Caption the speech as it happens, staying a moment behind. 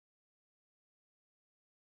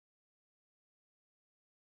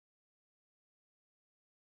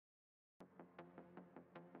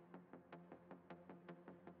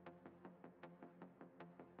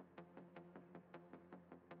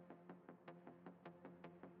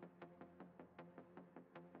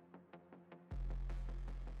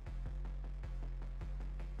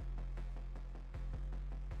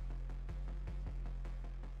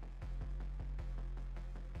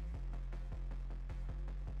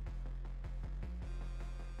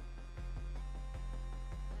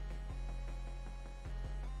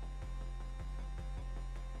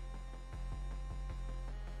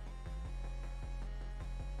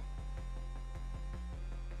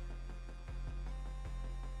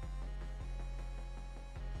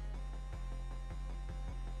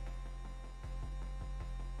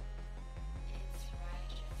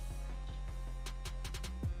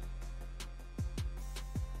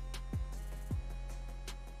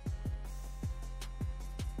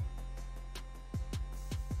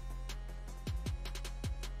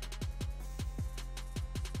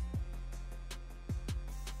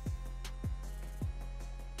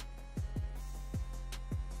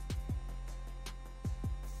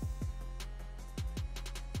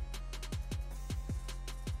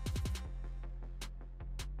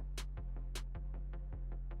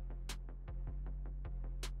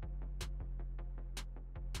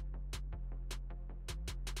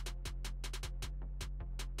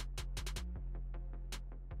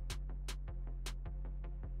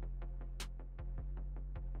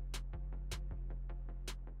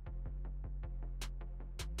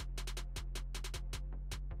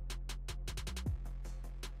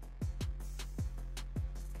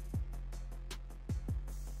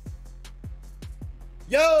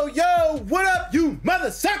Yo, yo, what up, you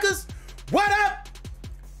mother suckers? What up,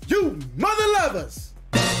 you mother lovers?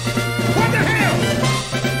 What the hell?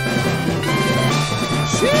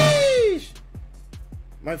 Sheesh.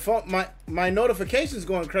 My phone, my notification's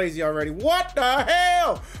going crazy already. What the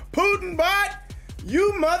hell? Putin bot,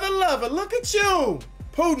 you mother lover, look at you.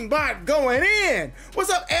 Putin bot going in. What's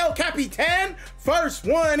up, El Capitan? First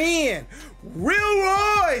one in. Real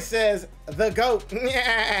Roy says, the GOAT.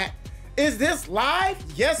 Is this live?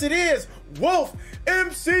 Yes, it is. Wolf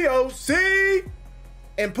MCOC.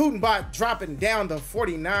 And Putin bot dropping down to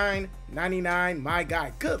 $49.99. My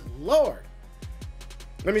guy, good Lord.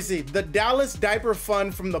 Let me see. The Dallas Diaper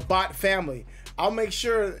Fund from the bot family. I'll make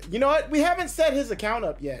sure. You know what? We haven't set his account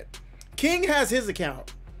up yet. King has his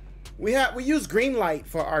account. We use Greenlight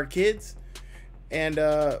for our kids, and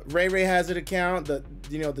Ray has an account.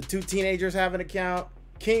 The two teenagers have an account.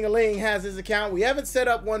 King Ling has his account. We haven't set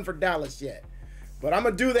up one for Dallas yet, but I'm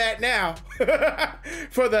gonna do that now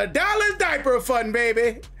for the Dallas Diaper Fund,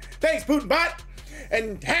 baby. Thanks, Putin bot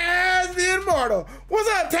and Taz the Immortal. What's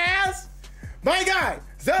up, Taz? My guy,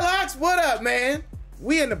 Zelox, what up, man?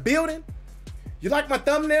 We in the building. You like my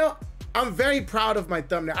thumbnail? I'm very proud of my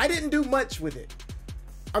thumbnail. I didn't do much with it.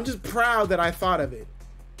 I'm just proud that I thought of it.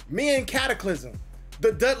 Me and Cataclysm,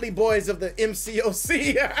 the Dudley boys of the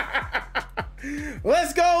MCOC.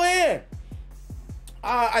 Let's go in.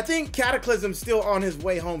 I think Cataclysm's still on his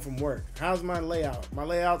way home from work. How's my layout? My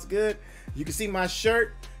layout's good. You can see my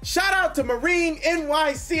shirt. Shout out to Marine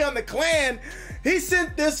NYC on the clan. He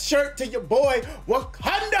sent this shirt to your boy,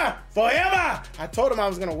 Wakanda Forever. I told him I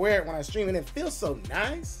was gonna wear it when I stream, and it feels so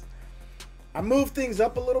nice. I moved things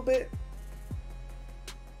up a little bit.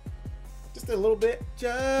 Just a little bit,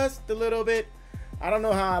 just a little bit. I don't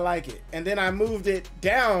know how I like it. And then I moved it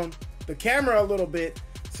down the camera a little bit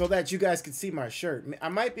so that you guys could see my shirt. I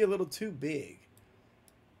might be a little too big.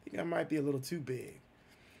 I think I might be a little too big.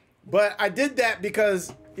 But I did that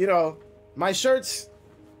because, you know, my shirts,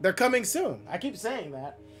 they're coming soon. I keep saying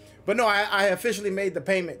that. But no, I officially made the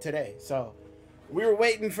payment today. So we were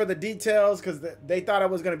waiting for the details because they thought it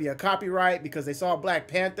was going to be a copyright because they saw Black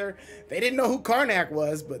Panther. They didn't know who Karnak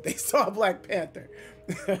was, but they saw Black Panther.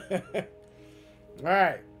 All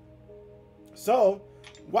right. So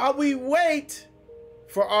while we wait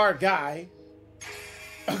for our guy,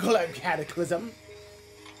 Cataclysm,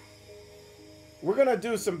 we're going to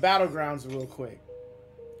do some Battlegrounds real quick.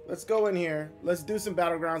 Let's go in here. Let's do some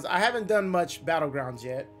Battlegrounds. I haven't done much Battlegrounds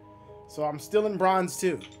yet, so I'm still in Bronze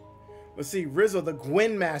 2. Let's see, Rizzo, the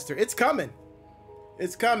Gwyn Master. It's coming.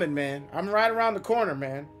 It's coming, man. I'm right around the corner,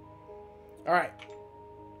 man. All right.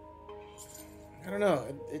 I don't know.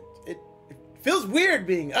 It feels weird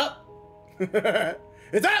being up.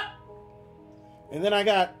 It's up. And then I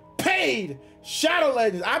got paid Shadow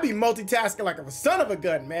Legends. I be multitasking like a son of a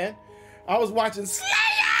gun, man. I was watching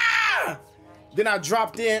Slayer. Then I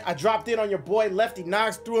dropped in on your boy Lefty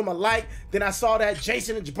Knox, threw him a like. Then I saw that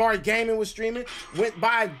Jason and Jabari Gaming was streaming. Went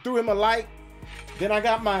by, threw him a like. Then I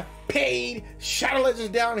got my paid Shadow Legends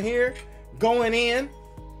down here going in.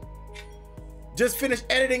 Just finished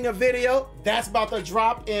editing a video. That's about to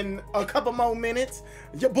drop in a couple more minutes.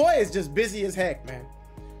 Your boy is just busy as heck, man.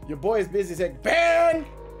 Your boy is busy as heck. Ban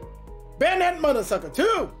that mother sucker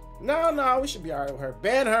too. No, we should be all right with her.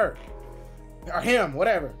 Ban her. Or him,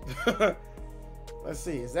 whatever. Let's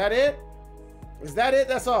see, is that it? Is that it?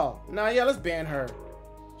 That's all. Nah, yeah, let's ban her.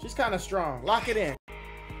 She's kind of strong. Lock it in.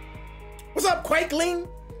 What's up, Quakeling?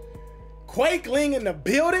 Quakeling in the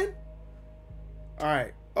building? All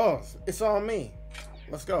right. Oh, it's on me.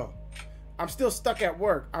 Let's go. I'm still stuck at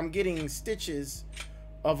work. I'm getting stitches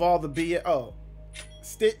of all the BS. Oh,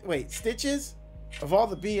 stitches of all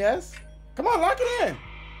the BS? Come on, lock it in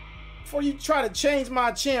before you try to change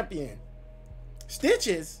my champion.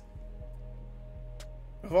 Stitches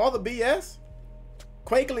of all the BS?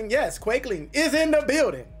 Quakeling, yes, Quakeling is in the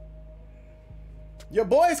building. Your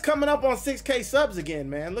boy's coming up on 6K subs again,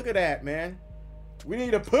 man. Look at that, man. We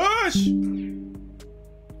need to push.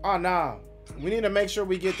 Oh, no. We need to make sure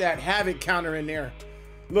we get that Havoc counter in there.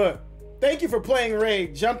 Look, thank you for playing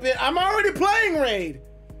Raid. Jump in. I'm already playing Raid.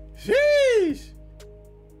 Sheesh.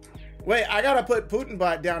 Wait, I got to put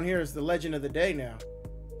Putinbot down here as the legend of the day now.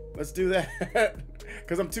 Let's do that.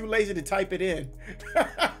 Because I'm too lazy to type it in.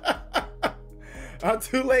 I'm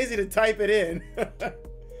too lazy to type it in.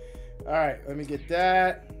 All right, let me get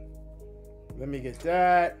that. Let me get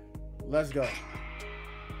that. Let's go.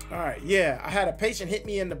 All right, yeah, I had a patient hit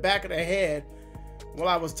me in the back of the head while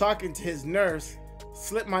I was talking to his nurse.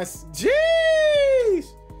 Slipped my... Jeez!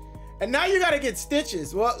 And now you got to get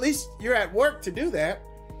stitches. Well, at least you're at work to do that.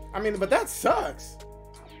 I mean, but that sucks.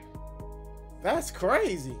 That's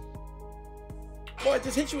crazy. Boy, it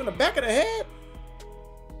just hit you in the back of the head.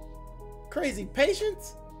 Crazy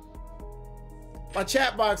patience. My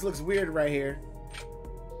chat box looks weird right here.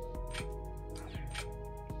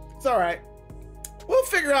 It's all right. We'll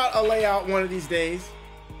figure out a layout one of these days.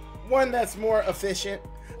 One that's more efficient.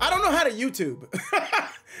 I don't know how to YouTube.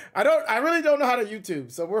 I really don't know how to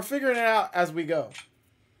YouTube. So we're figuring it out as we go.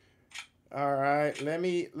 All right, let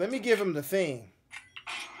me give him the thing.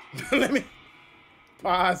 Let me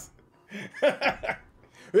pause.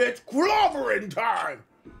 It's clobbering time.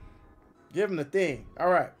 Give him the thing. All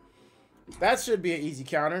right. That should be an easy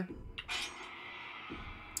counter.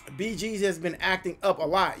 BG's has been acting up a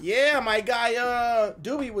lot. Yeah, my guy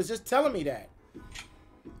Dewey was just telling me that.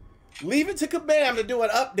 Leave it to Kabam to do an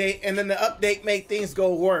update, and then the update make things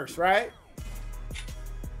go worse, right?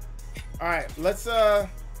 All right, let's I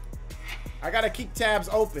gotta keep tabs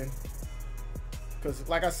open. Because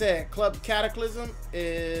like I said, Club Cataclysm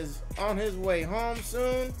is on his way home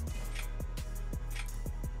soon.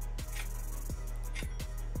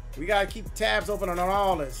 We gotta keep tabs open on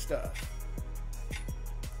all this stuff.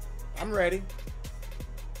 I'm ready.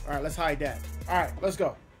 All right, let's hide that. All right, let's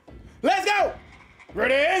go. Let's go!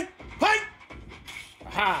 Ready? Fight!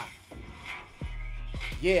 Aha!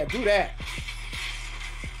 Yeah, do that.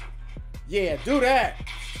 Yeah, do that.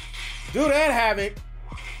 Do that, Havoc.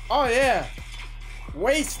 Oh, yeah.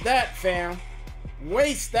 Waste that, fam.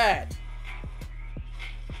 Waste that.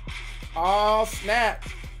 Oh, snap.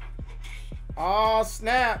 Oh,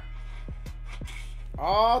 snap.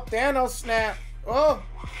 Oh, Thanos snap. Oh.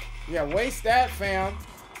 Yeah, waste that, fam.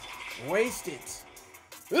 Waste it.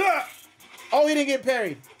 Ugh. Oh, he didn't get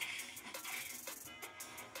parried.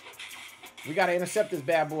 We got to intercept this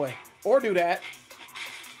bad boy. Or do that.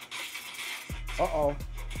 Uh-oh.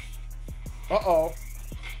 Uh-oh.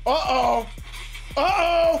 Uh-oh.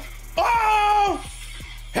 Uh-oh. Uh-oh.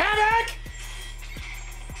 Havoc!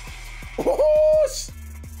 Whoosh!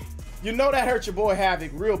 You know that hurt your boy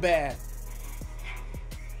Havoc real bad.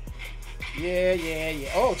 Yeah, yeah, yeah.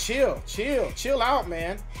 Oh, chill, chill, chill out,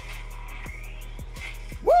 man.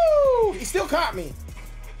 Woo! He still caught me.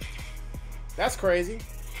 That's crazy.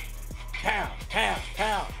 Pow, pow,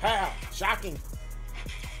 pow, pow. Shocking.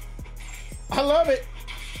 I love it.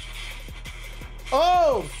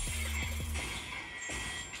 Oh!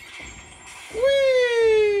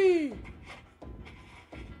 Whee!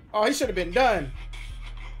 Oh, he should have been done.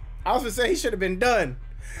 I was gonna say he should have been done.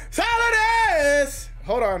 Solidus!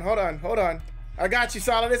 Hold on, hold on, hold on. I got you,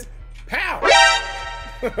 Solidus. Pow!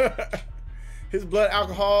 His blood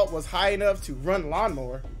alcohol was high enough to run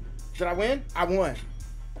lawnmower. Did I win? I won.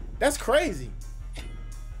 That's crazy.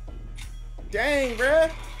 Dang,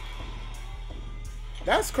 bruh.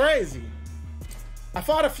 That's crazy. I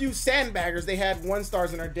fought a few sandbaggers. They had 1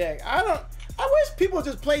 stars in their deck. I wish people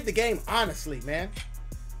just played the game honestly, man.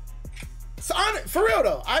 So, for real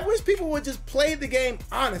though, I wish people would just play the game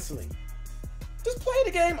honestly. Just play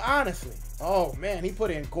the game honestly. Oh man, he put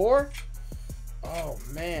in Gore. Oh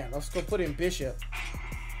man, let's go put in Bishop.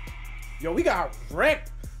 Yo, we got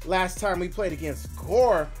wrecked last time we played against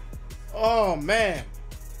Gore. Oh man,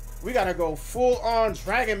 we gotta go full on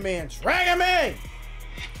Dragon Man. Dragon Man!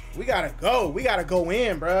 We gotta go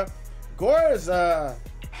in, bro. Gore is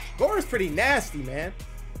pretty nasty, man.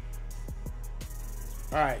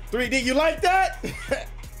 All right, 3D, you like that?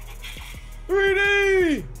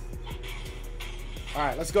 3D! All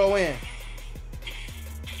right, let's go in.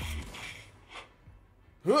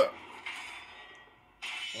 Huh.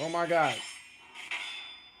 Oh my God.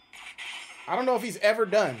 I don't know if he's ever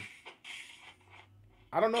done.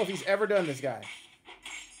 I don't know if he's ever done this guy.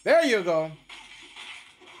 There you go.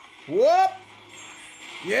 Whoop!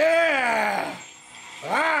 Yeah!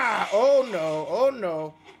 Ah! Oh no! Oh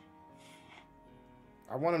no!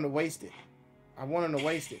 I want him to waste it. I want him to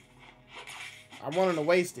waste it. I want him to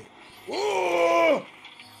waste it. Ooh!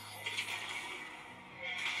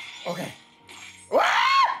 Okay.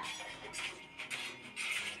 Ah!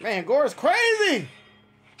 Man, Gore's crazy!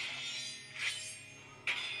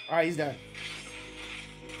 Alright, he's done.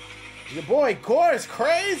 Your boy Gore is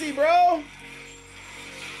crazy, bro!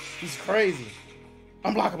 He's crazy.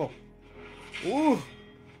 Unblockable. Ooh.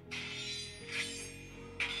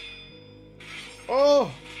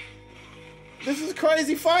 Oh. This is a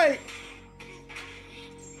crazy fight.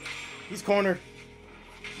 He's cornered.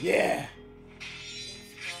 Yeah.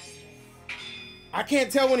 I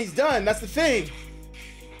can't tell when he's done. That's the thing.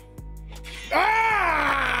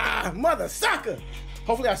 Ah! Mother sucker.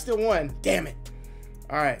 Hopefully I still won. Damn it.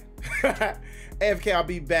 All right. AFK, I'll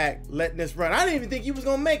be back letting this run. I didn't even think you was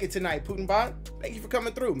gonna make it tonight, Putinbot. Thank you for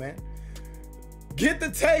coming through, man. Get the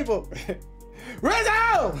table.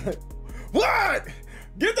 Rizzo! What?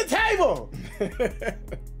 Get the table!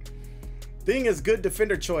 Thing is good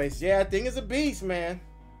defender choice. Yeah, Thing is a beast, man.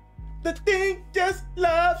 The Thing just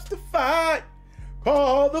loves to fight.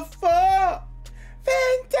 Call the Four.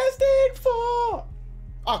 Fantastic Four.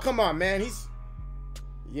 Oh, come on, man.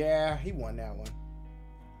 Yeah, he won that one.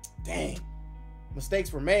 Dang.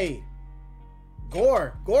 Mistakes were made.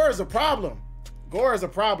 Gore is a problem. Gore is a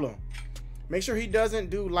problem. Make sure he doesn't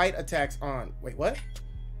do light attacks on. Wait, what?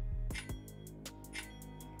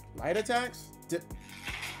 Light attacks?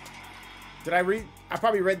 Did I read? I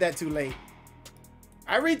probably read that too late.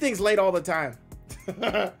 I read things late all the time.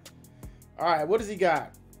 All right, what does he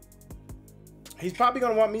got? He's probably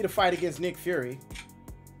going to want me to fight against Nick Fury.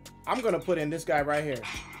 I'm going to put in this guy right here.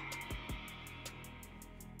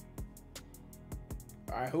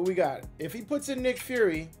 All right, who we got? If he puts in Nick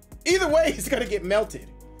Fury, either way, he's going to get melted.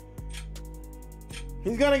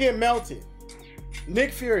 He's going to get melted.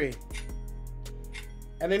 Nick Fury.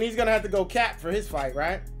 And then he's going to have to go Cap for his fight,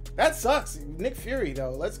 right? That sucks. Nick Fury,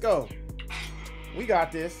 though. Let's go. We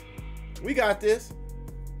got this. We got this.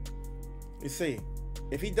 Let's see.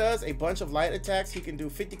 If he does a bunch of light attacks, he can do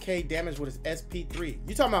 50k damage with his SP3.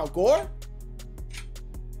 You talking about Gore?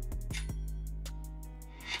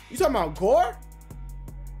 You talking about Gore?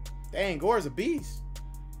 Dang, Gore is a beast.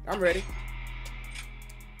 I'm ready.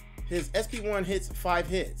 His SP1 hits 5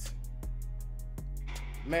 hits.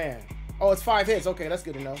 Man. Oh, it's 5 hits. Okay, that's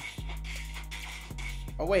good to know.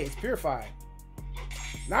 Oh, wait, it's purified.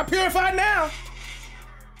 Not purified now.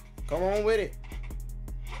 Come on with it.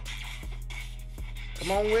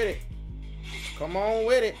 Come on with it. Come on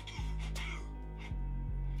with it.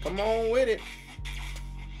 Come on with it.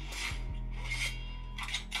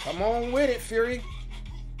 Come on with it, Fury.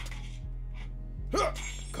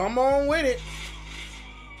 Come on with it.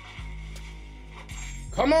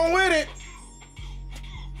 Come on with it.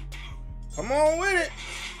 Come on with it.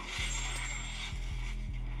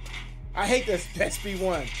 I hate this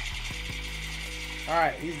SP1. All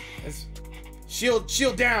right, it's shield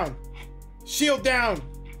down. Shield down.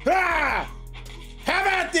 Ah! Have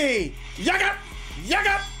at thee. Yaga. Yaga.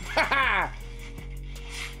 Ha ha.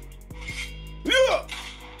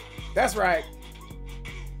 That's right.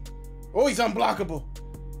 Oh, he's unblockable.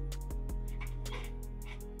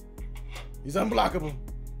 He's unblockable.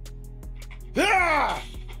 Ah!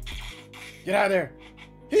 Get out of there.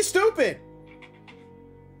 He's stupid.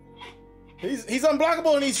 He's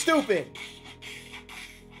unblockable and he's stupid.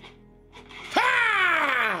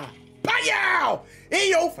 Ha! Pow! In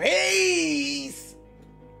your face.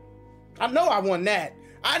 I know I won that.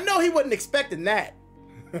 I know he wasn't expecting that.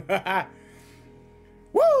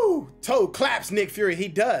 Woo! Toad claps Nick Fury. He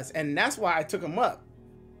does. And that's why I took him up.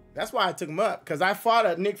 That's why I took him up. Because I fought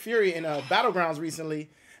a Nick Fury in Battlegrounds recently.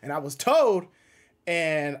 And I was Toad.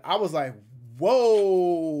 And I was like,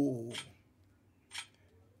 whoa.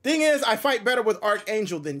 Thing is, I fight better with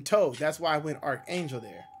Archangel than Toad. That's why I went Archangel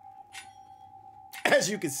there. As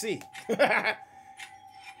you can see.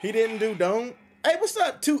 He didn't do Dome. Hey, what's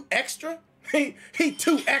up? 2 extra? He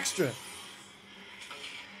 2 extra.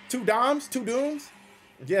 2 Doms? 2 Dooms?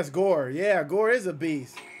 Yes, Gore. Yeah, Gore is a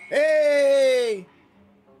beast. Hey!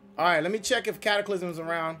 All right, let me check if Cataclysm's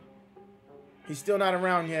around. He's still not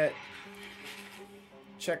around yet.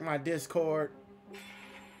 Check my Discord.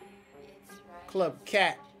 Club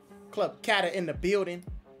Cata in the building.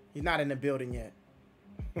 He's not in the building yet.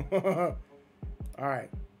 All right.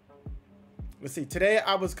 Let's see. Today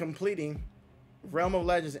I was completing Realm of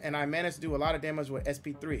Legends and I managed to do a lot of damage with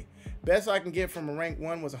SP3. Best I can get from a rank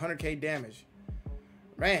 1 was 100k damage.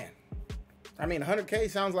 Man, I mean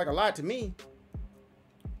 100k sounds like a lot to me.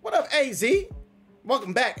 What up, AZ?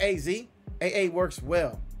 Welcome back, AZ. AA works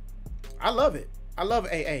well. I love it. I love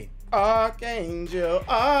AA. Archangel,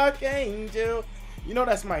 Archangel. You know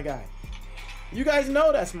that's my guy. You guys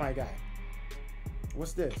know that's my guy.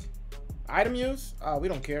 What's this? Item use? We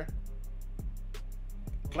don't care.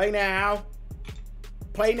 Play now.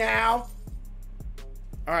 Play now.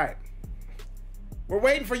 All right. We're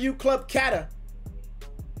waiting for you, Club Cata.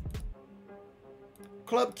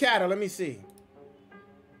 Club Cata, let me see.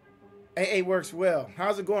 AA works well.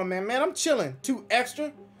 How's it going, man? Man, I'm chilling. 2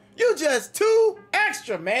 extra? You just 2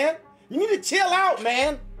 extra, man. You need to chill out,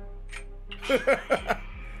 man.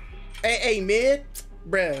 AA mid?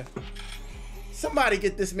 Bruh. Somebody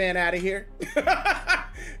get this man out of here.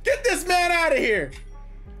 Get this man out of here.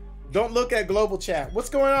 Don't look at global chat. What's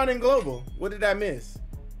going on in global? What did I miss?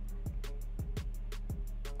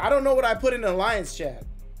 I don't know what I put in the Alliance chat.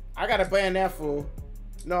 I gotta ban that fool.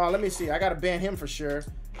 No, let me see. I gotta ban him for sure.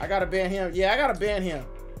 I gotta ban him. Yeah, I gotta ban him.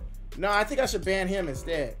 No, I think I should ban him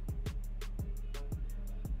instead.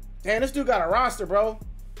 Damn, this dude got a roster, bro.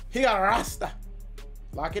 He got a roster.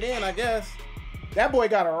 Lock it in, I guess. That boy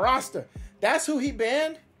got a roster. That's who he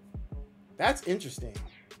banned? That's interesting.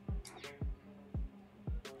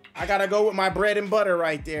 I gotta go with my bread and butter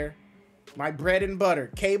right there. My bread and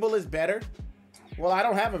butter. Cable is better. Well, I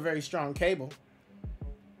don't have a very strong cable.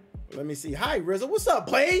 Let me see. Hi, Rizzo. What's up,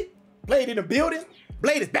 Blade? Blade in the building.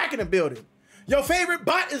 Blade is back in the building. Your favorite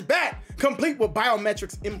bot is back, complete with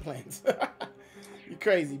biometrics implants. You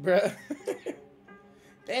crazy, bruh.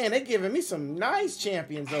 Damn, they giving me some nice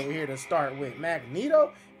champions over here to start with.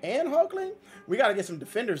 Magneto and Hulkling. We got to get some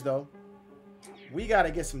defenders, though. We got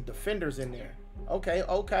to get some defenders in there. Okay,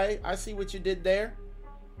 okay. I see what you did there.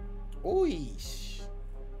 Ooh-eesh.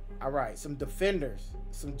 All right, some defenders.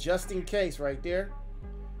 Some just in case right there.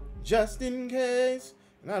 Just in case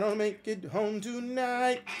I don't make it home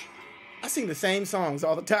tonight. I sing the same songs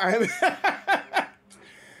all the time.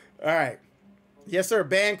 All right. Yes, sir.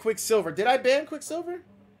 Ban Quicksilver. Did I ban Quicksilver?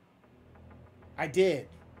 I did.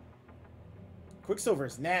 Quicksilver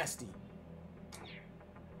is nasty.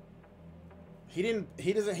 I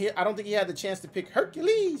don't think he had the chance to pick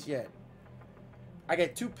Hercules yet. I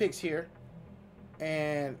get 2 picks here.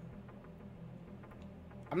 And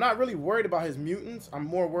I'm not really worried about his mutants. I'm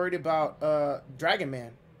more worried about Dragon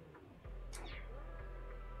Man.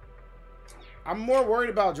 I'm more worried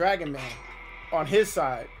about Dragon Man on his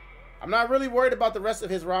side. I'm not really worried about the rest of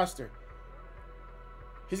his roster.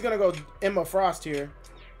 He's going to go Emma Frost here.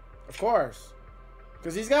 Of course.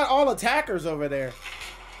 Because he's got all attackers over there.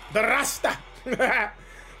 The Rasta. The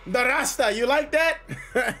Rasta. You like that?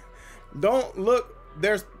 Don't look.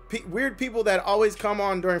 There's weird people that always come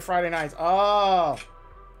on during Friday nights. Oh.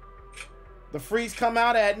 The freaks come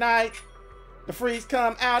out at night. The freaks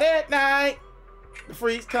come out at night. The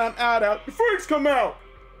freaks come out. The freaks come out.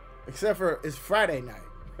 Except for it's Friday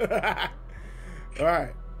night. All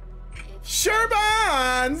right.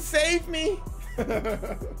 Sherman, save me.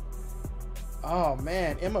 Oh,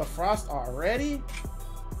 man. Emma Frost already?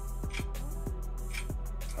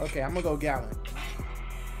 Okay, I'm going to go Gallon.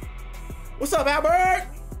 What's up, Albert?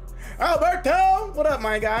 Alberto. What up,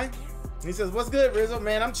 my guy? He says, what's good, Rizzo?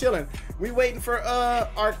 Man, I'm chilling. We waiting for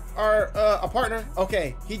our partner.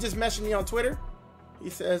 Okay, he just messaged me on Twitter. He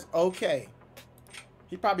says, okay.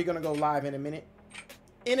 He's probably going to go live in a minute.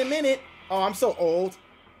 In a minute. Oh, I'm so old.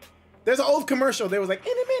 There's an old commercial. They was like,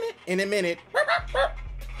 in a minute. In a minute.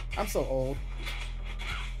 I'm so old.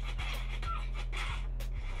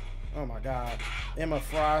 Oh, my God. Emma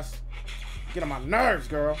Frost. Get on my nerves,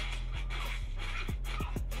 girl.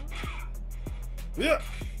 Yeah.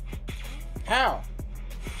 How?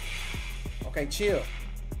 Okay, chill.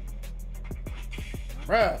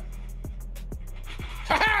 Bruh.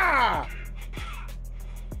 Ha-ha!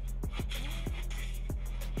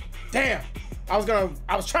 Damn. I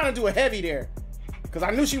was trying to do a heavy there. Because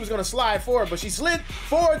I knew she was going to slide forward, but she slid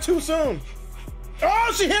forward too soon.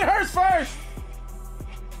 Oh, she hit hers first.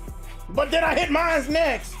 But then I hit mine's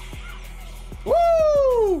next.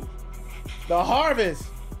 Woo! The harvest.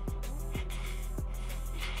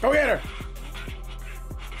 Go get her.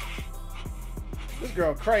 This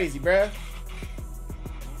girl crazy, bruh.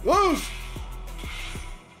 Loose.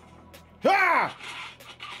 Ah!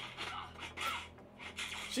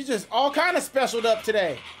 She just all kind of specialed up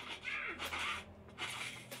today.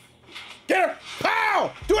 Get her.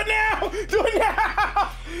 Pow! Do it now. Do it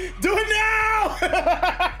now. Do it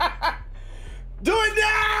now. Do it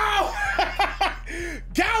now.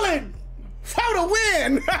 Gallon for the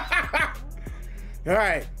win. All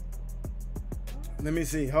right. Let me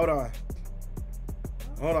see. Hold on.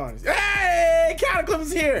 Hold on. Hey, Cataclysm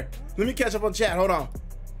is here. Let me catch up on chat. Hold on.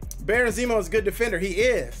 Baron Zemo is a good defender. He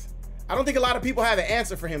is. I don't think a lot of people have an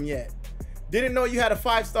answer for him yet. Didn't know you had a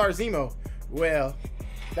 5-star Zemo. Well,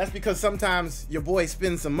 that's because sometimes your boy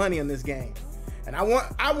spends some money on this game. And I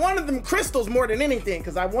wanted them crystals more than anything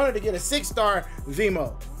because I wanted to get a 6-star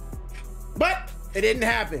Zemo. But it didn't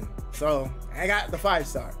happen. So I got the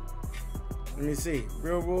 5-star. Let me see.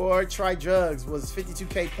 Real reward, try drugs was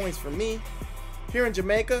 52K points for me. Here in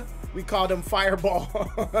Jamaica, we call them Fireball.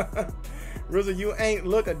 Rizzo, you ain't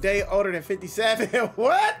look a day older than 57.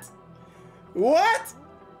 What? What?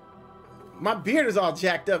 My beard is all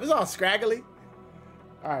jacked up. It's all scraggly.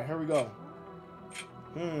 All right, here we go.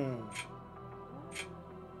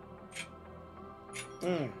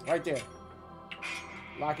 Right there.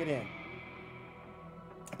 Lock it in.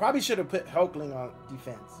 I probably should have put Hulkling on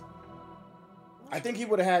defense. I think he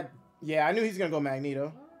would have had... Yeah, I knew he's going to go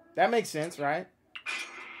Magneto. That makes sense, right?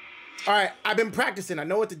 All right, I've been practicing. I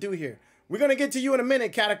know what to do here. We're going to get to you in a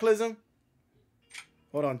minute, Cataclysm.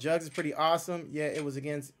 Hold on. Jugs is pretty awesome. Yeah, it was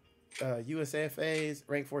against USFA's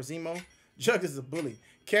rank 4 Zemo. Jug is a bully.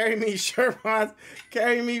 Carry me, Sherman.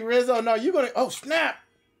 Carry me, Rizzo. No, you gonna. Oh, snap.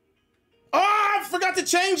 Oh, I forgot to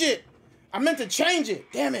change it. I meant to change it.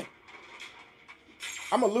 Damn it.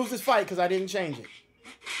 I'm gonna lose this fight because I didn't change it.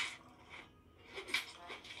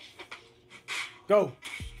 Go.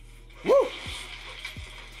 Woo.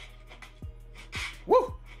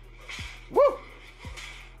 Woo. Woo.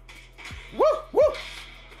 Woo. Woo.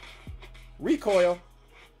 Recoil.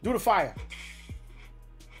 Do the fire.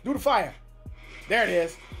 Do the fire. There it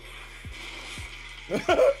is.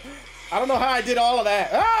 I don't know how I did all of that.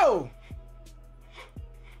 Oh!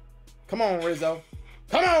 Come on, Rizzo.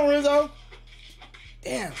 Come on, Rizzo.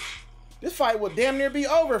 Damn. This fight would damn near be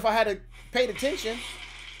over if I had paid attention.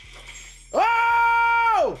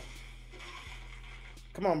 Oh!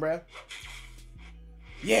 Come on, bruh.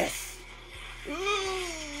 Yes.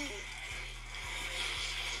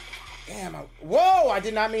 Damn. Whoa, I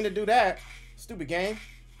did not mean to do that. Stupid game.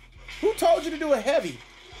 Who told you to do a heavy?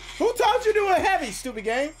 Who told you to do a heavy, stupid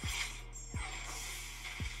game?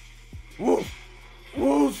 Woo.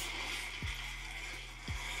 Woo.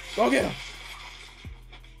 Go get him.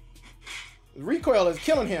 The recoil is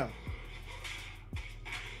killing him.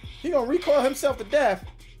 He gonna recoil himself to death.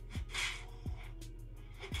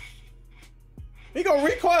 He gonna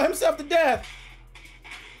recoil himself to death.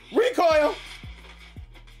 Recoil.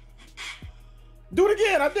 Do it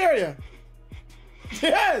again, I dare you.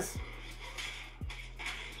 Yes.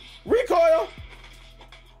 Recoil.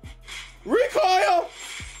 Recoil.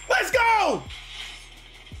 Let's go.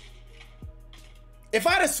 If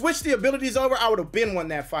I'd have switched the abilities over, I would have been won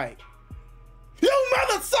that fight. You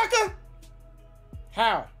mother sucker.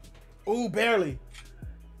 How? Ooh, barely.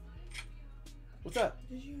 What's up?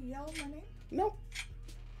 Did you yell my name? Nope.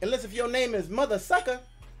 Unless if your name is Mother Sucker.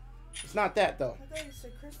 It's not that though. I thought you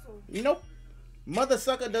said Crystal. Nope. Mother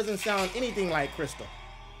Sucker doesn't sound anything like Crystal.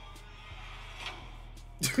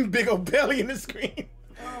 Big old belly in the screen.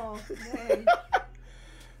 Oh, man.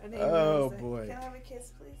 Oh, boy. Can I have a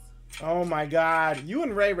kiss, please? Oh, my God. You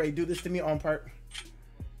and Ray Ray do this to me on purpose.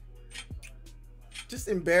 Just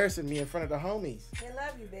embarrassing me in front of the homies. I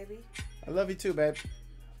love you, baby. I love you too, babe.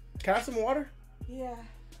 Can I have some water? Yeah.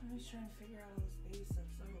 I'm just trying to figure out all this baby stuff.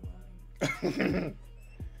 So alone.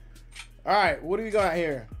 All right. What do we got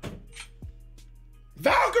here?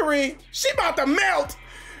 Valkyrie. She about to melt.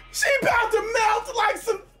 She about to melt like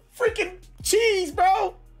some freaking cheese,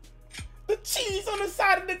 bro. The cheese on the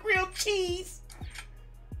side of the grilled cheese.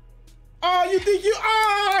 Oh, you think you...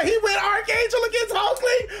 Oh, he went Archangel against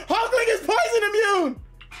Hulkling. Hulkling is poison immune.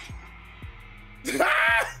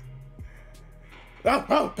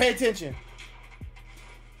 Oh, pay attention.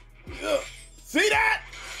 See that?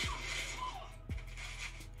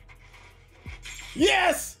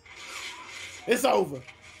 Yes. It's over.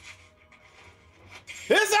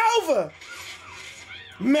 It's over.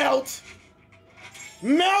 Melt.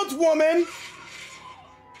 Melt, woman.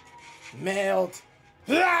 Melt.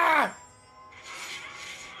 Ah!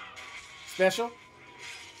 Special.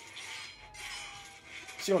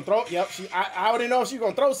 She gonna throw? Yep. I already know if she's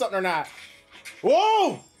gonna throw something or not.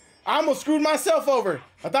 Whoa! I almost screwed myself over.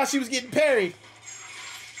 I thought she was getting parried.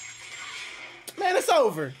 Man, it's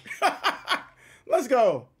over. Let's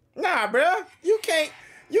go. Nah, bruh. You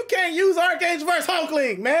can't use Archangel versus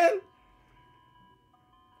Hulkling, man.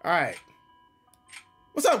 All right.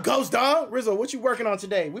 What's up, Ghost Dog? Rizzo, what you working on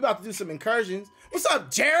today? We about to do some incursions. What's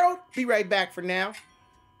up, Gerald? Be right back for now.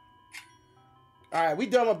 All right, we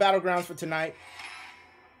done with Battlegrounds for tonight.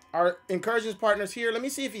 Our incursions partner's here. Let me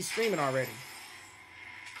see if he's streaming already.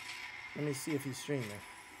 Let me see if he's streaming.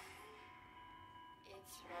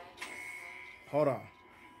 Hold on.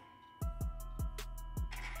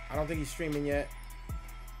 I don't think he's streaming yet.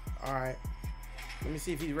 All right. Let me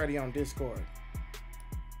see if he's ready on Discord.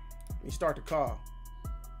 Let me start the call.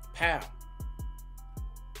 Pow.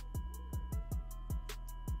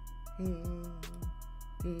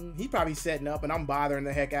 He probably setting up and I'm bothering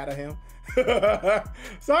the heck out of him.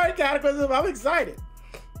 Sorry, Cataclysm. I'm excited.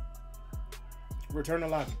 Return to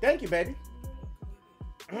lobby. Thank you, baby.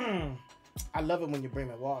 I love it when you bring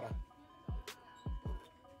me water.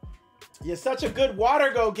 You're such a good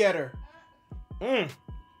water go-getter.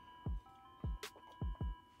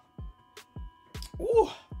 Ooh.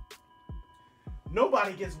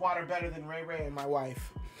 Nobody gets water better than Ray Ray and my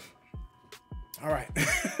wife. All right.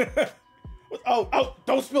 Oh,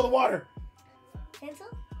 don't spill the water. Pencil?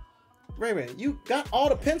 Ray Ray, you got all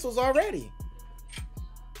the pencils already.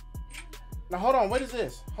 Now, hold on. What is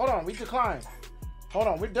this? Hold on. We declined. Hold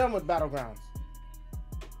on. We're done with Battlegrounds.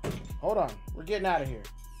 Hold on. We're getting out of here.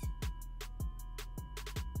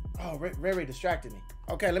 Oh, Ray Ray distracted me.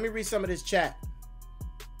 Okay, let me read some of this chat.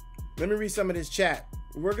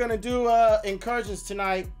 We're gonna do incursions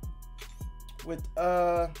tonight with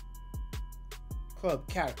Club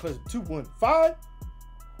Cataclysm215.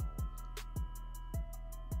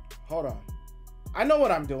 Hold on. I know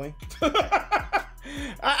what I'm doing.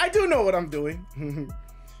 I do know what I'm doing.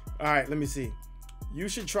 All right, let me see. You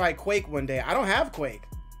should try Quake one day. I don't have Quake.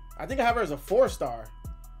 I think I have her as a 4-star.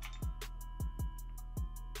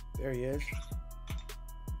 There he is.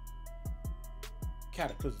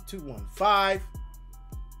 Cataclysm215.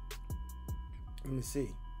 Let me see.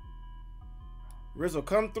 Rizzo,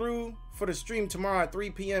 come through for the stream tomorrow at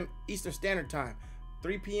 3 p.m. Eastern Standard Time.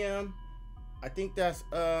 3 p.m. I think that's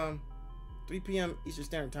 3 p.m. Eastern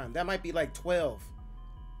Standard Time. That might be like 12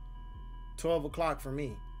 o'clock for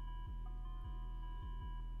me.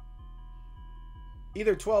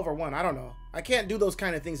 Either 12 or 1. I don't know. I can't do those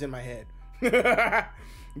kind of things in my head.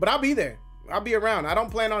 But I'll be there. I'll be around. I don't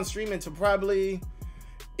plan on streaming until probably...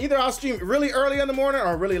 Either I'll stream really early in the morning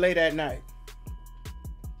or really late at night.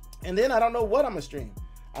 And then I don't know what I'm going to stream.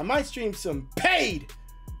 I might stream some paid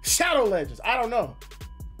Shadow Legends. I don't know.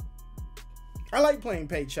 I like playing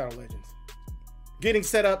paid Shadow Legends. Getting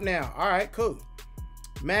set up now. All right, cool.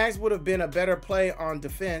 Mags would have been a better play on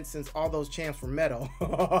defense since all those champs were metal.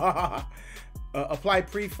 Apply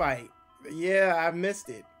pre-fight. Yeah, I missed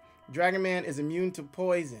it. Dragon Man is immune to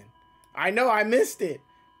poison. I know, I missed it.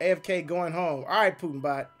 AFK going home. All right,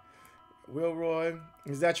 Putinbot. Wilroy,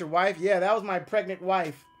 is that your wife? Yeah, that was my pregnant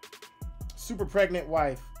wife. Super pregnant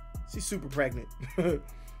wife. She's super pregnant.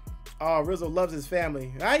 Oh, Rizzo loves his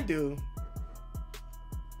family. I do.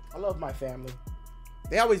 I love my family.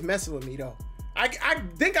 They always messing with me, though. I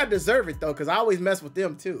think I deserve it, though, because I always mess with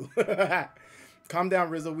them, too. Calm down,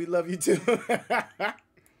 Rizzo. We love you, too. Let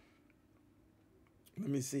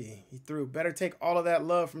me see. He threw. Better take all of that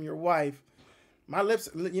love from your wife. My lips,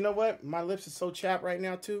 you know what? My lips are so chapped right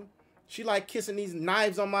now, too. She like kissing these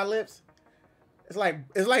knives on my lips. It's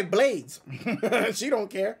like blades. She don't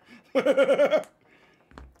care. All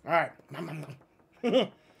right.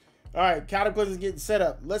 All right, Cataclysm is getting set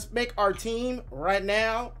up. Let's make our team right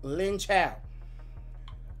now. Lin Chow.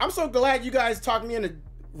 I'm so glad you guys talked me into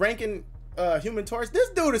ranking Human Torch. This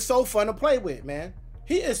dude is so fun to play with, man.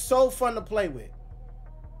 He is so fun to play with.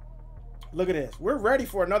 Look at this. We're ready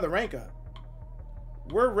for another rank up.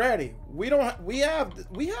 We're ready. We have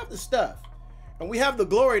the stuff. And we have the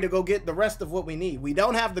glory to go get the rest of what we need. We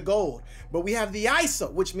don't have the gold, but we have the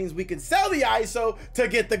ISO, which means we can sell the ISO to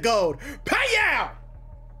get the gold. Pay out!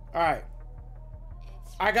 All right.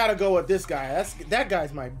 I gotta go with this guy. That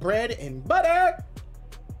guy's my bread and butter.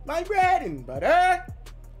 My bread and butter.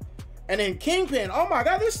 And then Kingpin. Oh my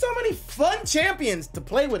God, there's so many fun champions to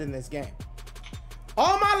play with in this game.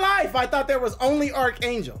 All my life, I thought there was only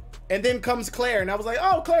Archangel. And then comes Claire, and I was like,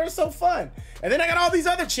 oh, Claire is so fun. And then I got all these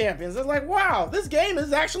other champions. I was like, wow, this game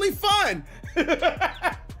is actually fun.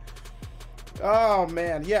 Oh,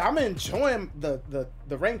 man. Yeah, I'm enjoying the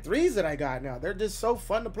rank 3s that I got now. They're just so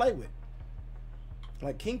fun to play with.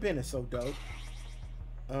 Like, Kingpin is so dope.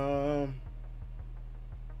 And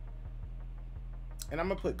I'm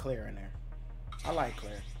going to put Claire in there. I like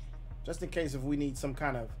Claire. Just in case if we need some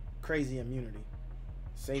kind of crazy immunity.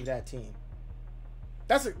 Save that team.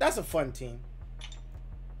 That's a fun team.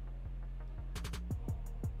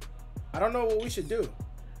 I don't know what we should do.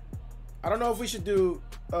 I don't know if we should do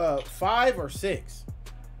 5 or 6.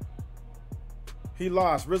 He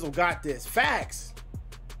lost. Rizzo got this. Facts.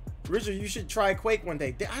 Rizzo, you should try Quake one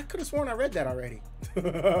day. I could have sworn I read that already.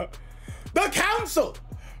 The Council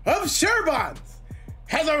of Sherbons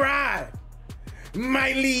has arrived,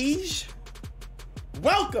 my liege.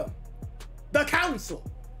 Welcome, the Council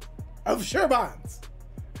of Sherbons.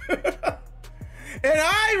 An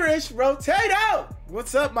Irish Rotato.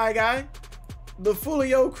 What's up, my guy? The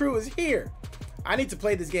Fulio crew is here. I need to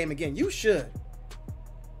play this game again. You should.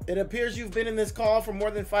 It appears you've been in this call for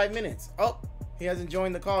more than 5 minutes. Oh, he hasn't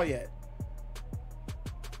joined the call yet.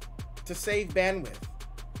 To save bandwidth.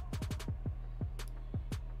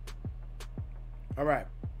 All right.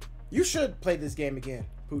 You should play this game again,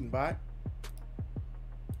 Putinbot.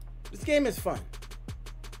 This game is fun.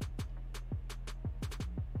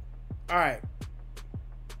 All right.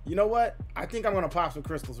 You know what? I think I'm going to pop some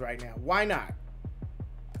crystals right now. Why not?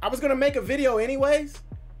 I was going to make a video anyways,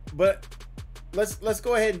 but let's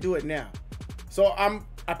go ahead and do it now. So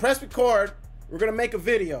I press record. We're going to make a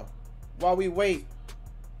video while we wait.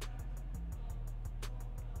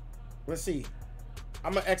 Let's see.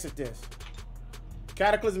 I'm going to exit this.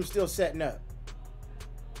 Cataclysm's still setting up.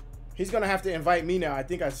 He's going to have to invite me now. I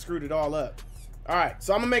think I screwed it all up. All right.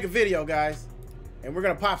 So I'm going to make a video, guys. And we're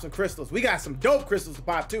gonna pop some crystals. We got some dope crystals to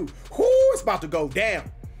pop too. Whoo, it's about to go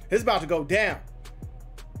down. It's about to go down.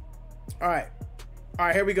 All right,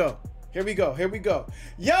 here we go. Here we go.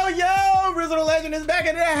 Yo, Rizzothelegend is back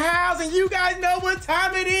in the house, and you guys know what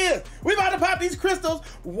time it is. We're about to pop these crystals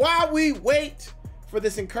while we wait for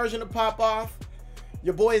this incursion to pop off.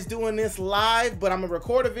 Your boy is doing this live, but I'm gonna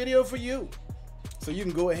record a video for you, so you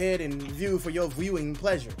can go ahead and view for your viewing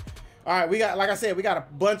pleasure. All right, we got, like I said, we got a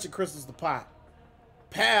bunch of crystals to pop.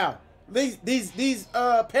 Pal, these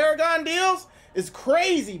Paragon deals is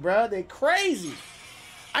crazy, bro. They crazy.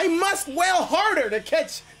 I must wail harder to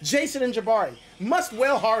catch Jason and Jabari. Must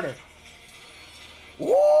wail harder.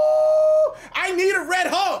 Woo! I need a red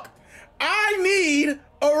Hulk. I need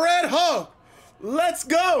a red Hulk. Let's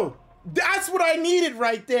go. That's what I needed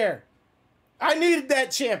right there. I needed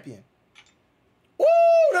that champion. Woo!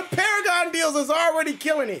 The Paragon deals is already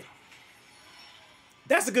killing it.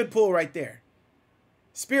 That's a good pull right there.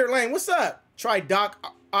 Spirit Lane, what's up? Try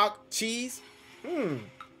Doc Ock cheese.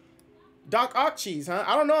 Doc Ock cheese, huh?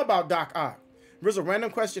 I don't know about Doc Ock. Rizzo,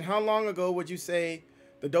 random question. How long ago would you say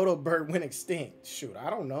the dodo bird went extinct? Shoot, I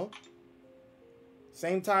don't know.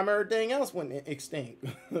 Same time everything else went extinct.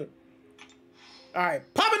 All right,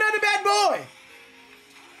 pop another bad boy.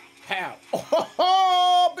 Pow.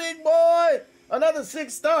 Oh, big boy. Another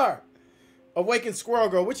 6-star. Awakened Squirrel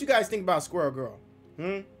Girl. What you guys think about Squirrel Girl?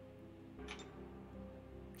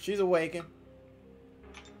 She's awakened.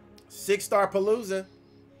 6-star Palooza.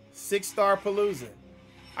 6-star Palooza.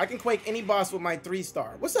 I can Quake any boss with my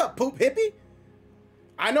 3-star. What's up, Poop Hippie?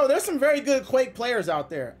 I know there's some very good Quake players out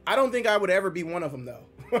there. I don't think I would ever be one of them, though.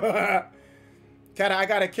 Cat, I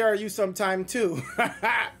gotta carry you sometime, too.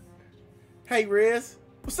 Hey, Riz.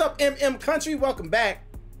 What's up, MM Country? Welcome back.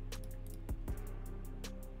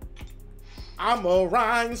 I'm a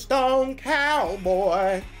rhinestone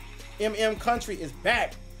cowboy. MM Country is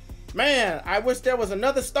back. Man, I wish there was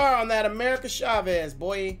another star on that America Chavez,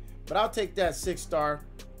 boy. But I'll take that 6-star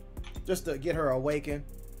just to get her awakened.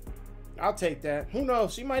 I'll take that. Who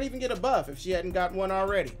knows? She might even get a buff if she hadn't got one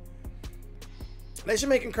already. They should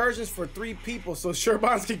make incursions for 3 people so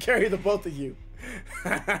Sherbons can carry the both of you.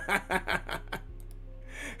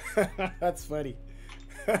 That's funny.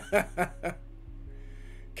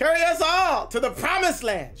 Carry us all to the promised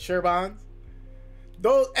land, Sherbons.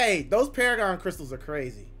 Those Paragon crystals are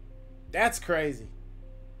crazy. That's crazy.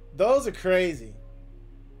 Those are crazy.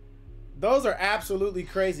 Those are absolutely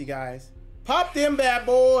crazy, guys. Pop them bad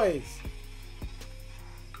boys.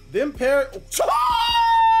 Them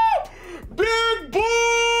oh! Big boy!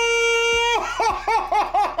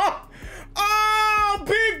 Oh,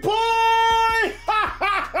 big boy!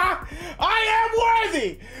 I am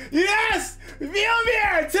worthy! Yes!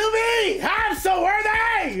 Mjolnir to me! I'm so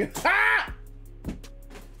worthy!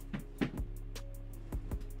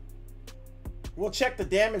 We'll check the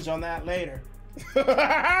damage on that later.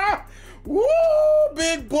 Woo,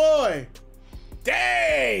 big boy.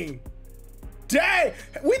 Dang. Dang.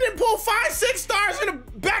 We didn't pull 5 6-stars in a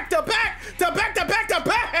back.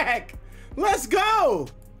 Let's go.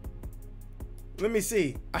 Let me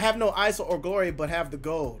see. I have no ISO or glory, but have the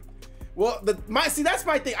gold. Well, see, that's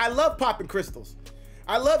my thing. I love popping crystals.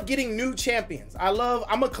 I love getting new champions.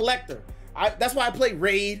 I'm a collector. That's why I play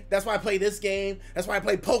Raid. That's why I play this game. That's why I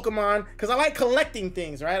play Pokemon, because I like collecting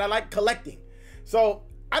things, right? I like collecting. So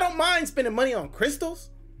I don't mind spending money on crystals,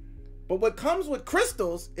 but what comes with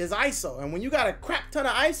crystals is ISO. And when you got a crap ton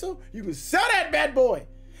of ISO, you can sell that bad boy.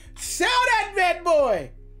 Sell that bad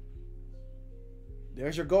boy.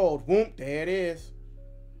 There's your gold. Whoop, there it is.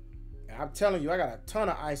 I'm telling you, I got a ton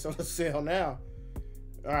of ISO to sell now.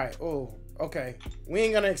 All right. Oh, okay. We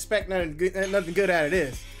ain't gonna expect nothing good out of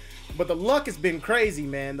this. But the luck has been crazy,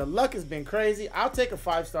 man. The luck has been crazy. I'll take a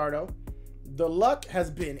 5-star though. The luck has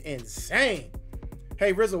been insane.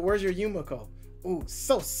 Hey Rizzo, where's your Yumiko? Ooh,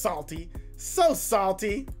 so salty. So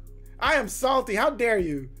salty. I am salty. How dare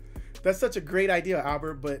you? That's such a great idea,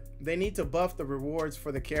 Albert, but they need to buff the rewards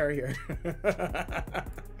for the carrier.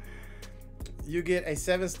 You get a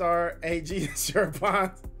 7-star AG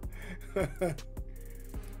Sherbons.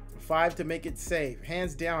 5 to make it safe.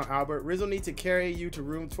 Hands down, Albert. Rizzo needs to carry you to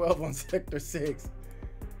room 12 on sector 6.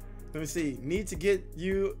 Let me see. Need to get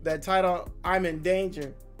you that title. I'm in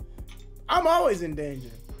danger. I'm always in danger.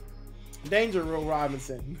 Danger, Will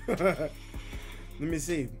Robinson. Let me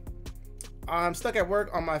see. I'm stuck at work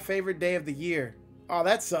on my favorite day of the year. Oh,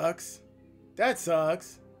 that sucks. That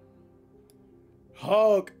sucks.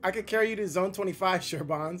 Hulk, I could carry you to zone 25,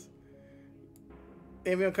 Sherbons.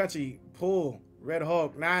 Avion Country, pull. Red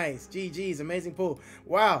Hulk, nice. GG's, amazing pull.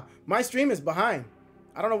 Wow, my stream is behind.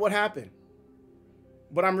 I don't know what happened,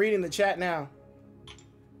 but I'm reading the chat now.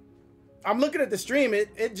 I'm looking at the stream.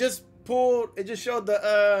 It just pulled. It just showed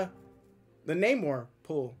the Namor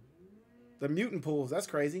pool, the mutant pools. That's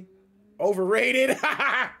crazy. Overrated.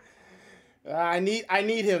 I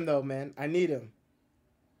need him though, man. I need him.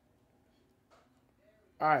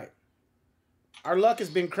 All right. Our luck has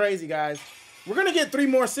been crazy, guys. We're gonna get 3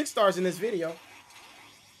 more 6 stars in this video.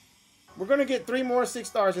 We're gonna get 3 more 6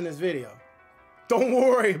 stars in this video. Don't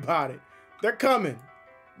worry about it. They're coming.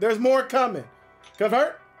 There's more coming.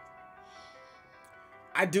 Convert.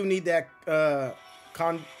 I do need that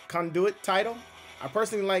conduit title. I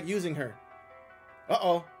personally like using her.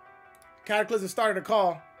 Uh-oh. Cataclysm started a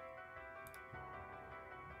call.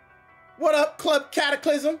 What up, Club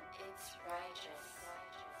Cataclysm? It's righteous.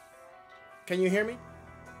 Can you hear me?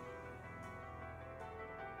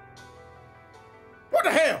 What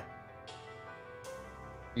the hell?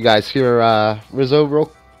 You guys hear Rizzo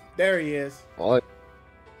real? There he is. Oh.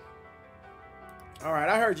 All right,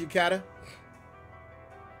 I heard you, Cata.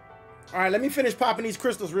 All right, let me finish popping these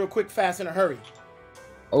crystals real quick, fast, in a hurry.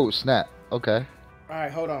 Oh, snap. Okay. All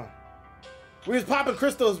right, hold on. We was popping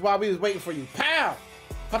crystals while we was waiting for you. Pow!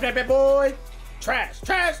 Pop that bad boy. Trash,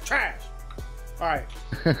 trash, trash. All right.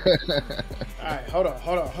 All right, hold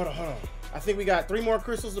on. I think we got 3 more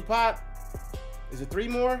crystals to pop. Is it 3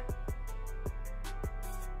 more?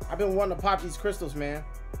 I've been wanting to pop these crystals, man.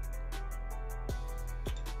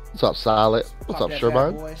 What's up, Solid? What's up,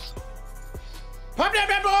 Sherman? Pop that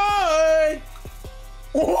bad boy!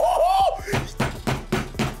 Oh!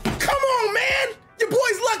 Come on, man! Your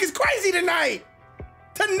boy's luck is crazy tonight!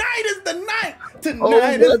 Tonight is the night!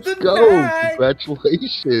 Tonight is the night!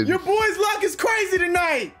 Congratulations! Your boy's luck is crazy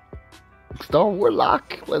tonight! Star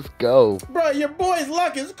Warlock, let's go. Bro, your boy's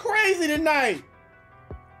luck is crazy tonight!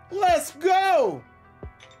 Let's go!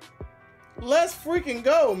 Let's freaking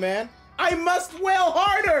go, man. I must wail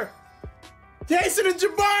harder! Jason and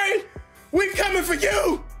Jabari, we coming for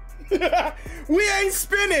you! We ain't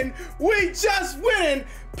spinning, we just winning!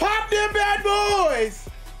 Pop them bad boys!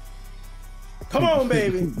 Come on,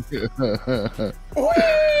 baby!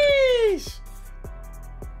 Wheesh!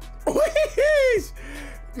 Wheesh!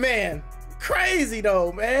 Man, crazy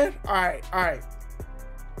though, man. All right,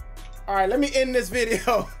 let me end this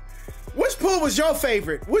video. Which pool was your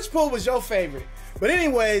favorite? Which pool was your favorite? But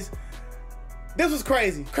anyways, this was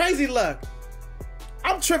crazy. Crazy luck.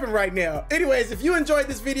 I'm tripping right now. Anyways, if you enjoyed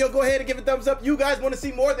this video, go ahead and give it a thumbs up. You guys want to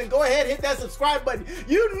see more, then go ahead and hit that subscribe button.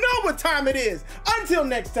 You know what time it is. Until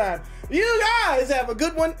next time, you guys have a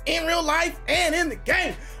good one in real life and in the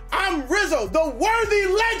game. I'm Rizzo, the worthy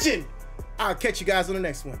legend. I'll catch you guys on the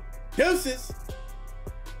next one. Deuces.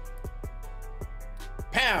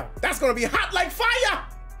 Pow. That's going to be hot like fire.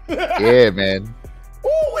 Yeah, man.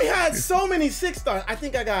 Oh, we had so many 6 stars. I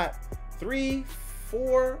think I got 3,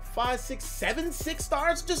 4, 5, 6, 7 6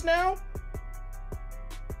 stars just now.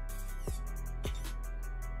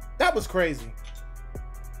 That was crazy.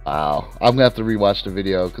 Wow. I'm gonna have to rewatch the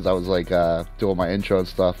video because I was like doing my intro and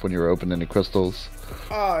stuff when you were opening the crystals.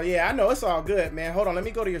 Oh yeah, I know, it's all good, man. Hold on, let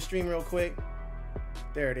me go to your stream real quick.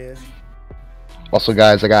 There it is. Also,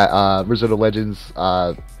 guys, I got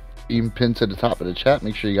Rizzothelegends team pinned to the top of the chat.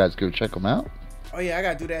 Make sure you guys go check them out. Oh yeah, I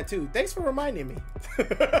gotta do that too. Thanks for reminding me.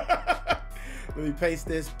 Let me paste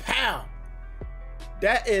this. Pow!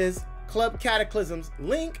 That is Club Cataclysm's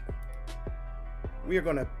link. We are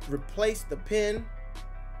gonna replace the pin.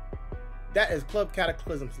 That is Club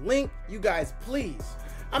Cataclysm's link. You guys, please.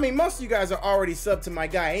 I mean, most of you guys are already subbed to my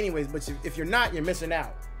guy anyways, but if you're not, you're missing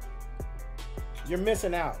out. You're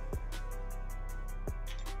missing out.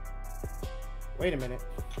 Wait a minute.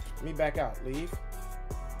 Let me back out. Leave.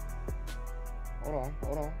 Hold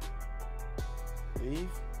on. Leave.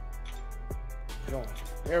 Going.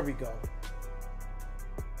 There we go.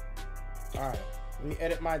 All right. Let me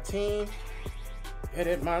edit my team.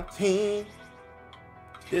 Edit my team.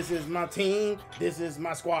 This is my team. This is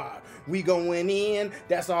my squad. We going in.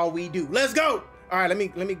 That's all we do. Let's go. All right. Let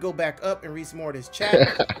me go back up and read some more of this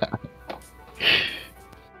chat.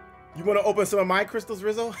 You want to open some of my crystals,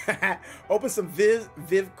 Rizzo? Open some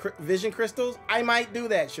vision crystals? I might do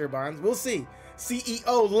that, sure, Barnes. We'll see.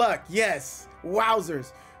 CEO luck. Yes.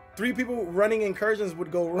 Wowzers. 3 people running incursions would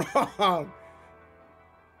go wrong.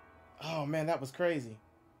 Oh, man, that was crazy.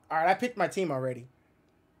 All right, I picked my team already.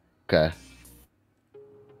 Okay.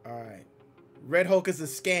 All right. Red Hulk is a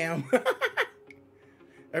scam.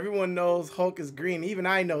 Everyone knows Hulk is green. Even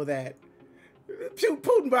I know that.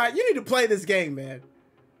 Putinbot, you need to play this game, man.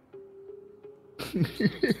 You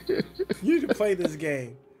need to play this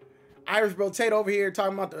game. Irish Rotate over here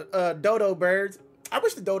talking about the dodo birds. I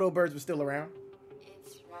wish the dodo birds were still around.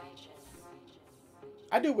 It's righteous.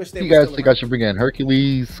 I do wish they You were guys still think I around. should bring in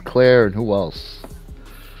Hercules, Claire, and who else?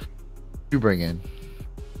 You bring in.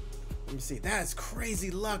 Let me see. That's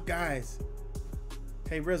crazy luck, guys.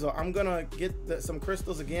 Hey, Rizzo, I'm gonna get some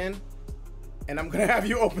crystals again, and I'm gonna have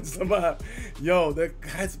you open some up. Yo, that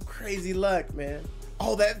guy's some crazy luck, man.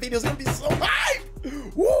 Oh, that video's gonna be so hype!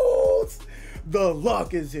 Woo! The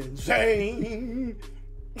luck is insane.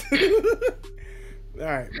 All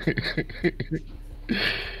right,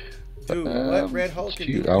 dude. What Red Hulk can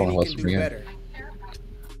do, Penny can do better.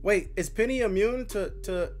 Wait, is Penny immune to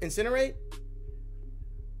incinerate?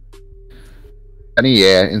 Penny,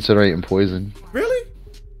 yeah, incinerate and poison. Really?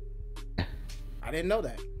 I didn't know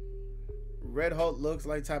that. Red Hulk looks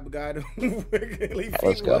like type of guy to leave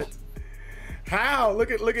Let's go. How?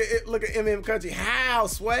 Look at MM Country. How,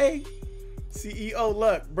 Sway? CEO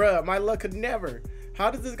luck, bruh. My luck could never.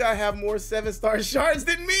 How does this guy have more 7-star shards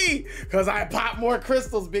than me? Cause I pop more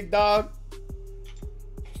crystals, big dog.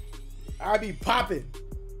 I be popping.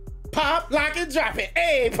 Pop, lock, and drop it.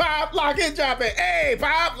 Hey, pop, lock, and drop it. Hey,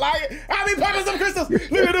 pop, lock it. I be popping some crystals. Look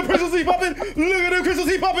at the crystals he popping. Look at the crystals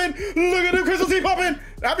he popping. Look at the crystals he popping.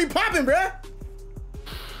 I be popping, bruh.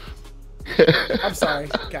 I'm sorry,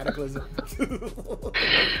 Cataclysm.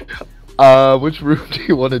 Which room do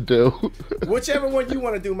you want to do? Whichever one you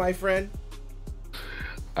want to do, my friend.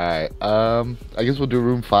 All right. I guess we'll do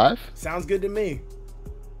room 5. Sounds good to me.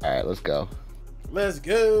 All right, let's go. Let's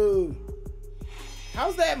go.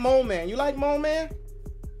 How's that Mole Man? You like Mole Man?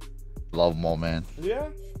 Love Mole Man. Yeah.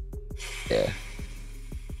 Yeah.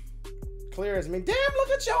 Clear as me. Damn! Look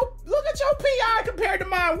at your PI compared to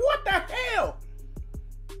mine. What the hell?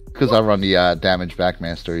 Because I run the damage back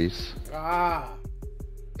masteries. Ah.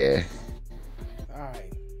 Yeah. All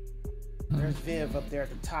right. There's Viv up there at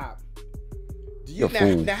the top. Do you You're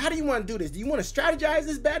fool. now? How do you want to do this? Do you want to strategize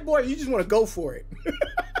this bad boy, or you just want to go for it?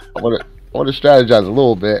 I want to strategize a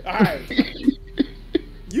little bit. All right.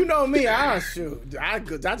 You know me. I don't shoot. I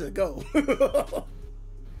just go.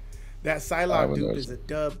 That Psylocke dude is a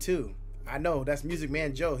dub too. I know. That's Music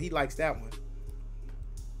Man Joe. He likes that one.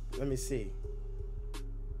 Let me see.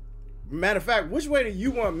 Matter of fact, which way do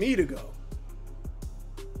you want me to go?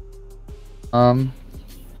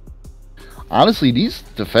 Honestly, these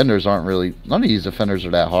defenders aren't really. None of these defenders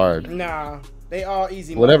are that hard. Nah, they all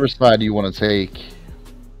easy. Whatever side you want to take,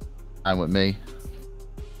 I'm with me.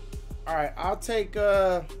 All right, I'll take.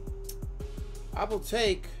 I will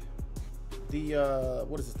take the.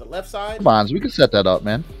 What is this? The left side. Come on, so we can set that up,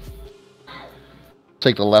 man.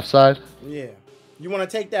 Take the left side. Yeah. You want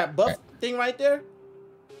to take that buff thing right there?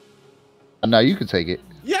 No, you can take it.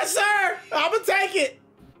 Yes, sir. I'm gonna take it.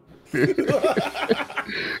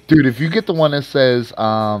 Dude, if you get the one that says,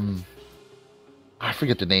 I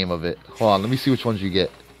forget the name of it. Hold on, let me see which ones you get.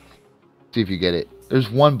 See if you get it. There's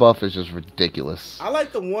one buff that's just ridiculous. I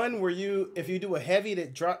like the one where if you do a heavy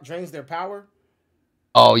that drains their power.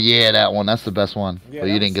 Oh yeah, that one. That's the best one. Yeah, but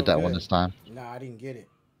you didn't get that one this time. Nah, I didn't get it.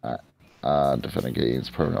 Defender gains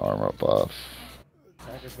permanent armor buff.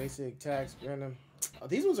 Attackers basic attacks, random. Oh,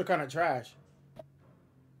 these ones are kind of trash.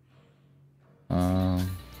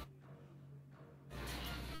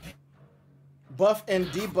 Buff and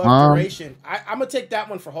debuff duration. I'm gonna take that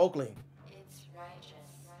one for Hulkling.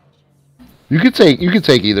 You could take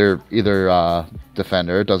either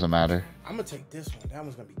defender. It doesn't matter. I'm gonna take this one. That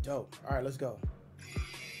one's gonna be dope. All right, let's go.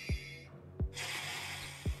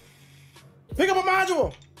 Pick up a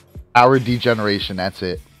module. Power degeneration. That's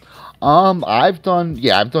it. I've done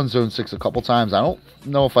Zone 6 a couple times. I don't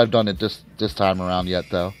know if I've done it this time around yet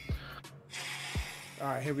though. All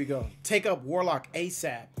right, here we go. Take up Warlock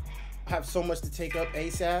ASAP. I have so much to take up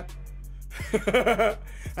ASAP. I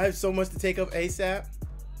have so much to take up ASAP.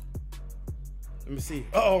 Let me see.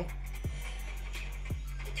 Uh-oh.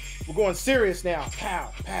 We're going serious now.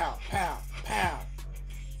 Pow, pow, pow, pow.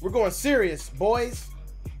 We're going serious, boys.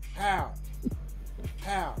 Pow.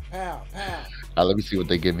 Pow, pow, pow. Let me see what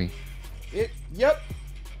they give me. Yep.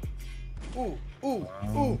 Ooh, ooh,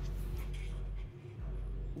 ooh.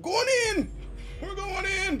 We're going in. We're going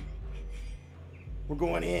in. We're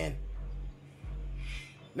going in.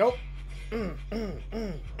 Nope.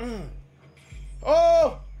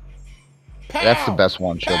 Oh. Pow. That's the best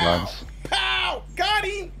one, Pow. Showbones. Pow. Got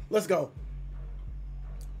him. Let's go.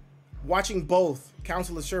 Watching both.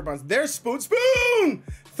 Council of Sherbones. There's Spoon.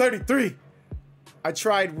 33. I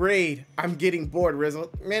tried Raid. I'm getting bored, Rizzo.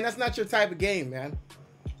 Man, that's not your type of game, man.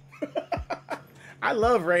 I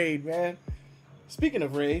love Raid, man. Speaking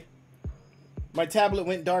of Raid, my tablet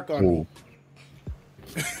went dark on me.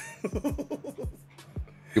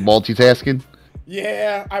 You multitasking?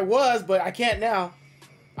 Yeah, I was, but I can't now.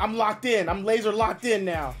 I'm locked in. I'm laser locked in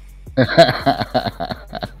now.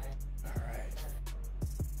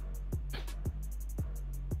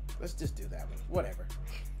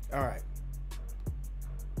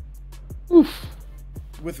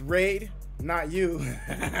 Raid, not you.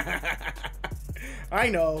 I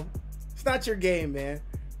know. It's not your game, man.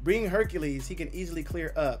 Bring Hercules. He can easily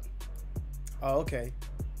clear up. Oh, okay.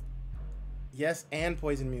 Yes, and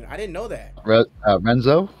poison immune. I didn't know that.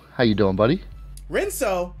 Renzo, how you doing, buddy?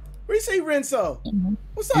 Renzo? Where you say Renzo?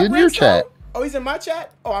 What's up, He's in Renzo? your chat. Oh, he's in my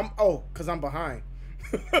chat? Cause I'm behind.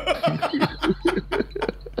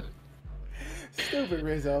 Stupid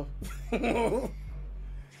Rizzo.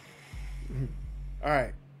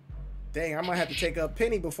 Alright. Dang, I might have to take up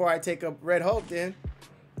Penny before I take up Red Hope then.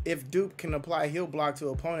 If dupe can apply heal block to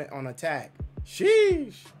opponent on attack.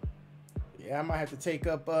 Sheesh. Yeah, I might have to take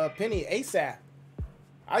up Penny ASAP.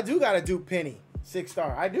 I do gotta dupe Penny.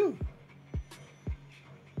 6-star. I do.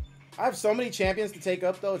 I have so many champions to take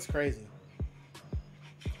up though, it's crazy.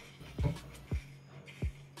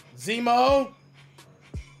 Zemo.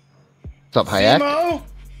 What's up, Hayek?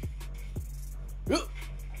 Zemo.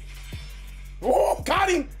 Oh, got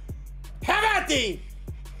him. Have at thee.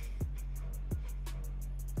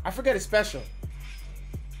 I forget his special.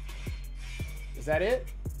 Is that it?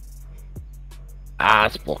 Ah,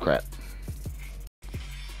 it's bullcrap.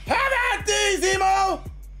 Have at thee, Zemo.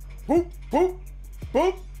 Boop, boop,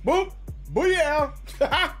 boop, boop, booyah.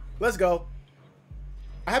 Let's go.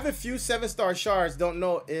 I have a few 7-star shards. Don't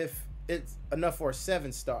know if it's enough for a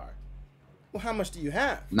 7-star. Well, how much do you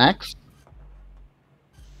have? Max?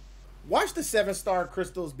 Watch the 7-star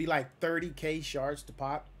crystals be like 30k shards to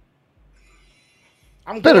pop.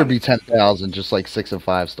 Better be 10,000, just like 6 and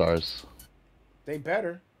 5 stars. They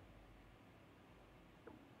better.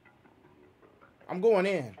 I'm going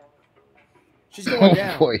in. She's going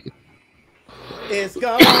down. Boy. It's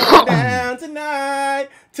going down tonight.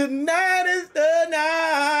 Tonight is the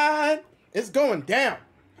night. It's going down.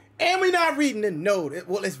 And we're not reading the note.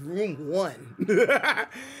 Well, it's room 1.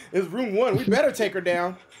 It's room 1. We better take her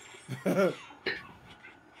down.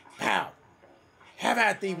 Pow. Have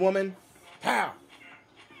at thee, woman. Pow.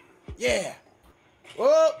 Yeah.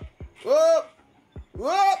 Whoop. Whoop.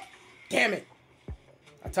 Whoop. Damn it.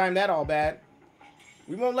 I timed that all bad.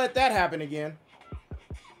 We won't let that happen again.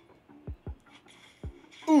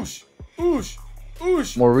 Oosh. Oosh.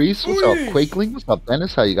 Oosh. Maurice, what's Oosh. up? Quakeling, what's up?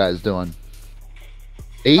 Dennis, how you guys doing?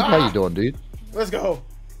 Abe, how you doing, dude? Let's go.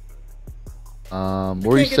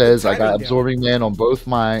 Maurice says I got Absorbing Man on both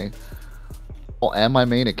my and my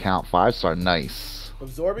main account. 5-star, nice.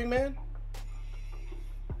 Absorbing Man?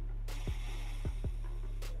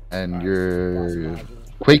 And your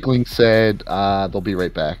Quakeling said they'll be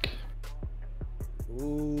right back.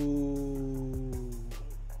 Ooh.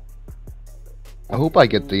 I hope I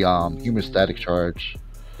get the hemostatic charge.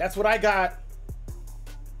 That's what I got.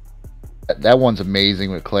 That one's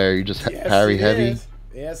amazing with Claire. You just parry heavy. Is.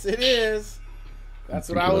 Yes, it is. That's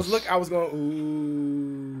what I was looking. I was going,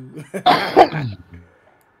 ooh.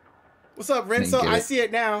 What's up, Renzo? I see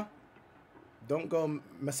it now. Don't go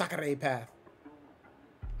Masakare path.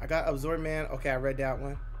 I got Absorb Man. Okay, I read that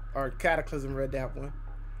one. Or Cataclysm read that one.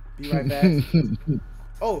 Be right back.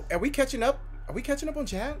 Oh, are we catching up? Are we catching up on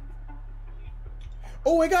chat?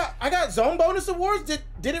 Oh, I got zone bonus awards. Did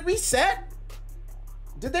it reset?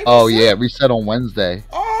 Did they reset? Oh yeah, reset on Wednesday.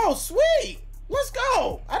 Oh, sweet. Let's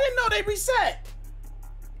go. I didn't know they reset.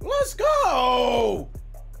 Let's go. All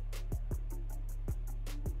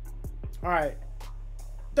right.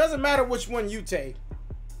 Doesn't matter which one you take.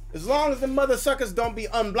 As long as the mother suckers don't be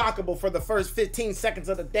unblockable for the first 15 seconds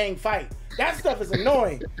of the dang fight. That stuff is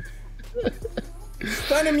annoying.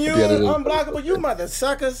 Stun immune, unblockable, you mother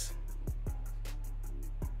suckers.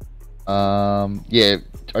 Yeah.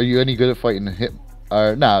 Are you any good at fighting the hit?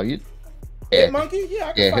 No, you. Hit monkey? Yeah,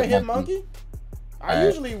 I can fight hit monkey. I All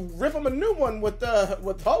usually rip him a new one with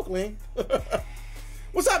Hulkling.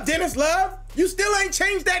 What's up, Dennis Love? You still ain't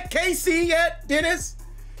changed that KC yet, Dennis?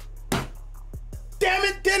 Damn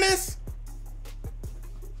it, Dennis!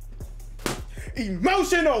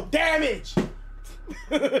 Emotional damage!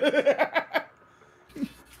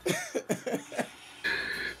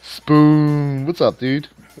 Spoon, what's up, dude?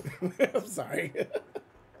 I'm sorry.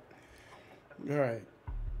 All right,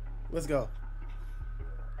 let's go.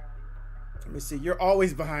 Let me see. You're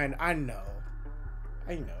always behind. I know.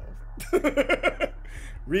 I know.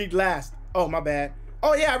 Read last. Oh, my bad.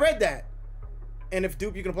 Oh, yeah, I read that. And if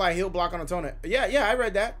dupe, you can apply heal block on opponent. Yeah, I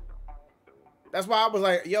read that. That's why I was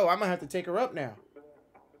like, yo, I'm going to have to take her up now.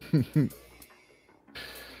 All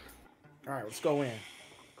right, let's go in.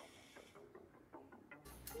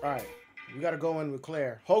 All right, we got to go in with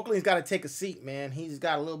Claire. Hulkling's got to take a seat, man. He's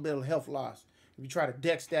got a little bit of health loss. If you try to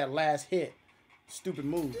dex that last hit, stupid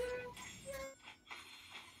move.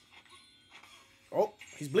 Oh,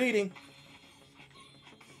 he's bleeding.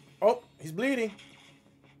 Oh, he's bleeding.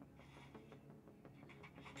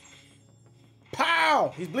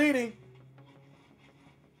 Ow! He's bleeding.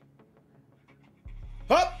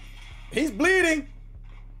 Up! He's bleeding.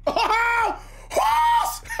 Oh!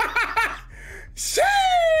 Horse!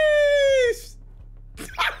 Sheesh!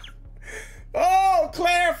 Oh,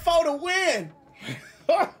 Claire for the win.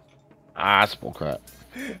 That's bullcrap.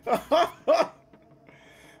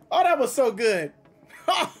 Oh, that was so good.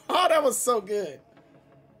 Oh, that was so good.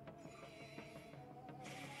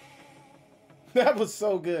 That was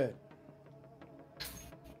so good.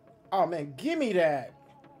 Oh, man, give me that.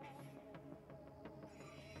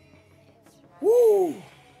 Woo!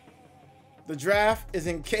 The draft is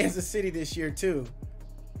in Kansas City this year, too.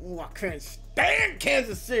 Ooh, I couldn't stand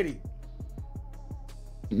Kansas City.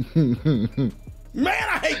 Man,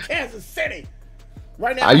 I hate Kansas City.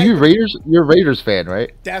 Right now, are you Raiders? You're a Raiders fan,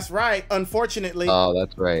 right? That's right. Unfortunately. Oh,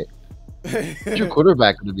 that's right. Who's your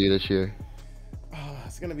quarterback going to be this year? Oh,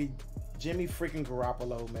 it's going to be Jimmy freaking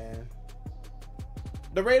Garoppolo, man.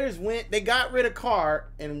 The Raiders they got rid of Carr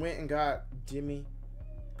and went and got Jimmy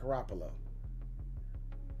Garoppolo.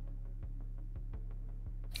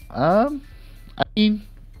 I mean,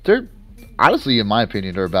 they're honestly, in my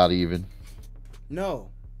opinion, they're about even. No,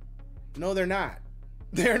 they're not.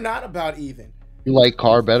 They're not about even. You like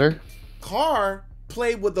Carr better? Carr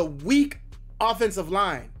played with a weak offensive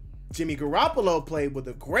line. Jimmy Garoppolo played with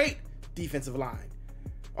a great defensive line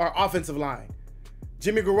or offensive line.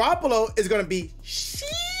 Jimmy Garoppolo is going to be shit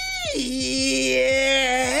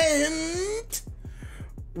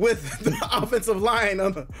with the offensive line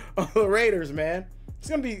on the Raiders, man. It's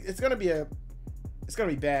gonna be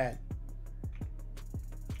bad.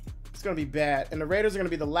 It's gonna be bad, and the Raiders are gonna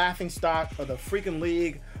be the laughing stock of the freaking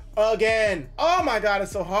league again. Oh my God,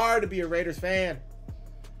 it's so hard to be a Raiders fan.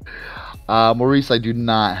 Maurice, I do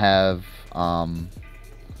not have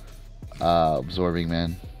absorbing,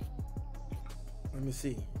 man. Let me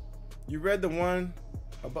see. You read the one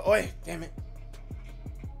about? Oh, wait, damn it.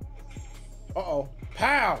 Uh-oh.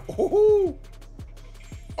 Pow. Ooh.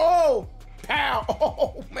 Oh. Pow.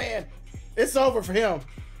 Oh, man. It's over for him.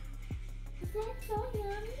 Is that so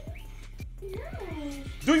yummy? No.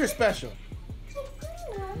 Do your special.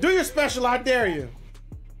 Do your special, I dare you.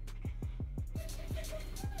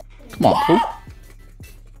 Come on, Poop.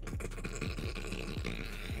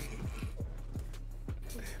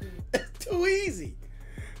 It's too easy.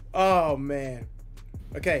 Oh, man.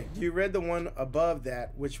 Okay, you read the one above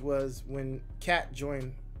that, which was when Cat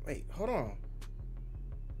joined. Wait, hold on.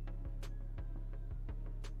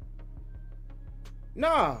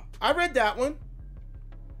 Nah, I read that one.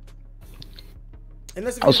 And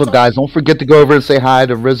Also, guys, don't forget to go over and say hi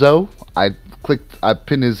to Rizzo. I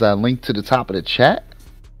pinned his link to the top of the chat.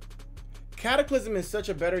 Cataclysm is such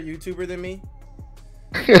a better YouTuber than me.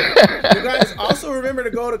 You guys also remember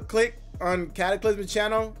to go to click on Cataclysm's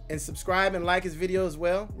channel and subscribe and like his video as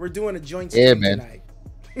well. We're doing a joint stream tonight.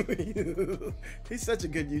 He's such a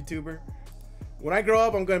good YouTuber. When I grow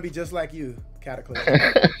up, I'm going to be just like you, Cataclysm.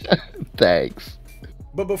 Thanks.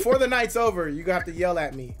 But before the night's over, you have to yell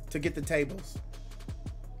at me to get the tables.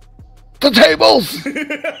 The tables!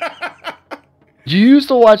 Do you used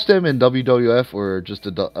to watch them in WWF or just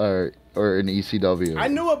or in ECW? I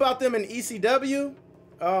knew about them in ECW,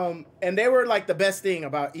 and they were like the best thing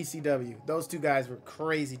about ECW. Those two guys were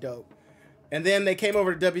crazy dope. And then they came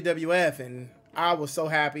over to WWF, and I was so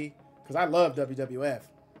happy because I love WWF.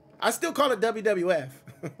 I still call it WWF.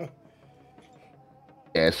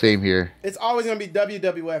 Yeah, same here. It's always going to be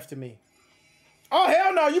WWF to me. Oh,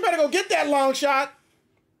 hell no. You better go get that long shot.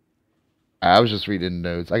 I was just reading the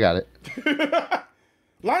notes. I got it.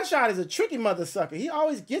 Long shot is a tricky mother sucker. He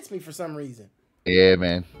always gets me for some reason. Yeah,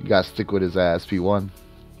 man. You got to stick with his ass, P1.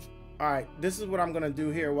 All right. This is what I'm going to do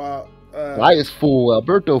here while... Elias Fool,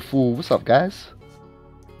 Alberto Fool. What's up, guys?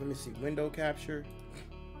 Let me see. Window capture.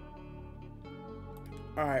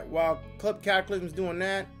 All right. While Club Cataclysm's doing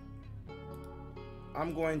that,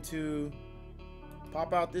 I'm going to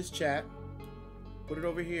pop out this chat, put it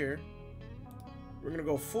over here. We're going to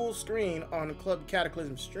go full screen on the Club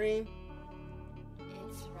Cataclysm stream.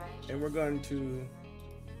 And we're going to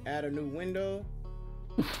add a new window.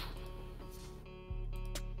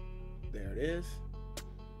 There it is.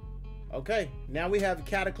 Okay, now we have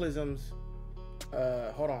Cataclysms.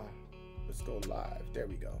 Hold on. Let's go live. There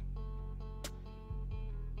we go.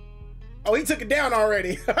 Oh, he took it down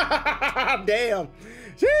already. Damn.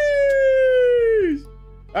 Jeez.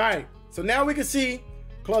 All right. So now we can see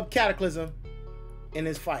Club Cataclysm in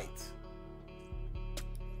his fights.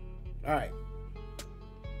 All right.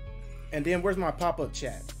 And then where's my pop-up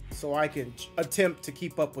chat? So I can attempt to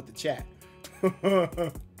keep up with the chat.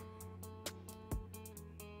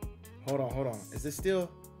 Hold on. Is this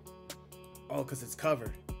still? Oh, because it's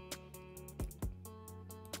covered.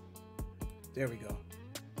 There we go.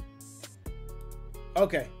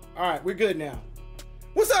 Okay. All right, we're good now.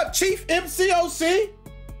 What's up, Chief MCOC?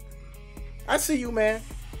 I see you, man.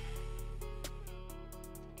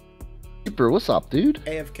 Super, what's up, dude?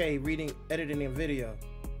 AFK, reading, editing a video.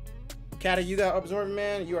 Catty, you got absorbing,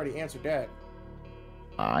 man? You already answered that.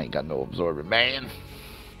 I ain't got no absorbing, man.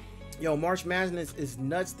 Yo, March Madness is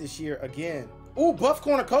nuts this year again. Ooh, Buff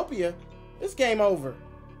Cornucopia. This game over.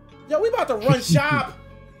 Yo, we about to run shop.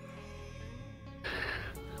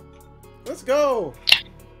 Let's go.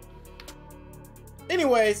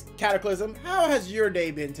 Anyways, Cataclysm, how has your day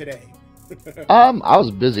been today? I was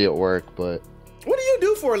busy at work, but What do you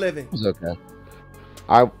do for a living? it was okay.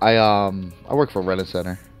 I work for Rent a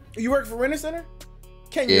Center. You work for Rent a Center?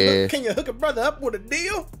 Can Yeah. you hook a brother up with a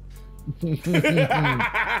deal?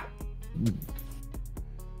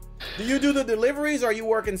 Do you do the deliveries or you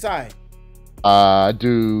work inside? I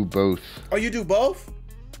do both. Oh, you do both?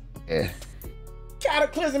 Yeah.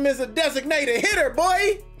 Cataclysm is a designated hitter,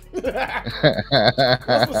 boy. That's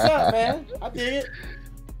what's up, man. I dig it.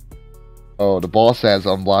 Oh, the boss has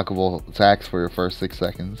unblockable attacks for your first 6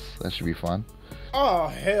 seconds. That should be fun. Oh,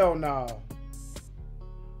 hell no.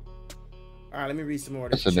 All right, let me read some more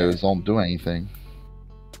of this. That's the news. Don't do anything.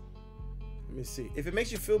 Let me see. If it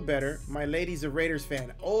makes you feel better, my lady's a Raiders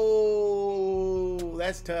fan. Oh,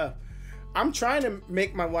 that's tough. I'm trying to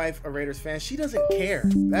make my wife a Raiders fan. She doesn't care.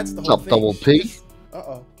 That's the whole What's up, thing. Double P?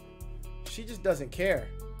 Uh-oh. She just doesn't care.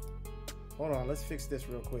 Hold on. Let's fix this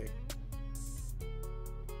real quick.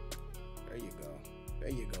 There you go. There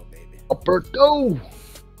you go, baby. Upper go.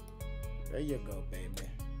 There you go, baby.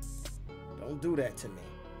 Don't do that to me.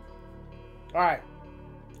 All right.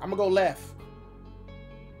 I'm going to go left.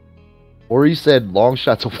 Or he said long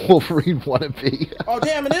shots of Wolverine wannabe. Oh,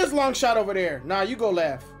 damn. It is long shot over there. Nah, you go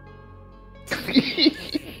left.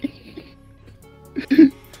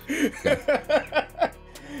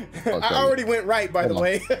 I already went right, by the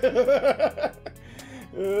way.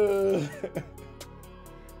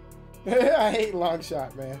 I hate long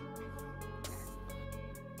shot, man.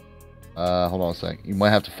 Hold on a sec. You might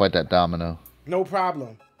have to fight that domino. No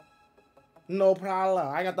problem. No problem.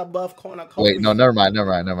 I got the buff corner. Wait, no, never mind.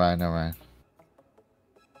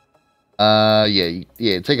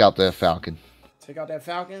 Yeah, take out the Falcon. Take out that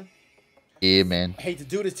Falcon? Yeah, man. I hate to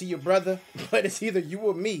do this to your brother, but it's either you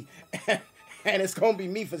or me. And it's going to be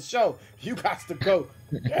me for sure. You got to go.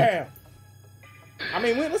 Damn. I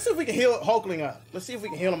mean, let's see if we can heal Hulkling up. Let's see if we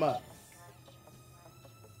can heal him up.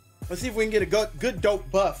 Let's see if we can get a good dope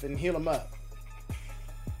buff and heal him up.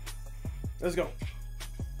 Let's go.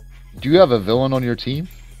 Do you have a villain on your team?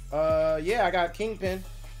 Yeah, I got Kingpin.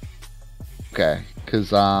 Okay, because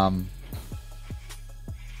Come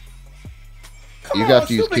you on, got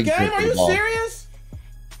to use stupid Kingpin game. Are for the you ball. serious?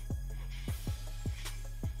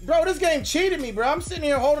 Bro, this game cheated me, bro. I'm sitting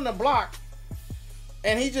here holding a block.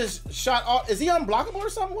 And he just shot off. Is he unblockable or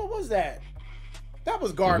something? What was that? That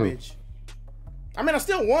was garbage. I mean, I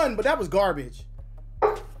still won, but that was garbage.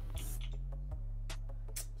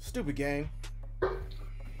 Stupid game.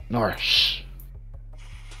 Norsh.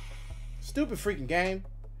 Stupid freaking game.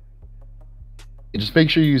 Just make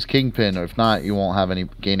sure you use Kingpin, or if not, you won't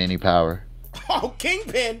have gain any power. Oh,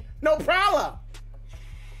 Kingpin. No problem.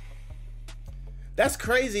 That's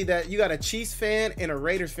crazy that you got a Chiefs fan and a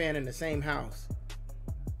Raiders fan in the same house.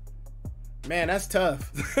 Man, that's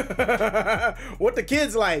tough. What the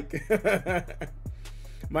kids like?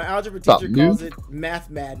 My algebra teacher calls it math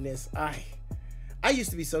madness. I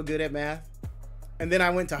used to be so good at math, and then I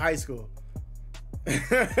went to high school.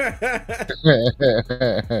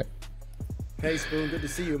 Hey Spoon, good to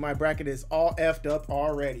see you. My bracket is all effed up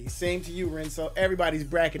already. Same to you, Renzo. Everybody's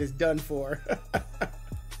bracket is done for.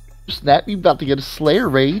 Snap, you about to get a Slayer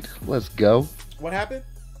raid. Let's go. What happened?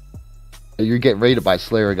 You're getting raided by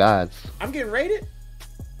Slayer gods. I'm getting raided?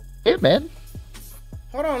 Yeah, man.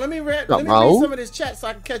 Hold on, let me read some of this chat so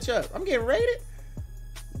I can catch up. I'm getting raided?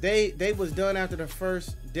 They was done after the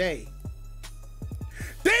first day.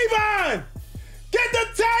 Devon! Get the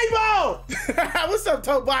table! What's up,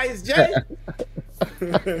 Tobias J?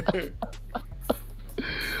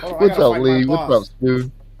 What's up, Lee? What's up,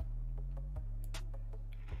 dude?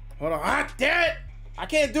 Hold on. Ah, damn it! I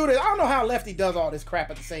can't do this. I don't know how Lefty does all this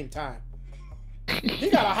crap at the same time. He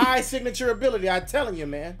got a high signature ability, I'm telling you,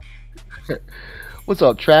 man. What's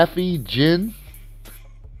up, Traffy, Jin,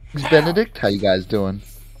 Benedict? How you guys doing?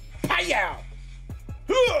 Pow!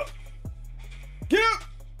 Get up!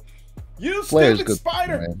 You Slayer's stupid good,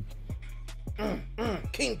 spider!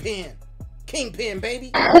 Kingpin. Kingpin,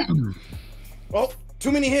 baby. Oh,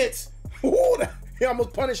 too many hits. Ooh, he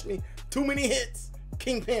almost punished me. Too many hits.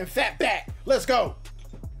 Kingpin fat back. Let's go.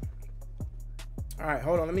 All right,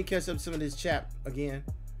 hold on. Let me catch up some of this chat again.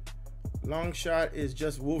 Long shot is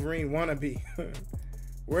just Wolverine wannabe.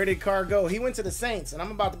 Where did Carr go? He went to the Saints, and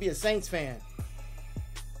I'm about to be a Saints fan.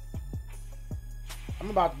 I'm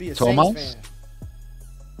about to be a Thomas? Saints fan.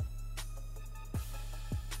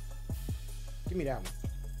 Give me that one.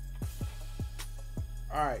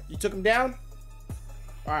 All right, you took him down?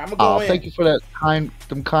 All right, I'm gonna go in. Thank you for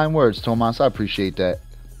them kind words, Thomas. I appreciate that.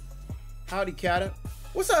 Howdy, Cata.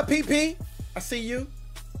 What's up, PP? I see you.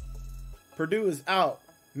 Purdue is out.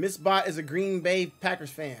 Miss Bot is a Green Bay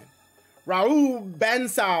Packers fan. Raul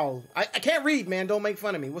Bansal. I can't read, man. Don't make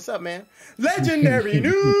fun of me. What's up, man? Legendary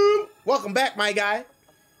noob. Welcome back, my guy.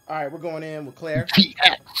 All right, we're going in with Claire.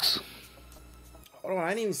 TX. Hold on, I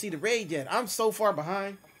didn't even see the raid yet. I'm so far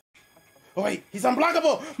behind. Oh, wait. He's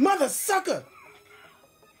unblockable. Mother sucker.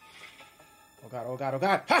 Oh, God. Oh, God. Oh,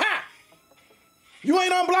 God. Ha-ha! You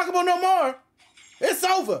ain't unblockable no more. It's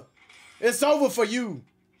over. It's over for you.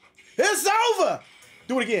 It's over.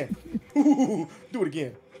 Do it again. Do it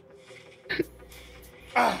again.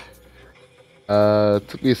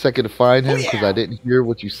 Took me a second to find him because I didn't hear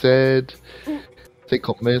what you said. Take a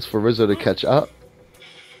couple minutes for Rizzo to catch up.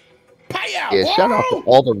 Yeah, shout out to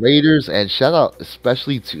all the Raiders and shout out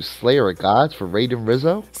especially to Slayer of Gods for raiding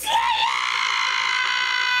Rizzo.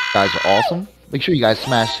 Guys are awesome. Make sure you guys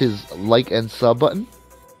smash his like and sub button.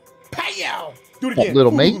 Payow! Do it again.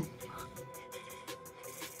 Little mate.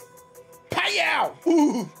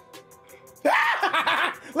 Payow!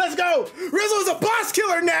 Let's go! Rizzo's a boss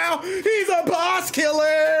killer now! He's a boss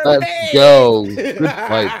killer! Let's go. Good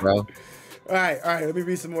fight, bro. All right. Let me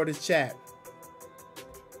read some more of this chat.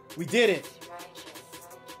 We did it.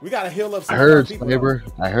 We got to heal up some people. Neighbor.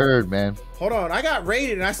 I heard, man. Hold on. I got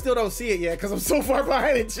raided and I still don't see it yet because I'm so far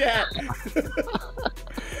behind in chat.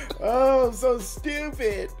 Oh, I'm so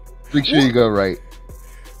stupid. Make sure you go right.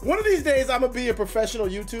 One of these days, I'm going to be a professional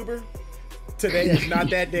YouTuber. Today is not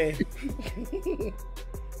that day.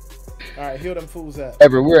 All right, heal them fools up.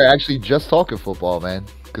 Ever, we're actually just talking football, man.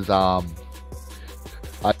 Because,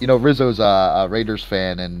 you know, Rizzo's a Raiders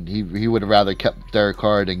fan, and he would have rather kept Derek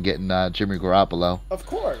Carr than getting Jimmy Garoppolo. Of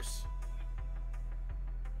course.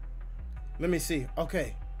 Let me see.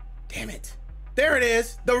 Okay. Damn it. There it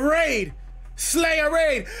is. The raid. Slayer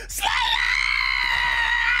raid. Slayer!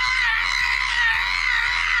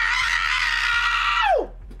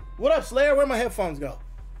 What up, Slayer? Where'd my headphones go?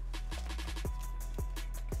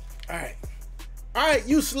 All right,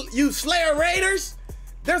 you Slayer Raiders.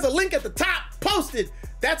 There's a link at the top posted.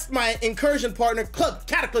 That's my incursion partner, Club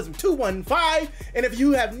Cataclysm215. And if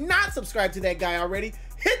you have not subscribed to that guy already,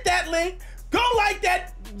 hit that link, go like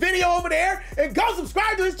that video over there, and go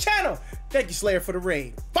subscribe to his channel. Thank you, Slayer, for the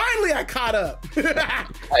raid. Finally, I caught up.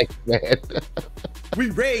 Thanks, man.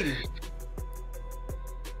 We raided.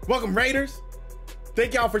 Welcome, Raiders.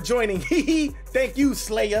 Thank y'all for joining. Thank you,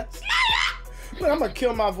 Slayer. Look, I'm gonna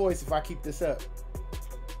kill my voice if I keep this up.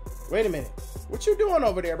 Wait a minute. What you doing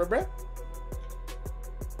over there, bruh?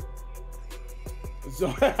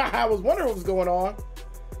 So I was wondering what was going on.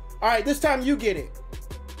 All right, this time you get it.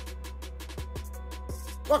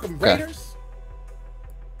 Welcome, Raiders.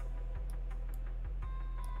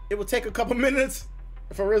 It will take a couple minutes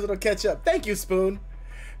for Rizzo to catch up. Thank you, Spoon.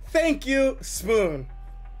 Thank you, Spoon,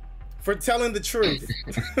 for telling the truth.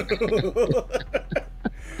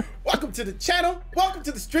 Welcome to the channel. Welcome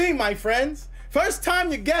to the stream, my friends. First time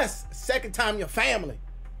your guests, second time your family.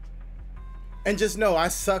 And just know I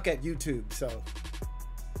suck at YouTube, so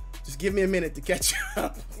just give me a minute to catch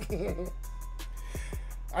up.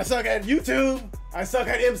 I suck at YouTube. I suck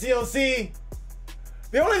at MCOC.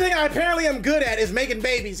 The only thing I apparently am good at is making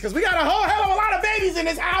babies, because we got a whole hell of a lot of babies in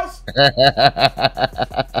this house.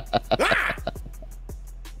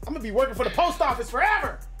 I'm gonna be working for the post office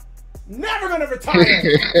forever. Never gonna retire.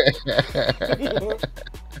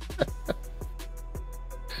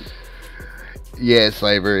 Yeah,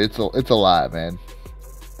 Slaver, it's a lot, man.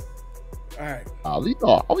 All right.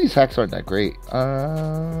 All these hacks aren't that great.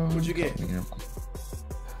 What'd you get?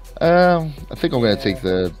 I think I'm gonna take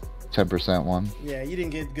the 10% one. Yeah, you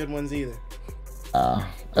didn't get good ones either.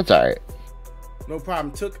 That's all right. No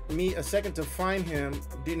problem. Took me a second to find him.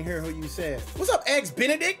 Didn't hear who you said. What's up, Eggs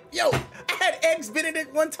Benedict? Yo, I had Eggs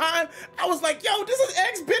Benedict one time. I was like, yo, this is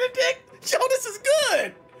Eggs Benedict? Yo, this is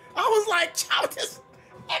good. I was like, yo, this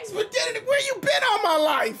Eggs Benedict, where you been all my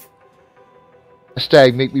life?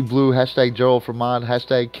 Hashtag make me blue. Hashtag Gerald from Mod.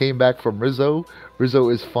 Hashtag came back from Rizzo. Rizzo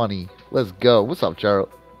is funny. Let's go. What's up, Gerald?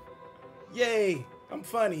 Yay, I'm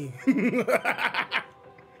funny.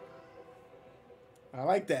 I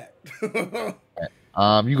like that.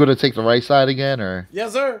 You gonna take the right side again, or?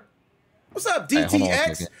 Yes, sir. What's up, Right, hold on a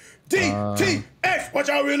DTX? second. DTX, what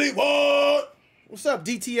y'all really want? What's up,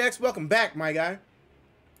 DTX? Welcome back, my guy.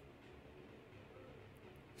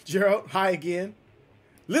 Gerald, hi again.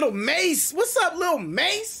 Little Mace, what's up, Little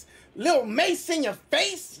Mace? Little Mace in your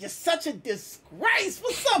face? You're such a disgrace.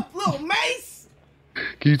 What's up, Little Mace?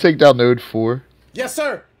 Can you take down node 4? Yes,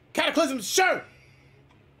 sir. Cataclysm, sure.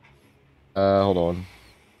 Hold on.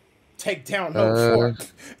 Take down node 4.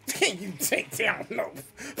 Can you take down node?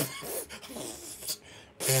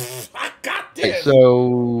 I got this. Right,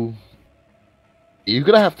 so you're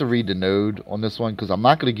gonna have to read the node on this one because I'm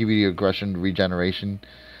not gonna give you the aggression regeneration.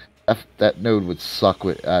 That node would suck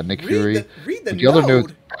with Nick Fury. Read the the other node.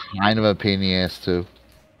 node's kind of a pain in the ass too.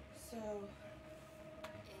 So,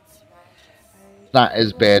 Not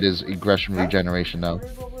as bad as aggression regeneration though.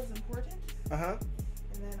 ordered what was important, Uh-huh.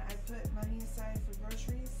 and then I put money aside for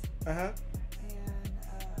groceries, Uh-huh. and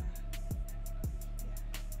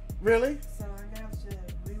Really? so I'm gonna have to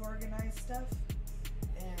reorganize stuff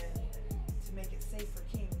and to make it safe for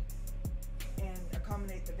King and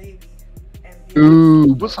accommodate the baby and be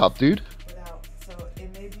Ooh, what's up, dude? without. So it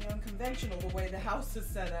may be unconventional the way the house is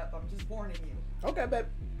set up. I'm just warning you. Okay, babe.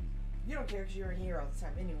 You don't care because you're in here all the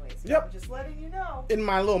time, anyways. So Yep. I'm just letting you know. In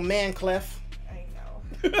my little man clef. I know.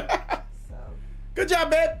 So Good job,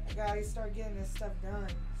 babe. I gotta start getting this stuff done.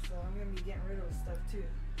 So I'm gonna be getting rid of stuff too.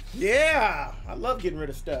 Yeah, I love getting rid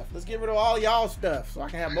of stuff. Let's get rid of all y'all stuff so I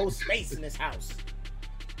can have more space in this house.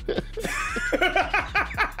 I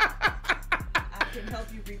can help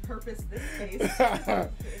you repurpose this space. All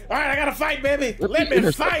right, I gotta fight, baby. Let me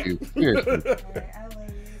intercept fight. you. Seriously. Alright, I love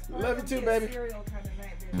you. It's Love you probably too, gonna be a baby. cereal kind of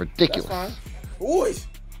night, baby. Ridiculous. That's fine.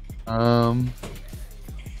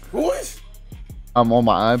 Boys. I'm on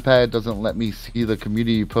my iPad. Doesn't let me see the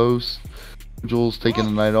community post. Jules taking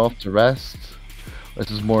the night off to rest.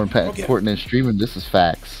 This is more important than streaming. This is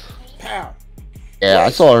facts. Pow. Yeah, I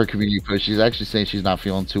Yes. saw her community post. She's actually saying she's not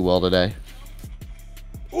feeling too well today.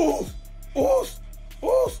 Ooh. Ooh.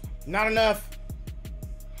 Ooh. Not enough.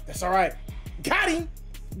 That's all right. Got him.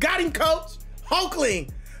 Got him, coach. Hulkling.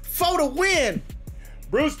 For the win.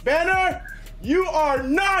 Bruce Banner, you are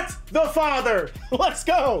not the father. Let's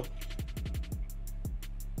go.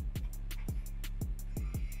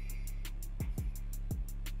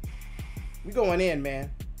 We going in,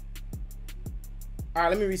 man. All right,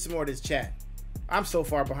 let me read some more of this chat. I'm so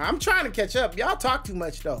far behind. I'm trying to catch up. Y'all talk too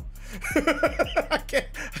much though. I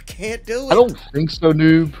can't do it. I don't think so,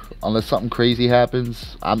 noob. Unless something crazy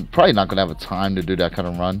happens. I'm probably not gonna have a time to do that kind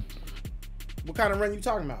of run. What kind of run you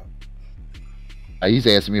talking about? He's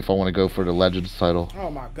asking me if I want to go for the Legends title. Oh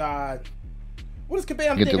my God. What is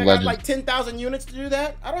Kabam Get think? the I got Legends. like 10,000 units to do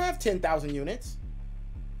that? I don't have 10,000 units.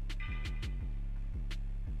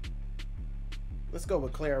 Let's go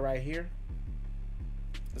with Claire right here.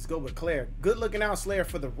 Let's go with Claire. Good looking out, Slayer,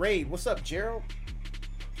 for the raid. What's up, Gerald?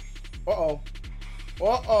 Uh-oh.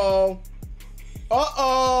 Uh-oh.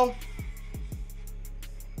 Uh-oh.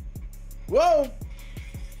 Whoa.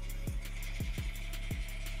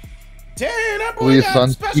 Damn, that boy His got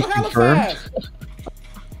son's special hella confirmed. fast.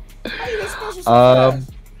 How you get special so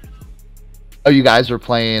fast? Oh, you guys are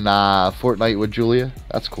playing Fortnite with Julia?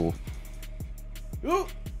 That's cool. Ooh.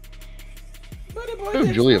 But that boy I've known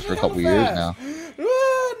get Julia special for a couple hella years fast. now.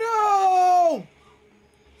 Oh, no.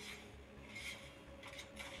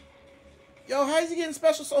 Yo, how is he getting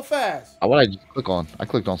special so fast? What did I just click on? I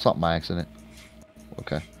clicked on something by accident.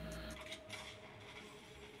 Okay.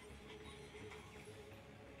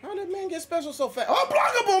 How did man get special so fast?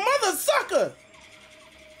 Unblockable, mother sucker!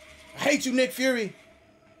 I hate you, Nick Fury.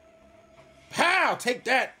 Pow, take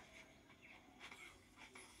that.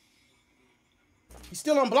 He's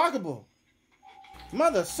still unblockable.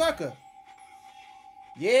 Mother sucker.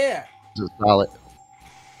 Yeah. This is solid.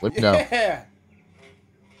 Let me know. Yeah.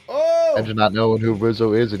 Oh, Imagine not knowing who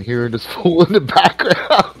Rizzo is and hearing this fool in the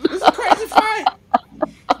background. this is a crazy fight.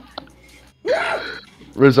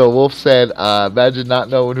 Rizzo Wolf said, imagine not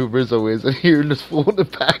knowing who Rizzo is and hearing this fool in the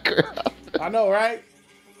background. I know, right?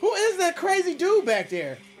 Who is that crazy dude back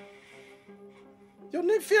there? Yo,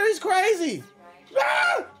 Nick Fury's crazy.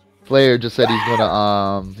 Ah! Slayer just said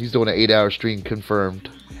he's doing an 8-hour stream confirmed.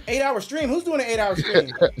 8-hour stream? Who's doing an 8-hour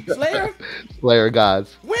stream? Slayer? Slayer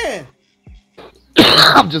gods. When?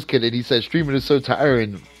 I'm just kidding. He said streaming is so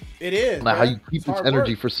tiring. It is. Not how man. you keep It's this hard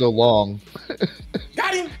energy work. for so long.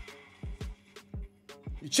 Got him.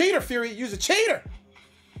 You cheater, Fury. You's a cheater.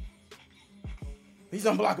 He's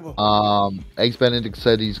unblockable. Eggs Benedict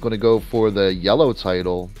said he's going to go for the yellow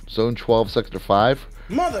title, Zone 12, Sector 5.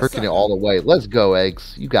 Mother Perking sucker. it all the way. Let's go,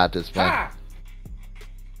 Eggs. You got this, man. Ha!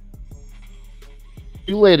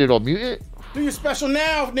 You laid it on mute. Do your special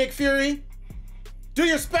now, Nick Fury. Do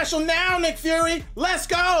your special now, Nick Fury. Let's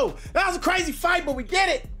go. That was a crazy fight, but we did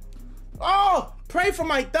it. Oh, pray for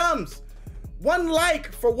my thumbs. 1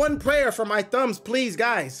 like for 1 prayer for my thumbs, please,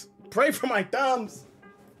 guys. Pray for my thumbs.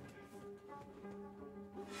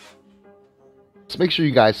 Just make sure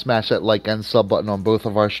you guys smash that like and sub button on both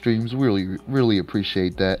of our streams. We really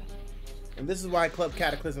appreciate that. And this is why Club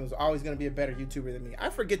Cataclysm is always going to be a better YouTuber than me. I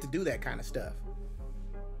forget to do that kind of stuff.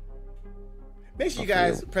 Make sure you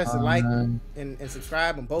guys press the like and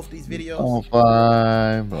subscribe on both these videos. Oh,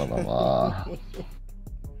 fine. Blah, blah, blah.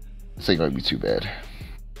 This ain't going to be too bad.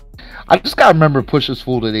 I just got to remember push this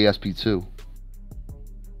fool to the SP2.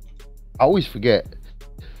 I always forget.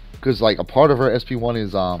 Because, like, a part of her SP1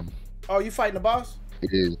 is, Oh, you fighting the boss?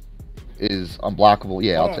 It is unblockable.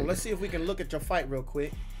 Yeah, I'll take it. Let's see if we can look at your fight real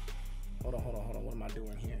quick. Hold on. What am I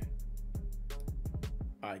doing here?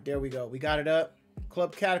 All right, there we go. We got it up.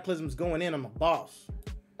 Club Cataclysm's going in on the boss.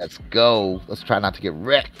 Let's go. Let's try not to get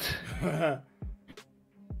wrecked. All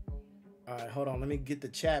right, hold on. Let me get the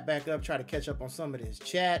chat back up. Try to catch up on some of this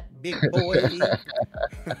chat. Big boy.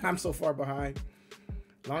 I'm so far behind.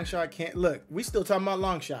 Long shot can't... Look, we still talking about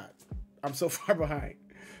long shot. I'm so far behind.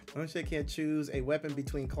 Long shot can't choose a weapon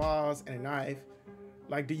between claws and a knife.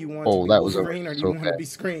 Like, do you want to be Wolverine or do you want to be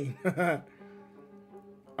Scream?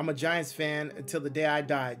 I'm a Giants fan until the day I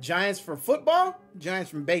die. Giants for football? Giants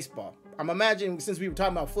from baseball. I'm imagining, since we were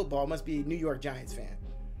talking about football, it must be a New York Giants fan.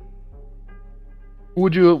 Who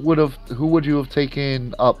would you have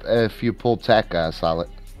taken up if you pulled Tack Solid?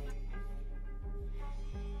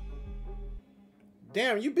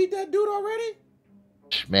 Damn, you beat that dude already?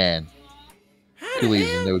 Man. Too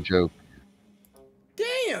easy, no joke.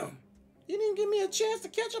 Damn. You didn't give me a chance to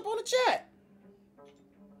catch up on the chat.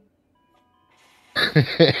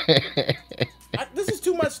 This is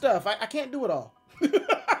too much stuff. I can't do it all.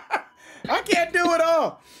 I can't do it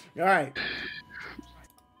all. All right.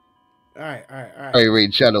 Hey,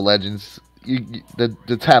 wait, Shadow Legends.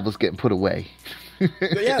 The tablet's getting put away.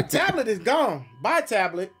 Yeah, tablet is gone. Bye,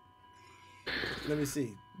 tablet. Let me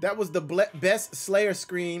see. That was the best Slayer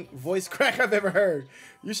screen voice crack I've ever heard.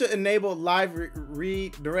 You should enable live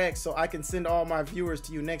redirect so I can send all my viewers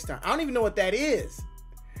to you next time. I don't even know what that is.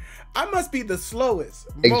 I must be the slowest,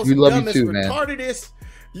 most dumbest, retardedest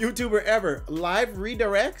YouTuber ever. Live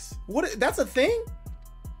redirects? What? That's a thing?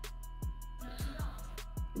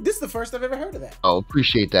 This is the first I've ever heard of that. Oh,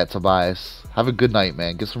 appreciate that, Tobias. Have a good night,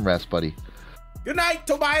 man. Get some rest, buddy. Good night,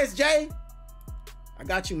 Tobias J. I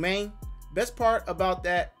got you, man. Best part about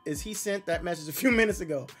that is he sent that message a few minutes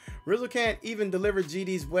ago. Rizzo can't even deliver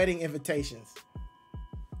GD's wedding invitations.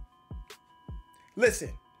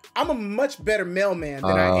 Listen, I'm a much better mailman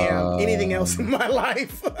than I am anything else in my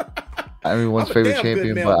life. Everyone's favorite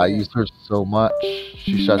champion, but I used her so much.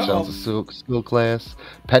 She shuts down the skill class.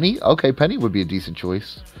 Penny? Okay, Penny would be a decent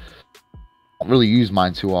choice. I don't really use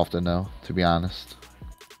mine too often, though, to be honest.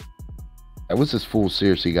 Hey, what's this fool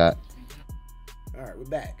seriously got? Alright, we're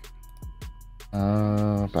back.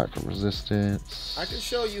 Back for resistance. I can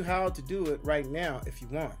show you how to do it right now if you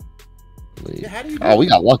want. Yeah, how do you do we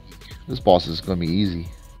got lucky. This boss is gonna be easy.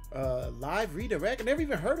 Live redirect? I never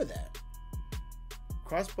even heard of that.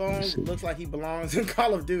 Crossbones looks like he belongs in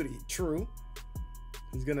Call of Duty. True.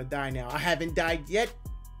 He's gonna die now. I haven't died yet.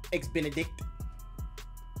 Ex Benedict.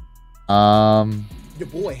 Your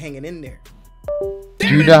boy hanging in there. Do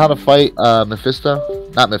you know how to fight Mephisto?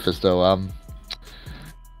 Not Mephisto.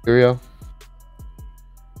 Mysterio.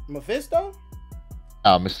 Mephisto?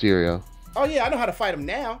 Mysterio. Oh yeah, I know how to fight him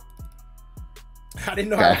now. I didn't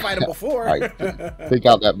know how to fight him before. Right. Take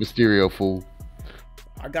out that Mysterio fool.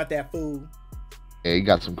 I got that fool. Yeah, he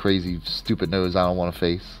got some crazy, stupid nose I don't want to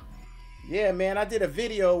face. Yeah, man, I did a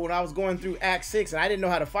video when I was going through Act 6 and I didn't know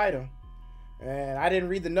how to fight him. And I didn't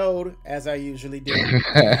read the node as I usually do. He was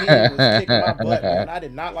kicking my butt, man. I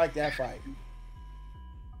did not like that fight.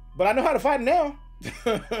 But I know how to fight him now.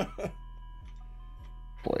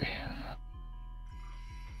 Boy.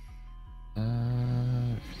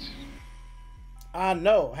 I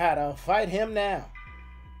know how to fight him now.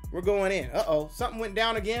 We're going in. Uh-oh. Something went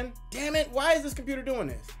down again. Damn it. Why is this computer doing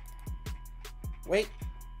this? Wait.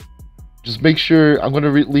 Just make sure. I'm going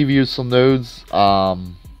to leave you some nodes.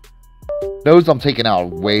 Nodes I'm taking out are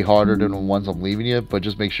way harder than the ones I'm leaving you. But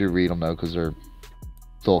just make sure you read them, though, because they're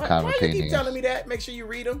still kind of a pain. Why you keep telling me that? Make sure you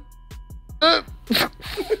read them.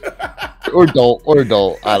 or don't.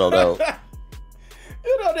 I don't know.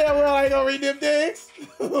 You know damn well I ain't gonna read them things.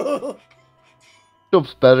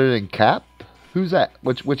 Jumps better than Cap? Who's that?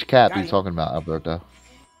 Which Cap are you talking about, Alberto?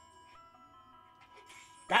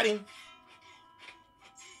 Got him.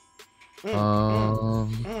 What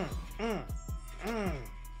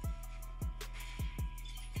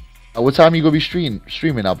time you gonna be streaming,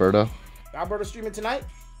 Alberto? Alberto streaming tonight?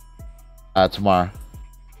 Tomorrow.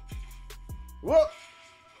 Whoa!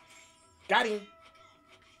 Got him.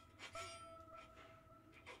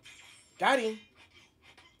 Got him.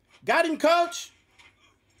 Got him, coach.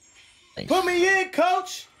 Thanks. Put me in,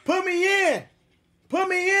 coach. Put me in. Put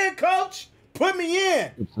me in, coach. Put me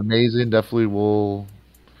in. It's amazing. Definitely will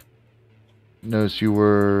notice you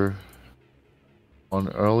were on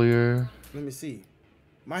earlier. Let me see.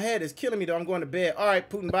 My head is killing me, though. I'm going to bed. All right,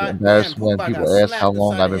 Putin bot. Embarrassed when people ask how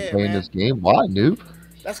long I've been playing this game. Why, noob?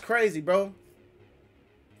 That's crazy, bro.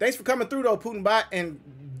 Thanks for coming through, though, Putin bot, and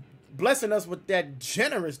blessing us with that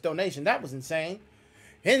generous donation. That was insane.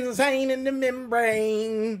 Insane in the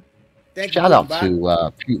membrane. Thank you, Shout out to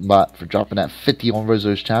Putin bot for dropping that 50 on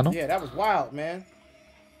Rizzo's channel. Yeah, that was wild, man.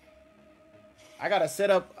 I gotta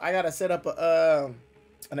set up a,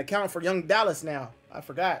 an account for Young Dallas now. I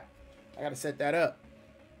forgot. I gotta set that up.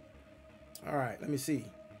 All right, let me see.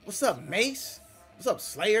 What's up, Mace? What's up,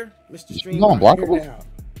 Slayer? Mr. Stream. I'm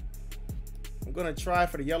gonna try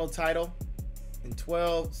for the yellow title in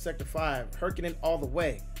 12 Sector 5. Hercules all the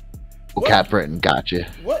way. Cat Britain,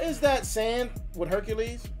 gotcha. What is that saying with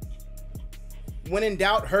Hercules? When in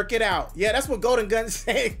doubt, herc it out. Yeah, that's what Golden Gun's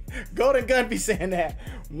saying. Golden Gun be saying that.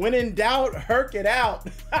 When in doubt, herc it out.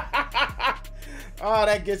 Oh,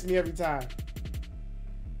 that gets me every time.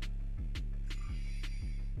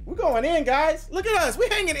 We're going in, guys. Look at us. We're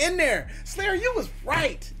hanging in there. Slayer, you was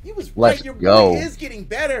right. You was right. Your boy is getting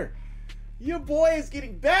better. Your boy is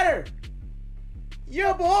getting better.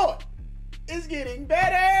 Your boy is getting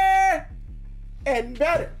better and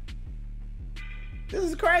better. This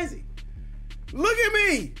is crazy. Look at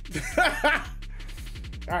me.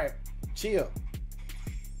 All right, chill.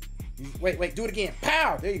 Wait, do it again.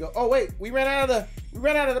 Pow. There you go. Oh wait, we ran out of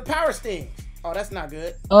the power stings. Oh, that's not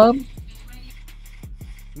good.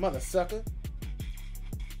 Mother sucker.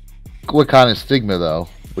 What kind of stigma though?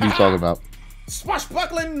 What are you talking about?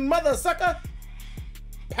 Swashbuckling mother sucker.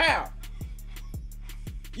 Pow.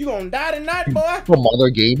 You gonna die tonight, boy? From other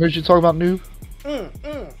gamers you talking about, noob?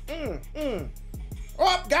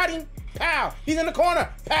 Oh, got him. Pow. He's in the corner.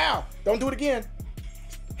 Pow. Don't do it again.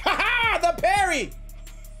 Ha ha, the parry.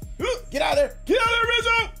 Get out of there. Get out of there,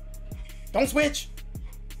 Rizzo. Don't switch.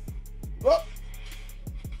 Oh.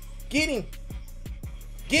 Get him.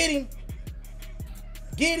 Get him.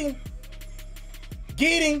 Get him.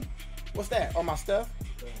 Get him. What's that? All my stuff?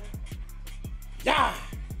 Yeah.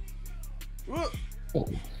 Whoop.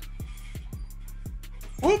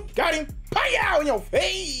 Whoop. Got him. Pow in your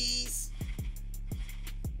face.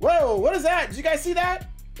 Whoa, what is that? Did you guys see that?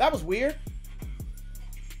 That was weird.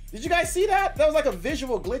 Did you guys see that? That was like a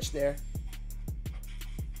visual glitch there.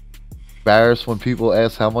 Embarrassed when people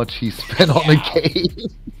ask how much he spent on the game.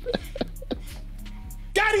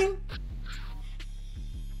 Got him.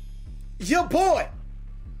 Your boy,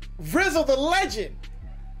 Rizzothelegend,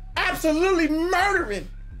 absolutely murdering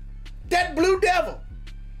that blue devil.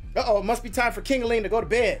 Uh-oh, it must be time for King Aline to go to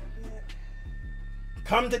bed.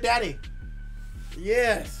 Come to daddy.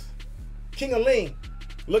 Yes. King Aline.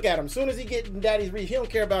 Look at him. As soon as he gets in daddy's reach, he don't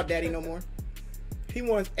care about daddy no more. He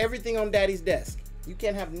wants everything on daddy's desk. You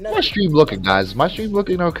can't have nothing. My stream looking, guys? Is my stream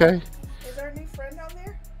looking okay? Is our new friend on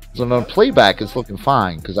there? So on playback, it's looking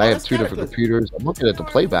fine because I have two different computers. I'm looking at the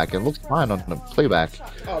playback. It looks fine on the playback.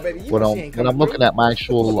 Oh, baby, when I'm looking at my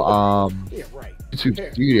actual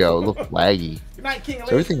YouTube studio, it looks laggy. Good night, King. Is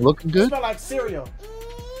everything looking good? Smell like cereal.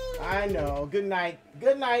 I know. Good night.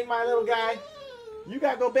 Good night, my little guy. You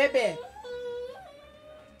gotta go bed.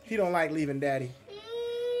 He don't like leaving daddy.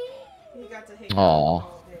 He got to hang out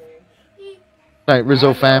all day. Night,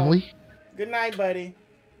 Rizzo family. Good night, buddy.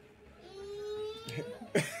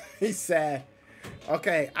 He's sad.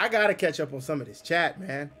 Okay, I gotta catch up on some of this chat,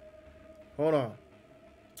 man. Hold on.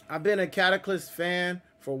 I've been a Cataclysm fan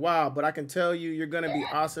for a while, but I can tell you, you're gonna be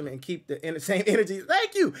awesome and keep the same energy.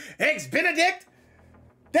 Thank you, Eggs Benedict.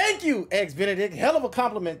 Thank you, Eggs Benedict. Hell of a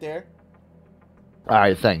compliment there. All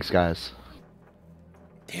right, thanks, guys.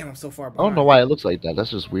 Damn, I'm so far behind. I don't know why it looks like that.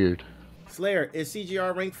 That's just weird. Slayer, is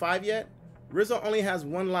CGR rank 5 yet? Rizzo only has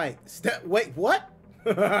 1 like. Wait, what?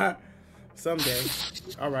 Someday.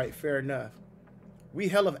 All right, fair enough. We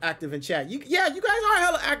hella active in chat. Yeah, you guys are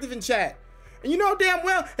hella active in chat. And you know damn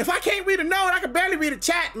well, if I can't read a note, I can barely read a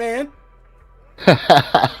chat, man.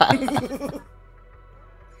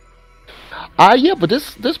 Yeah, but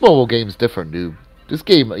this mobile game is different, dude. This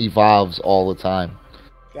game evolves all the time.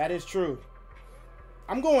 That is true.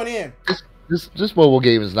 I'm going in. This mobile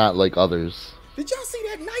game is not like others. Did y'all see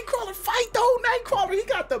that Nightcrawler fight though? Nightcrawler, he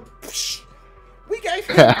got the. We gave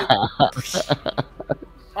him. All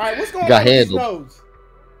right, what's going on with these nodes?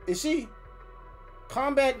 Is she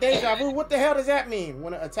combat deja vu? What the hell does that mean?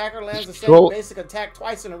 When an attacker lands the same basic attack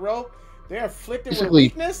twice in a row, they're inflicted with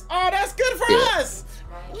weakness. Oh, that's good for us.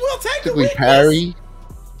 We'll take the weakness. Parry.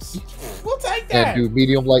 We'll take that. And do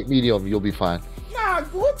medium like medium. You'll be fine. Nah,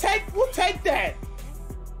 we'll take that.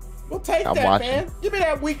 We'll take that, man. Give me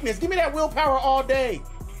that weakness. Give me that willpower all day.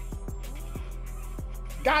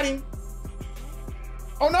 Got him.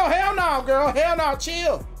 Oh no, hell no, girl. Hell no,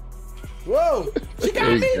 chill. Whoa. She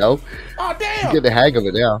got me. Go. Oh damn. You get the hang of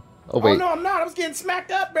it now. Oh wait. Oh no, I'm not. I was getting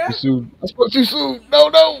smacked up, bro. Too soon. I spoke too soon. No,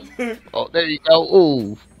 no. Oh, there you go.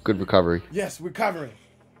 Ooh, good recovery. Yes, recovering.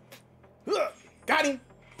 Got him.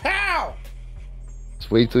 Pow.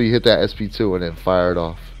 Just wait till you hit that SP2 and then fire it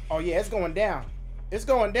off. Oh yeah, it's going down. It's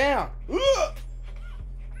going down. Woo!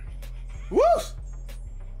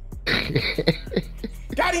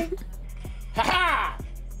 Got him. Ha ha.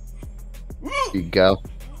 There you go.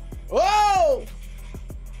 Whoa!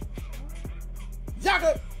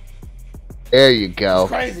 Yaga! There you go. That's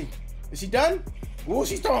crazy. Is she done? Ooh,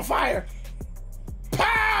 she's throwing fire.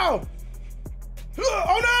 Pow!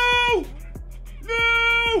 Oh no!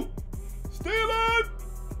 No! Stay alive!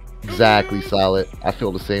 Exactly, Solid. I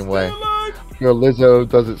feel the same way. Your Lizzo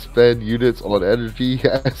doesn't spend units on energy.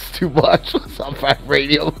 That's too much. What's up,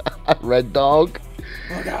 Radio? Red Dog.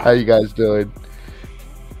 Oh, how you guys doing?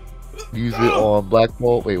 Use it on Black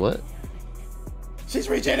Bolt. Wait, what? She's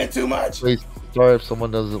reaching it too much. Wait, sorry if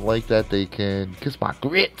someone doesn't like that. They can kiss my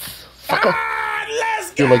grits. Sucker.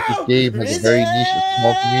 Let's I feel like this game has a very niche and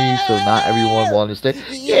small community, so not everyone will understand.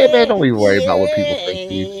 Yeah, man, don't even worry about what people think,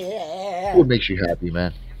 Steve. What makes you happy,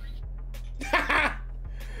 man?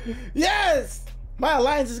 Yes! My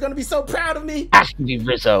alliance is going to be so proud of me. Ask me,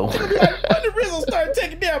 Rizzo. It's gonna be like, when did Rizzo start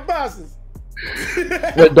taking down bosses?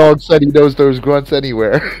 Red Dog said he knows those grunts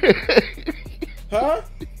anywhere. Huh?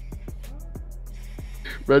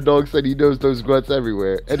 Red Dog said he knows those grunts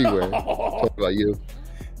everywhere. Anywhere. Talk about you.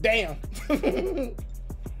 Damn.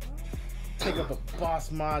 Take up the boss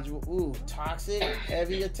module. Ooh, toxic,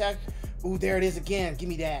 heavy attack. Ooh, there it is again. Give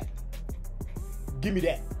me that. Give me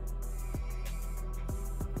that.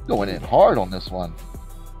 Going in hard on this one.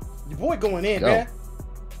 Your boy going in, man.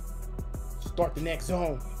 Start the next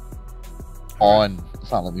zone. On. It's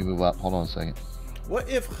not letting me move up. Hold on a second. What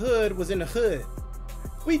if Hood was in the hood?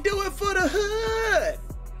 We do it for the hood.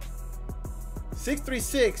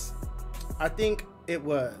 636, I think it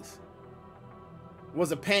was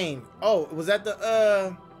a pain. Oh, was that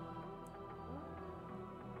the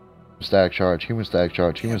static charge, human static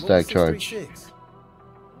charge, human static charge. 636?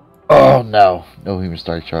 Oh no, no human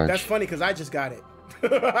static charge. That's funny because I just got it.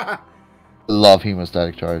 Love human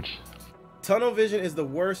static charge. Tunnel vision is the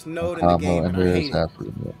worst node in the game, and I hate it.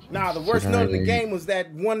 Nah, the worst node in the game was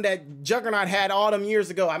that one that Juggernaut had all them years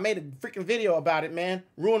ago. I made a freaking video about it, man.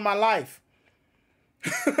 Ruined my life.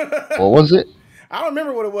 What was it? I don't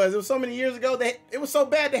remember what it was. It was so many years ago. It was so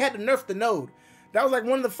bad they had to nerf the node. That was like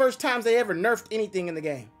one of the first times they ever nerfed anything in the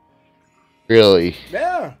game. Really?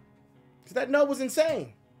 Yeah. Because that node was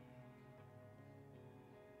insane.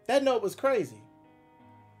 That node was crazy.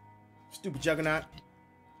 Stupid Juggernaut.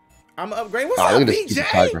 I'm upgrading. What's up,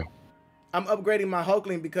 BJ? I'm upgrading my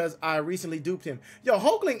Hulkling because I recently duped him. Yo,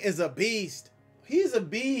 Hulkling is a beast. He's a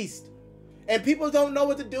beast. And people don't know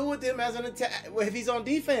what to do with him as an attack if he's on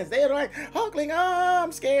defense. They're like, Hulkling,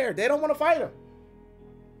 I'm scared. They don't want to fight him.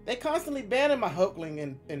 They constantly banning my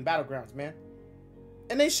Hulkling in Battlegrounds, man.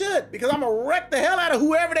 And they should, because I'm going to wreck the hell out of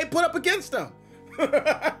whoever they put up against them.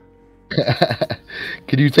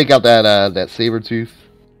 Can you take out that Sabertooth?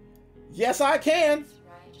 Yes, I can.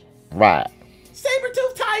 Right.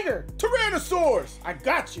 Sabertooth Tiger. Tyrannosaurus. I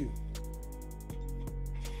got you.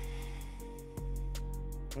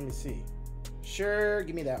 Let me see. Sure,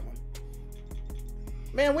 give me that one.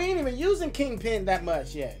 Man, we ain't even using Kingpin that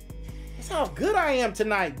much yet. That's how good I am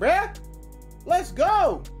tonight, bruh. Let's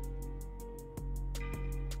go.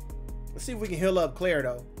 Let's see if we can heal up Claire,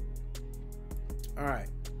 though. All right.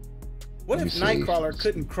 What if Nightcrawler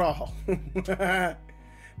couldn't crawl?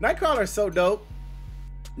 Nightcrawler is so dope.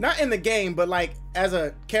 Not in the game, but like as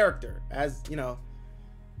a character. As, you know.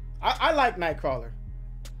 I like Nightcrawler.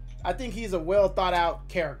 I think he's a well thought out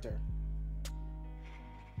character.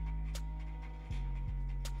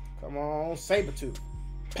 Come on, Sabertooth.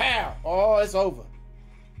 Pow! Oh, it's over.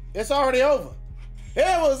 It's already over.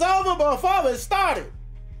 It was over before it started.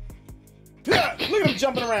 Look at him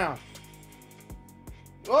jumping around.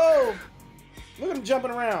 Whoa! Look at him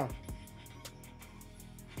jumping around.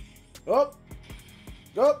 Up.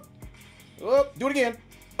 Up. Oh, do it again.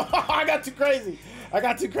 Oh, I got too crazy. I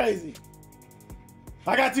got too crazy.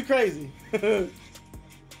 I got too crazy.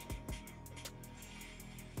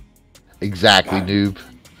 Exactly, noob.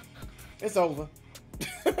 It's over.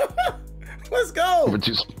 Let's go. We're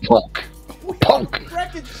just punk. We Punk. are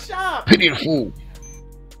wrecking shop. Pity the fool.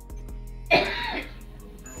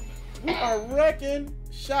 We are wrecking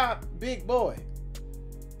shop, big boy.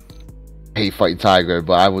 I hate fighting Tiger,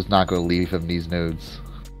 but I was not going to leave him these nodes.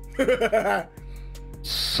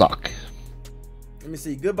 Suck. Let me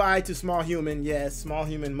see. Goodbye to small human. Yes, small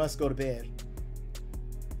human must go to bed.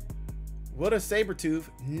 What if Sabretooth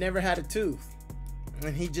never had a tooth?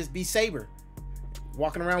 And he'd just be Saber,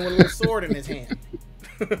 walking around with a little sword in his hand.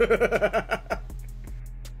 Did I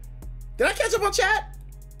catch up on chat?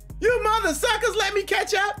 You mother suckers, let me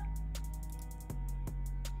catch up.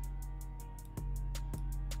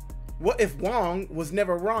 What if Wong was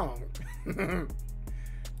never wrong?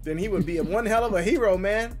 Then he would be a one hell of a hero,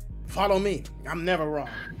 man. Follow me. I'm never wrong.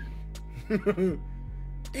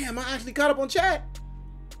 Damn, I actually caught up on chat.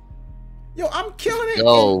 Yo, I'm killing it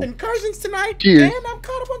in incursions tonight. Cheers. And I'm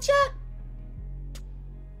caught up on chat.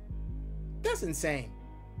 That's insane.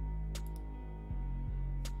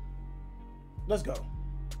 Let's go.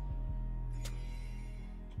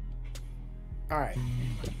 All right.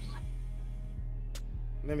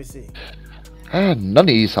 Let me see. None of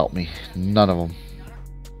these help me. None of them.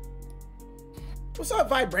 What's up,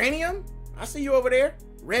 Vibranium? I see you over there.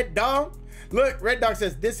 Red Dog. Look, Red Dog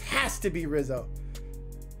says, this has to be Rizzo.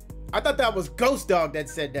 I thought that was Ghost Dog that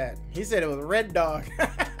said that. He said it was Red Dog.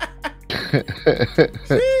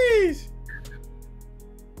 Jeez.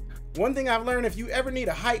 One thing I've learned, if you ever need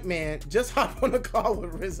a hype man, just hop on a call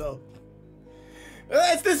with Rizzo.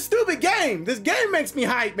 It's this stupid game. This game makes me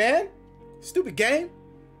hype, man. Stupid game.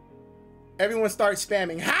 Everyone starts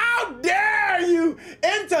spamming. How dare you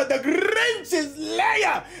enter the Grinch's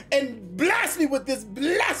lair and blast me with this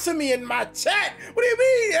blasphemy in my chat? What do you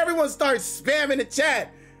mean? Everyone starts spamming the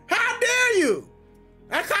chat. How dare you?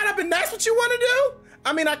 I caught up and that's what you want to do?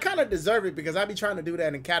 I mean, I kind of deserve it because I be trying to do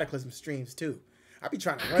that in Cataclysm streams too. I be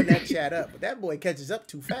trying to run that chat up, but that boy catches up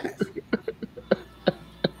too fast.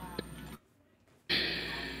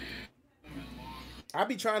 I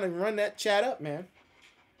be trying to run that chat up, man.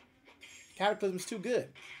 Cataclysm's too good.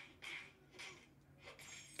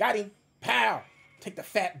 Got him. Pow. Take the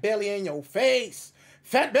fat belly in your face.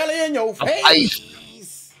 Fat belly in your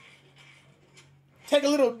face. Take a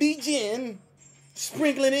little D-Gen.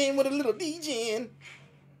 Sprinkle it in with a little D-Gen.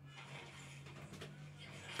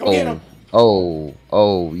 Go get him.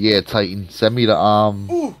 Oh, yeah, Titan. Send me the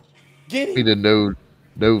Ooh, get him. me the node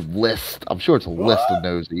list. I'm sure it's a list of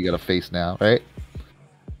nodes that you gotta face now, right?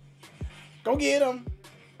 Go get him.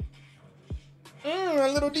 A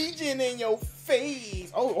little DJ in your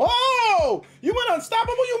face. Oh, you went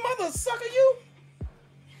unstoppable, you mother sucker, you.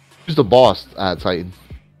 Who's the boss, Titan?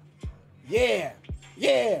 Yeah.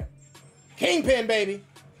 Kingpin, baby.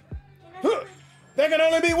 Huh. There can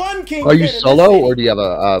only be one Kingpin. Are you solo or do you have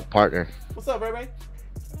a partner? What's up, Ray?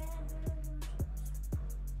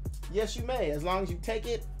 Yes, you may, as long as you take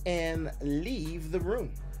it and leave the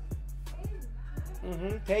room.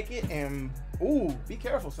 Take it and be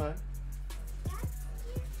careful, son.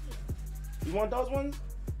 You want those ones?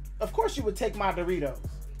 Of course you would take my Doritos.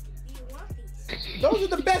 Those are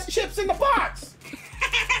the best chips in the box.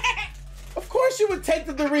 Of course you would take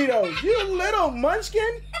the Doritos. You little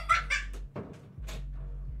munchkin.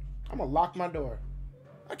 I'm gonna lock my door.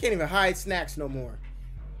 I can't even hide snacks no more.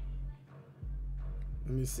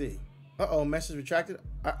 Let me see. Uh-oh, message retracted.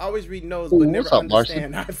 I always read no's, but never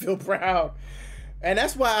understand. I feel proud. And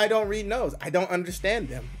that's why I don't read no's. I don't understand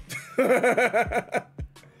them.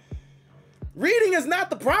 Reading is not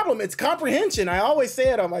the problem. It's comprehension. I always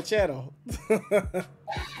say it on my channel.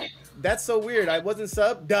 That's so weird. I wasn't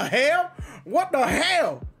subbed. The hell? What the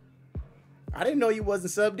hell? I didn't know you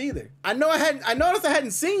wasn't subbed either. I noticed I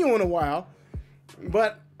hadn't seen you in a while,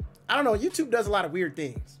 but I don't know. YouTube does a lot of weird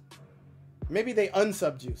things. Maybe they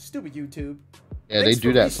unsubbed you. Stupid YouTube. Yeah, they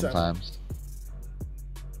do that sometimes.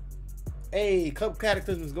 Hey, Club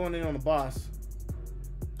Cataclysm is going in on the boss.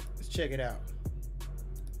 Let's check it out.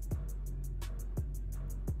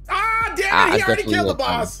 Ah, damn it! He already killed the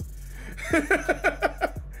boss.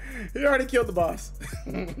 He already killed the boss.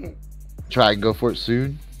 Try and go for it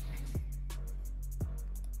soon.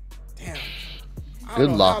 Damn.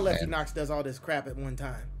 Good luck, how Lefty man. Knox does all this crap at one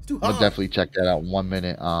time. It's too hard. I'll definitely check that out in 1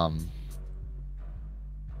 minute. A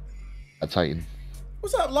Titan.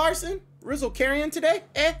 What's up, Larson? Rizzo carrying today?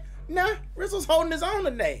 Nah. Rizzo's holding his own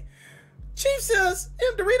today. Chief says,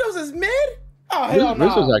 Doritos is mid? Oh, hell no.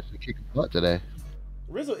 Rizzo's actually kicking butt today.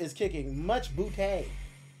 Rizzo is kicking much booty.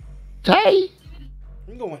 Tay.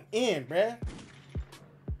 I'm going in, bruh.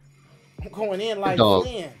 I'm going in like Dog.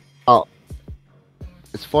 Flynn. Oh,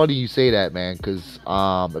 it's funny you say that, man, because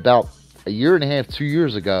about a year and a half, 2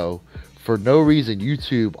 years ago, for no reason,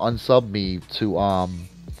 YouTube unsubbed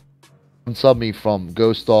me from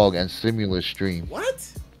Ghost Dog and Stimulus Stream.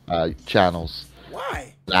 What? Channels.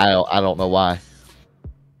 Why? I don't know why.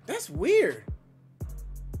 That's weird.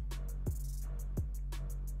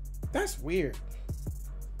 That's weird.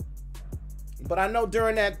 But I know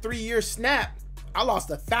during that 3-year snap, I lost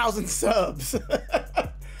 1,000 subs.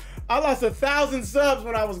 I lost 1,000 subs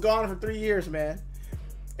when I was gone for 3 years, man.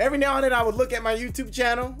 Every now and then I would look at my YouTube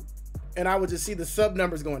channel and I would just see the sub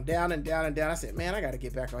numbers going down and down and down. I said, man, I got to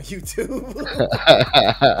get back on YouTube.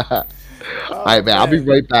 All right, man. I'll be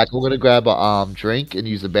right back. I'm going to grab a drink and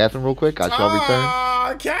use the bathroom real quick. I shall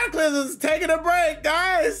return. Cataclysm is taking a break,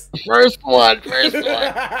 guys. First one.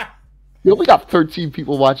 Yo, we got 13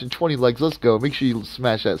 people watching, 20 likes. Let's go. Make sure you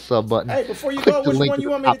smash that sub button. Hey, before you go, which one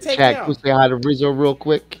you want me to take down? Go say hi to Rizzo real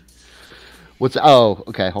quick. Oh,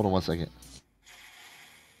 okay. Hold on one second.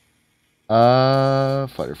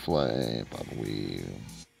 Firefly, Bubba.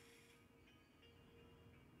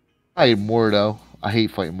 I hate Mordo. I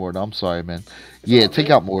hate fighting Mordo. I'm sorry, man. Yeah,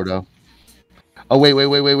 take out Mordo. Oh,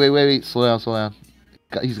 wait. Slow down.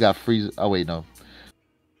 He's got freeze. Oh, wait, no.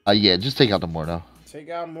 Yeah, just take out the Mordo. Take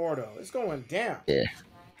out Mordo. It's going down. Yeah.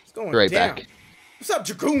 It's going right down. Back. What's up,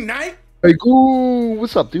 Dragoon Knight? Hey, cool.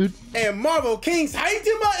 What's up, dude? And Marvel King's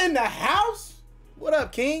Haitima in the house? What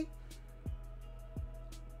up, King?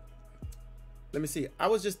 Let me see. I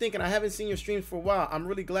was just thinking, I haven't seen your streams for a while. I'm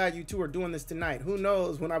really glad you two are doing this tonight. Who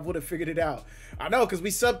knows when I would have figured it out. I know, because we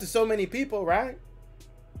subbed to so many people, right?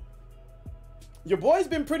 Your boy's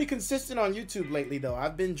been pretty consistent on YouTube lately, though.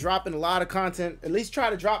 I've been dropping a lot of content. At least try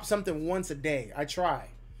to drop something once a day. I try.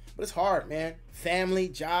 But it's hard, man. Family,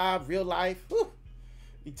 job, real life. Whew.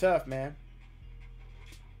 Be tough, man.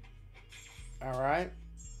 All right.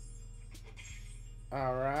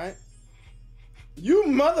 All right. You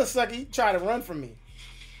mother sucker. You try to run from me.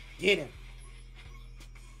 Get him.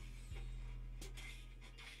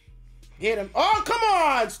 Get him. Oh, come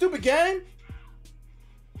on, stupid game.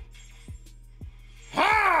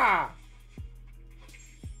 Ha!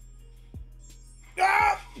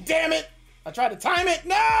 Ah, damn it. I tried to time it.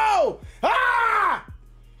 No! Ah!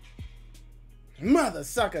 Mother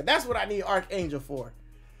sucker. That's what I need Archangel for.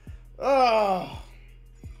 Oh.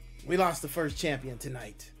 We lost the first champion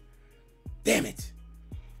tonight. Damn it.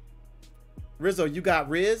 Rizzo, you got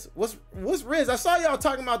Riz? What's Riz? I saw y'all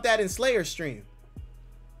talking about that in Slayer stream.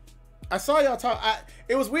 I saw y'all talk.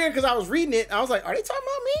 It was weird because I was reading it. I was like, are they talking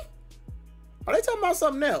about me? Are they talking about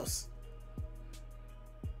something else?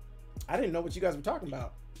 I didn't know what you guys were talking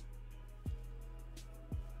about.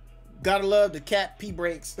 Gotta love the cat pee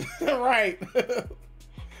breaks. Right.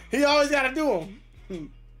 He always gotta do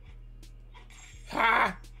them.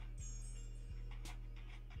 Ha!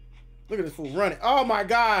 Look at this fool running. Oh my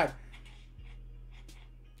God.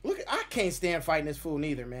 Look, I can't stand fighting this fool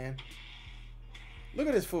neither, man. Look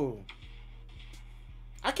at this fool.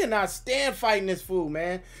 I cannot stand fighting this fool,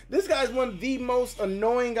 man. This guy's one of the most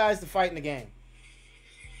annoying guys to fight in the game.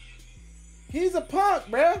 He's a punk,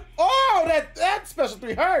 bruh. Oh, that special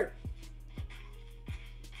 3 hurt.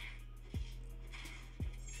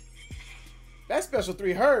 That special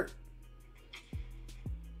 3 hurt.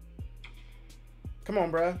 Come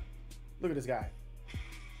on, bruh. Look at this guy.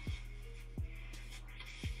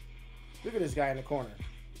 Look at this guy in the corner.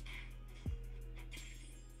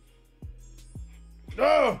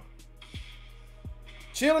 Oh!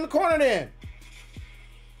 Chill in the corner then.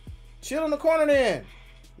 Chill in the corner then.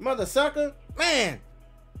 Mother sucker. Man.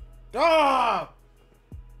 Dog.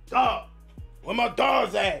 Dog. Where my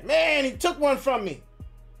dog's at? Man, he took one from me.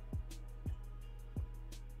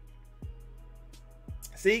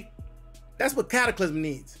 See? That's what Cataclysm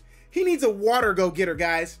needs. He needs a water go-getter,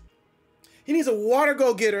 guys. He needs a water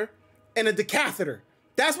go-getter and a decatheter.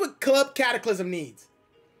 That's what Club Cataclysm needs.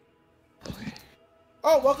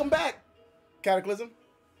 Oh, welcome back, Cataclysm.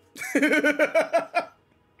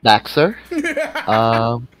 Back, sir.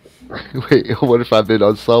 Wait, what if I've been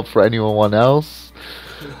on sub for anyone else?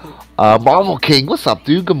 Marvel King, what's up,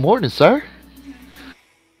 dude? Good morning, sir.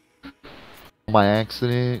 My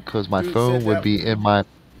accident, because my phone would be in my...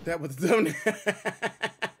 That was dumb.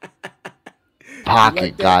 Pocket,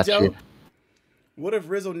 like gotcha. Joe? What if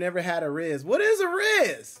Rizzo never had a Riz? What is a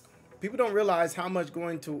Riz? People don't realize how much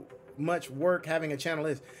work having a channel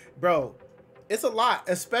is. Bro, it's a lot,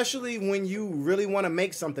 especially when you really want to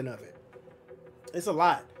make something of it. It's a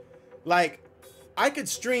lot. Like, I could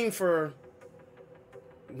stream for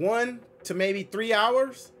 1 to maybe 3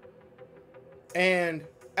 hours. And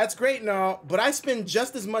that's great and all, but I spend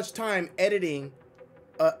just as much time editing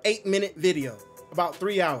a 8-minute video, about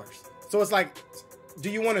 3 hours. So it's like, do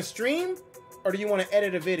you want to stream or do you want to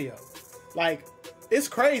edit a video? Like, it's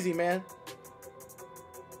crazy, man.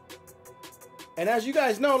 And as you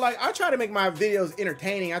guys know, like, I try to make my videos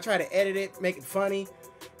entertaining. I try to edit it, make it funny.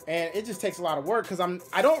 And it just takes a lot of work because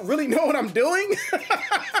I don't really know what I'm doing.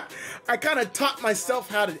 I kind of taught myself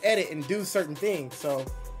how to edit and do certain things. So,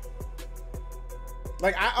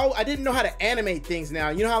 like, I didn't know how to animate things now.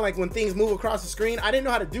 You know how, like, when things move across the screen? I didn't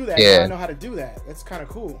know how to do that. Yeah. Now I know how to do that. That's kind of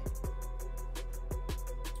cool.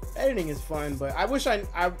 Editing is fun, but I wish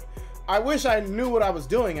I knew what I was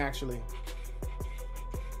doing, actually.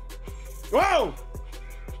 Whoa!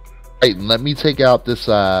 Hey, let me take out this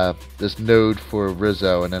this node for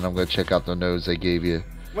Rizzo, and then I'm gonna check out the nodes they gave you.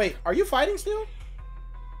 Wait, are you fighting still?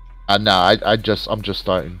 No, I'm just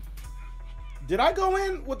starting. Did I go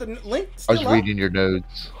in with the link I still was up? reading your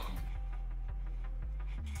nodes.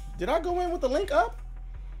 Did I go in with the link up?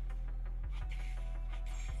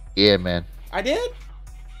 Yeah, man. I did?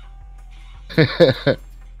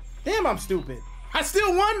 Damn, I'm stupid. I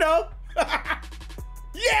still won, though.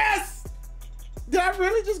 Yes! Did I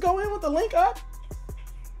really just go in with the link up?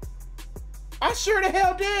 I sure the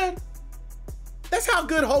hell did. That's how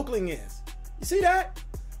good Hulkling is. You see that?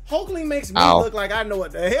 Hulkling makes me look like I know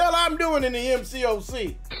what the hell I'm doing in the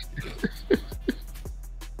MCOC.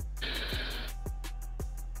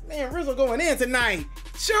 Man, Rizzo going in tonight.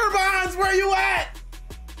 Sherbons, where you at?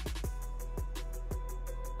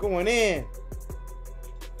 Going in.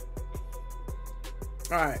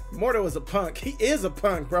 All right, Mortal is a punk. He is a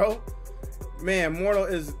punk, bro. Man, Mortal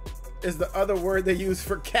is the other word they use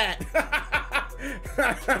for cat.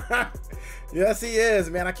 Yes, he is,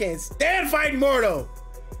 man. I can't stand fighting Mortal.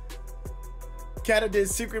 Kata did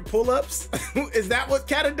secret pull-ups. Is that what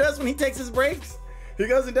Kata does when he takes his breaks? He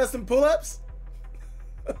goes and does some pull-ups?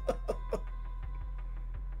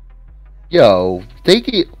 Yo, they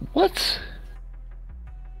get what?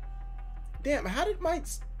 Damn, how did my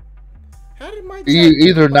You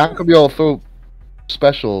either not gonna be able to throw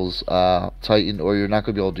specials, Titan, or you're not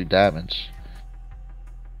gonna be able to do damage.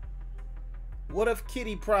 What if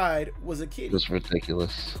Kitty Pride was a kitty? That's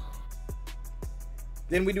ridiculous.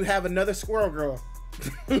 Then we do have another squirrel girl.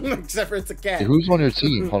 Except for it's a cat. Hey, who's on your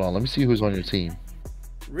team? Hold on, let me see who's on your team.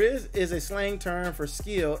 Riz is a slang term for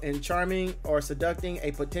skill in charming or seducing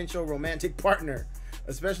a potential romantic partner,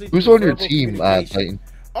 especially Who's through on your verbal team, communication. Titan?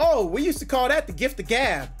 Oh, we used to call that the gift of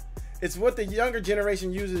gab. It's what the younger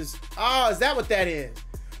generation uses. Oh, is that what that is?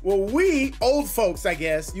 Well, we old folks, I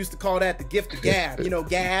guess, used to call that the gift of gab. You know,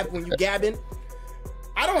 gab, when you gabbing.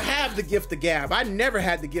 I don't have the gift of gab. I never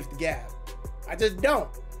had the gift of gab. I just don't.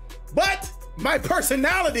 But my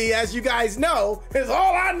personality, as you guys know, is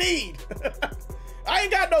all I need. I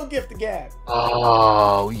ain't got no gift of gab.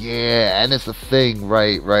 Oh, yeah, and it's a thing.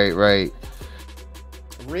 Right.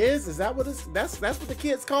 Riz, is that what it's, that's what the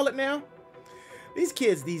kids call it now? These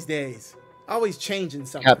kids these days, always changing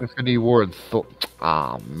something. Captain Infinity War and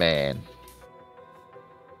oh, man.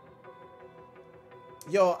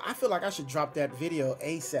 Yo, I feel like I should drop that video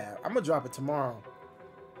ASAP. I'm gonna drop it tomorrow.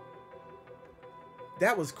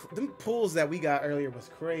 That was, them pulls that we got earlier was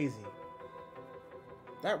crazy.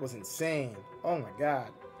 That was insane. Oh my God.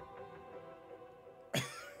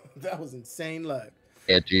 That was insane luck.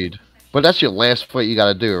 Yeah, dude. But that's your last fight you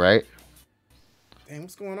gotta do, right? Damn,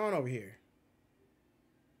 what's going on over here?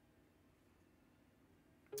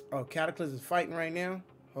 Oh, Cataclysm is fighting right now?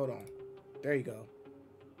 Hold on. There you go.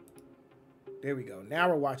 There we go. Now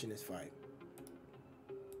we're watching this fight.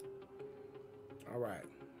 All right.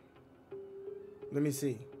 Let me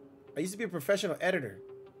see. I used to be a professional editor,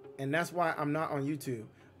 and that's why I'm not on YouTube.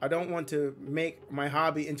 I don't want to make my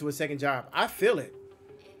hobby into a second job. I feel it.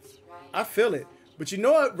 I feel it. But you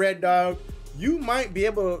know what, Red Dog? You might be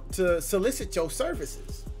able to solicit your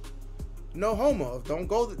services. No homo. Don't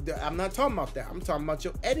go. I'm not talking about that. I'm talking about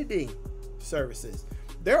your editing services.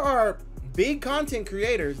 There are big content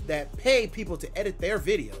creators that pay people to edit their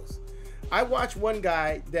videos. I watch one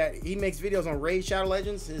guy that he makes videos on Raisa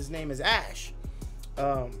Legends. His name is Ash.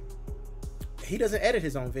 He doesn't edit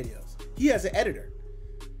his own videos. He has an editor.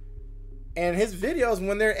 And his videos,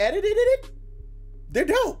 when they're edited, they're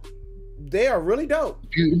dope. They are really dope.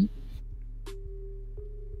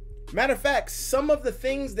 Matter of fact, some of the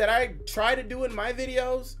things that I try to do in my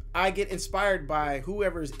videos, I get inspired by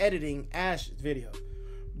whoever's editing Ash's video.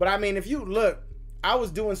 But I mean, if you look, I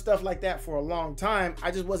was doing stuff like that for a long time. I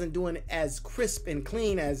just wasn't doing it as crisp and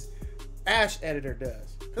clean as Ash editor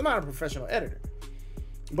does. I'm not a professional editor,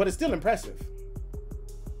 but it's still impressive.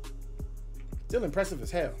 Still impressive as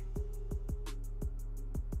hell.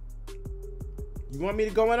 You want me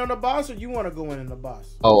to go in on the boss, or you want to go in on the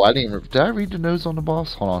boss? Oh, I didn't. Did I read the notes on the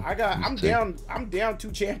boss? Hold on. I'm down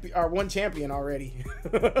 2 champion or 1 champion already.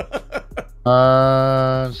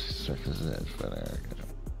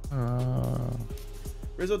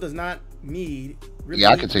 Rizzo does not need. Really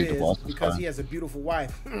I can take the boss because he has a beautiful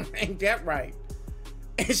wife. Ain't that right?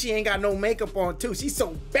 And she ain't got no makeup on too. She's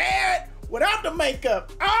so bad without the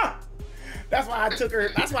makeup. That's why I took her.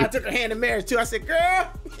 That's why I took her hand in marriage too. I said,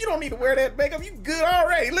 "Girl, you don't need to wear that makeup. You good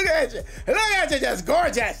already. Look at you. Look at you, just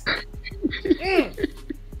gorgeous."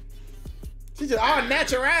 She just all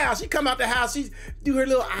natural. She come out the house. She do her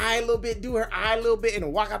little eye a little bit,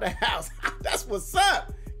 and walk out the house. That's what's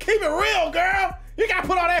up. Keep it real, girl. You gotta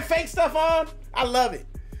put all that fake stuff on. I love it.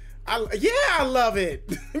 I love it.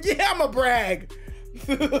 Yeah, I'm a brag.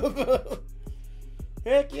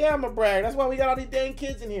 Heck yeah, I'm a brag. That's why we got all these dang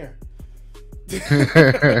kids in here.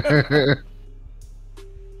 Hey.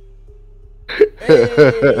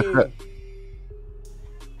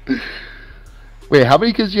 Wait, how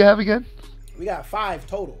many kids do you have again? We got 5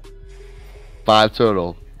 total. 5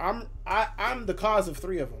 total. I'm the cause of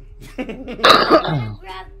 3 of them.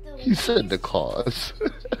 He said the cause.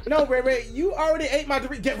 No, Ray, you already ate my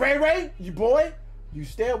Doritos. Ray, you boy, you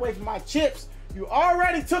stay away from my chips. You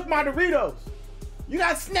already took my Doritos. You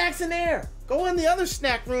got snacks in there. Go in the other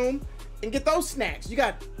snack room and get those snacks. You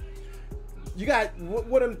got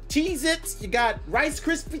what them Cheez-Its. You got Rice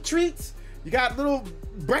Krispie treats. You got little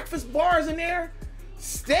breakfast bars in there.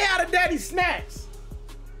 Stay out of Daddy's snacks.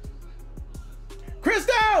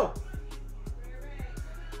 Christo!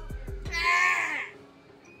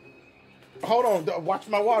 Hold on, watch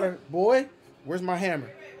my water, boy. Where's my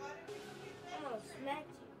hammer?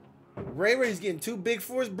 Ray's getting too big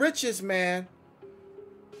for his britches, man.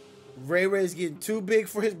 Ray's getting too big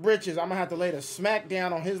for his britches. I'm gonna have to lay the smack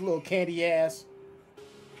down on his little candy ass.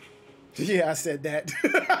 Yeah, I said that.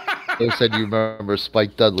 Who said you remember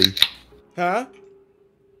Spike Dudley? Huh?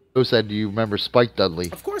 Who said you remember Spike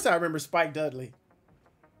Dudley? Of course I remember Spike Dudley.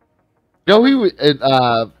 No, he was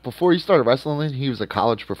before he started wrestling. He was a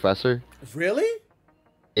college professor. Really?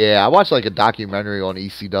 Yeah, I watched like a documentary on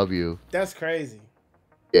ECW. That's crazy.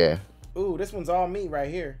 Yeah. Ooh, this one's all me right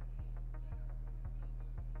here.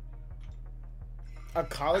 A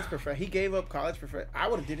college professor. He gave up college professor. I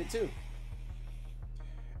would have did it too.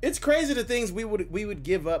 It's crazy the things we would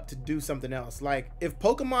give up to do something else. Like if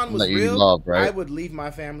Pokemon was real, love, right? I would leave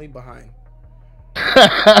my family behind.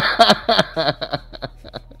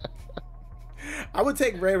 I would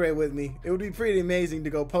take Ray with me. It would be pretty amazing to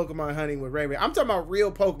go Pokemon hunting with Ray. I'm talking about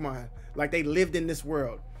real Pokemon, like they lived in this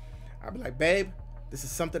world. I'd be like, babe, this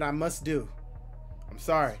is something I must do. I'm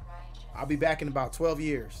sorry. I'll be back in about 12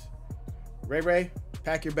 years. Ray,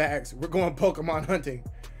 pack your bags. We're going Pokemon hunting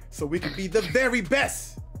so we can be the very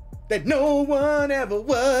best that no one ever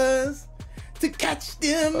was. To catch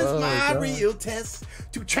them is my real test.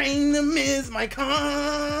 To train them is my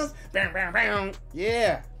cause. Bam, bam, bam.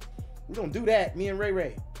 Yeah. We don't do that, me and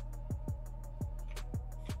Ray.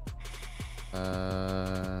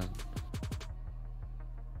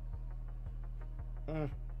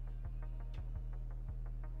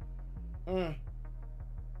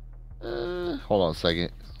 Hold on a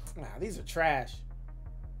second. Nah, these are trash.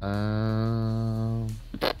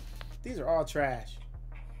 These are all trash.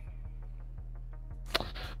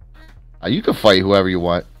 You can fight whoever you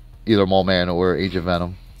want, either Mole Man or Age of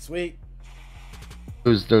Venom. Sweet.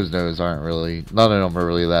 Those no's aren't really. None of them are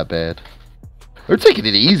really that bad. They're taking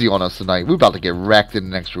it easy on us tonight. We're about to get wrecked in the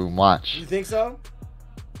next room. Watch. You think so?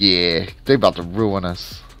 Yeah, they're about to ruin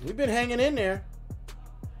us. We've been hanging in there.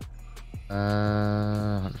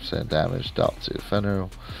 100% damage dealt to defender.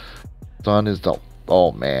 Stun is dealt.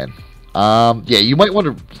 Oh man. Yeah, you might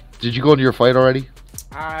want to. Did you go into your fight already?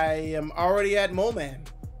 I am already at Mole Man.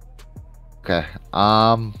 Okay.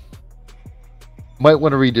 Might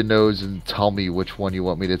want to read the nodes and tell me which one you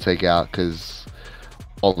want me to take out, because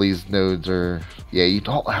all these nodes are. Yeah, you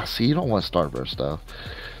don't see. You don't want Starburst stuff.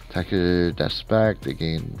 Attacker dash back. They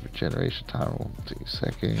gain regeneration time. 1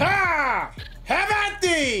 seconds. Ha! Have at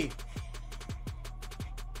thee!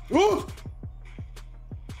 Ooh!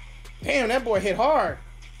 Damn, that boy hit hard.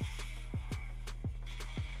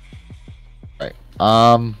 Right.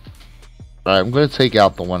 Alright, I'm gonna take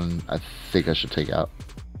out the one I think I should take out.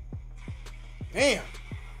 Damn.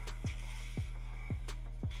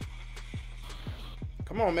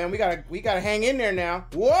 Come on, man. We gotta hang in there now.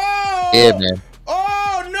 Whoa! Yeah, man.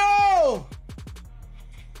 Oh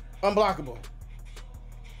no! Unblockable.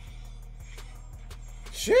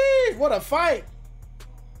 Sheesh, what a fight.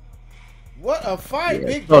 What a fight,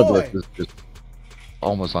 big boy.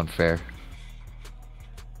 almost unfair.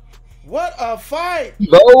 What a fight!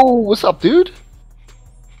 Yo, what's up, dude?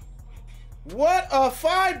 What a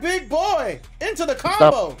fight, big boy! Into the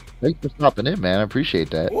combo! Thanks for stopping in, man. I appreciate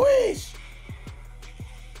that. Whoosh!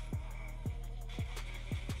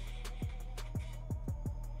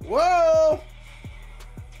 Whoa!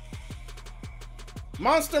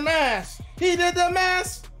 Monster Mash! He did the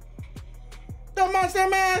mash! The Monster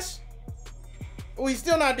Mash! Oh, he's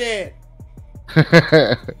still not dead.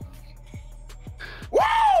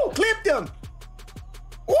 Whoa! Clipped him!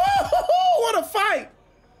 Whoa! What a fight!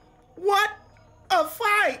 What a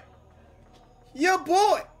fight! Your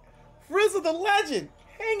boy, Rizzothelegend,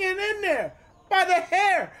 hanging in there by the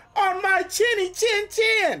hair on my chinny chin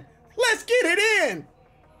chin. Let's get it in.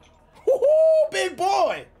 Woo-hoo, big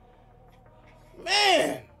boy.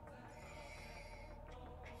 Man.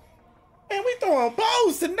 Man, we throwing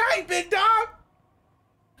bows tonight, big dog.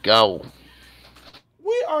 Go.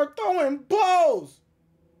 We are throwing bows.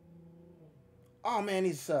 Oh, man,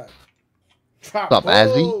 he sucks. Drop What's up,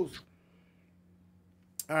 Azzy?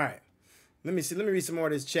 All right. Let me see. Let me read some more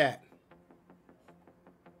of this chat.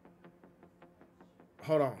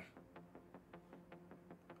 Hold on.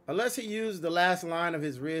 Unless he used the last line of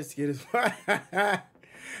his Riz to get his wife.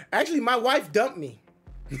 Actually, my wife dumped me.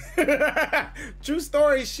 True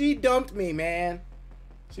story, she dumped me, man.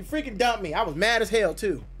 She freaking dumped me. I was mad as hell,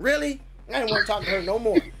 too. Really? I didn't want to talk to her no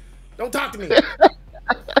more. Don't talk to me.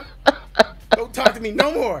 Don't talk to me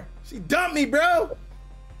no more. She dumped me, bro.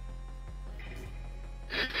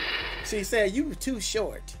 She said, you were too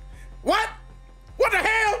short. What? What the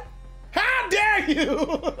hell? How dare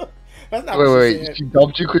you? That's not what she said. She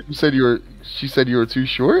dumped you because you said you were. She said you were too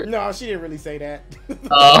short. No, she didn't really say that.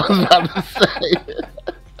 I was about to say.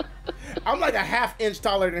 I'm like a ½ inch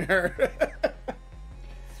taller than her.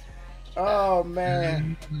 Oh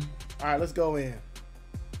man. All right, let's go in.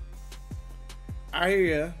 I hear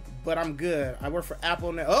you, but I'm good. I work for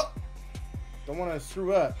Apple now. Oh, don't want to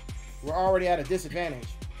screw up. We're already at a disadvantage.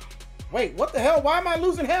 Wait, what the hell? Why am I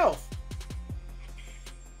losing health?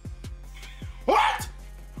 What?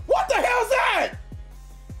 What the hell is that?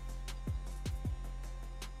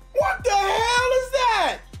 What the hell is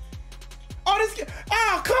that? Oh, this.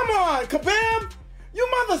 Oh, come on, Kabam! You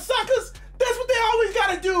mother suckers! That's what they always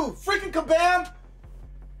gotta do, freaking Kabam.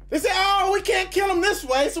 They say, oh, we can't kill him this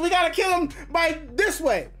way, so we gotta kill him by this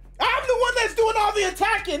way. I'm the one that's doing all the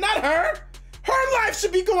attacking, not her. Her life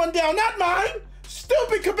should be going down, not mine.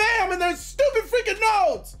 Stupid Kabam and their stupid freaking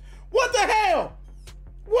nodes. What the hell?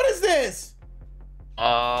 What is this?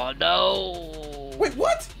 Oh, no. Wait,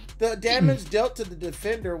 what? The damage dealt to the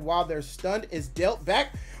defender while they're stunned is dealt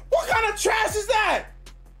back? What kind of trash is that?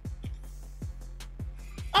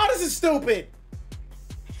 Oh, this is stupid.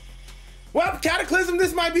 Well, Cataclysm,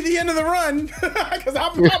 this might be the end of the run. Because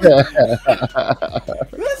I'm probably...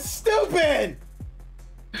 This is stupid.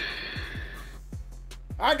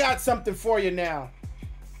 I got something for you now.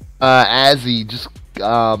 Azzy, just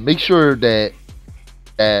make sure that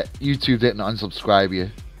YouTube didn't unsubscribe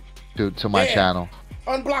you to my channel.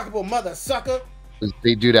 Unblockable mother sucker.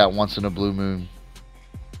 They do that once in a blue moon.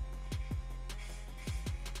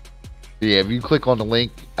 Yeah, if you click on the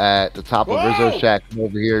link at the top of Rizzo's chat, come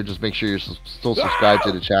over here. Just make sure you're still subscribed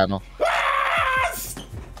to the channel.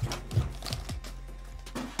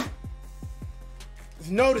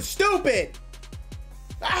 No, it's stupid.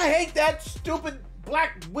 I hate that stupid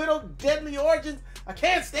Black Widow Deadly Origins. I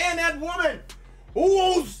can't stand that woman.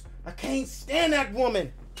 Ooh, I can't stand that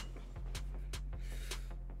woman.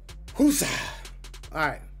 Who's all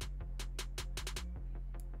right.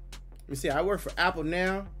 Let me see. I work for Apple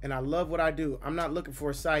now, and I love what I do. I'm not looking for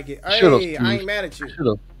a sidekick. Hey, I ain't mad at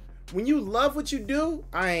you. When you love what you do,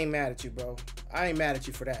 I ain't mad at you, bro. I ain't mad at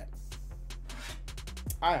you for that.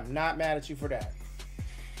 I am not mad at you for that.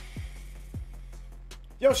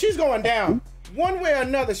 Yo, she's going down. One way or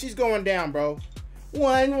another, she's going down, bro.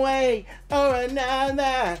 One way or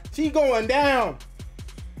another, she's going down.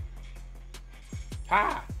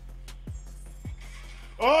 Ha.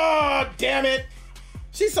 Oh, damn it.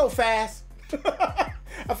 She's so fast.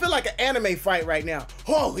 I feel like an anime fight right now.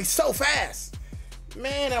 Oh, he's so fast.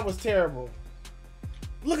 Man, that was terrible.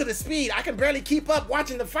 Look at the speed. I can barely keep up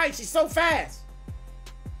watching the fight. She's so fast.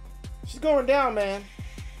 She's going down, man.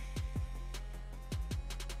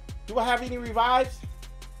 Do I have any revives?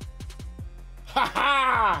 Ha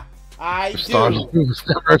ha! I do.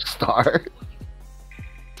 Star.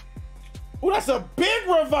 Oh, that's a big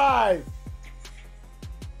revive.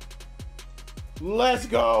 Let's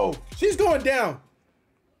go. She's going down.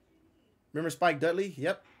 Remember Spike Dudley?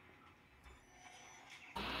 Yep.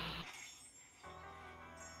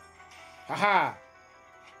 Haha.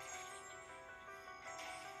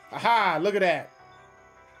 Aha! Look at that.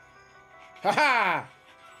 Ha-ha!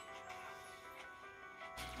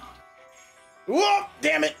 Whoop!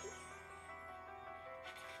 Damn it!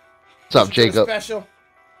 What's up, Jacob? Special.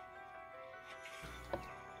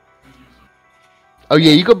 Oh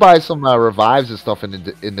yeah, you could buy some revives and stuff in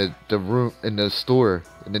the room in the store,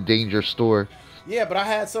 in the danger store. Yeah, but I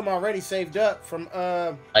had some already saved up from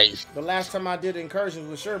nice. The last time I did incursions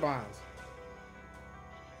with Sherbines.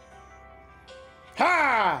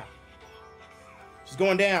 Ha! She's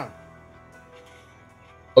going down.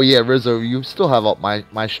 Oh yeah, Rizzo, you still have up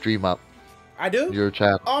my stream up. I do? Your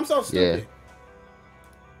channel. Oh, I'm so stupid.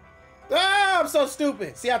 Yeah. Ah, I'm so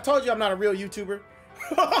stupid. See, I told you I'm not a real YouTuber.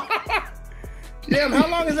 Damn, how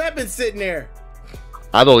long has that been sitting there?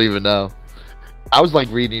 I don't even know. I was like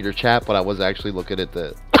reading your chat, but I was actually looking at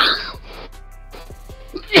the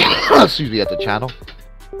excuse me, at the channel.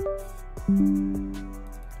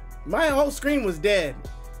 My whole screen was dead.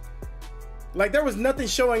 Like there was nothing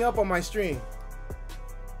showing up on my stream.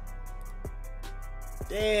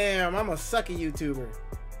 Damn, I'm a sucky YouTuber.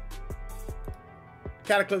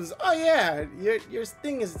 Cataclysm. Oh yeah, your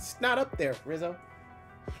thing is not up there, Rizzo.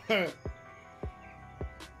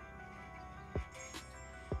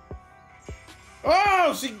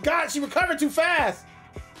 Oh, she recovered too fast.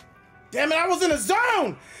 Damn it, I was in the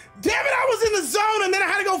zone. Damn it, I was in the zone and then I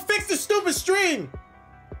had to go fix the stupid stream.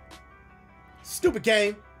 Stupid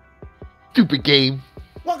game. Stupid game.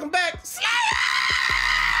 Welcome back. Slayer!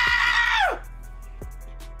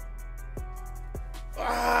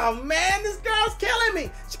 Oh man, this girl's killing me.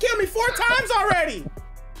 She killed me 4 times already.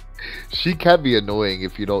 She can be annoying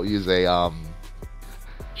if you don't use a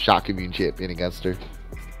shock immune champion against her.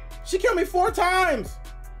 She killed me 4 times.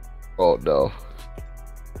 Oh no.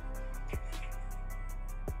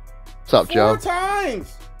 What's up, Joe? 4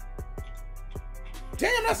 times.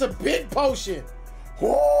 Damn, that's a big potion.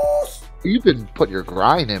 Whoos. You've been putting your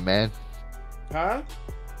grind in, man. Huh?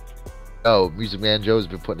 Oh, Music Man Joe's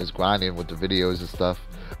been putting his grind in with the videos and stuff.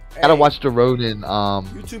 Hey, Gotta watch the Ronin,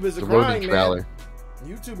 YouTube is a the grind, Ronin trailer. man.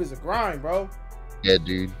 YouTube is a grind, bro. Yeah,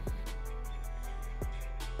 dude.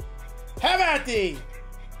 Have at thee.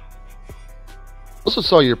 Also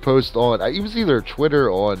saw your post on, it was either Twitter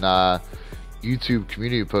or on YouTube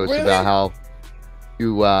community post Really? about how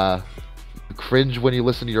you cringe when you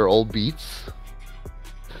listen to your old beats.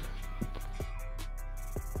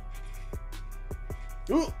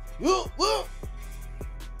 Ooh, ooh, ooh.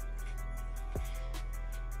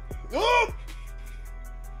 Ooh.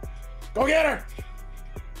 Go get her.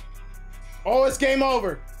 Oh, it's game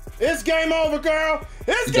over. It's game over, girl.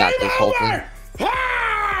 It's You game got this whole thing. over.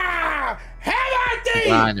 Ha! Have at thee.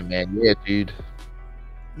 Grinding, man. Yeah, dude.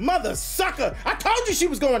 Mother sucker. I told you she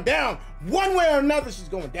was going down. One way or another, she's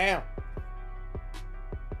going down.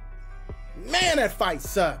 Man, that fight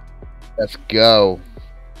sucked. Let's go.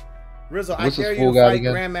 Rizzo, What's I dare this you fool to got fight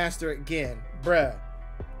again? Grandmaster again. Bruh.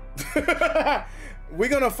 We're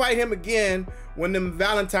going to fight him again when them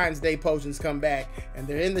Valentine's Day potions come back and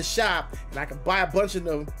they're in the shop and I can buy a bunch of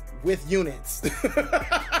them with units.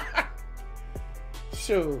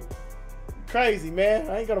 Shoot. Crazy, man.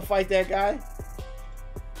 I ain't going to fight that guy.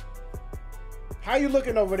 How you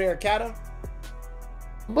looking over there, Kata?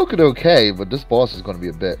 I'm looking okay, but this boss is going to be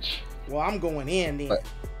a bitch. Well, I'm going in then. What?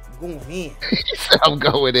 I'm going in. I'm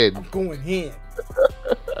going in. I'm going in.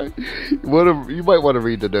 You might want to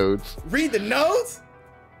read the notes. Read the notes?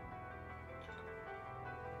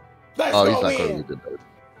 Let's Oh, go he's not in. going to read the notes.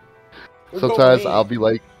 Let's Sometimes go in. I'll be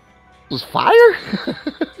like, was fire?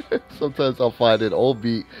 Sometimes I'll find an old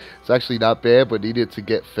beat. It's actually not bad, but needed to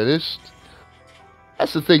get finished.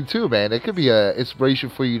 That's the thing too, man. It could be an inspiration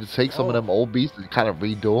for you to take some of them old beats and kind of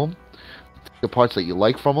redo them. The parts that you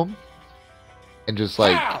like from them. And just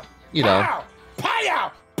like, Pow! you know, Pow!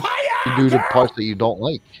 Pow! Pow! do the Girl! parts that you don't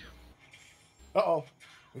like. Uh-oh.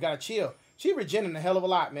 We gotta chill. She regenerating a hell of a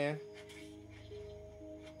lot, man.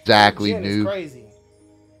 Exactly, Jen is noob. crazy.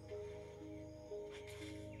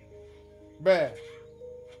 Bruh.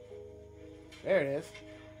 There it is.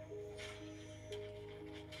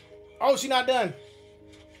 Oh, she not done.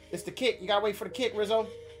 It's the kick. You gotta wait for the kick, Rizzo.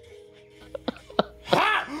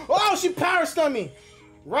 Ha! Oh, she power stunned me.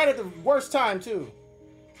 Right at the worst time, too.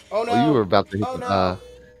 Oh, no. Oh, you were about to hit Oh, the, no.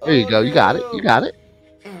 there you go. You got it. You got it.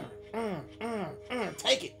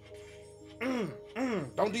 Take it.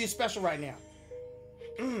 Don't do your special right now.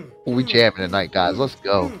 We jamming tonight, guys. Let's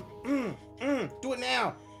go. Do it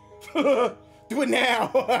now. Do it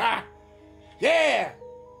now. Yeah.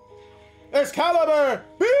 Excalibur,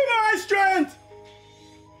 be my strength.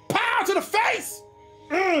 Pow to the face.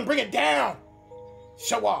 Bring it down.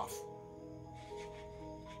 Show off.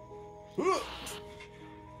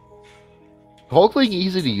 Hulkling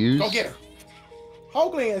easy to use. Go get her.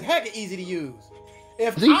 Hulkling is hecka easy to use.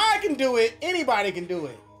 If I can do it, anybody can do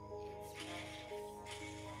it.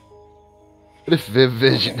 What if Viv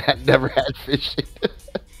Vision had never had vision?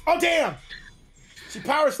 Oh, damn. She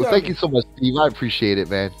power stuff. Well, thank you so much, Steve. I appreciate it,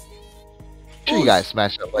 man. Make sure you guys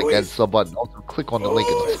smash that like and sub button. Also, click on the link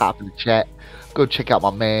at the top of the chat. Go check out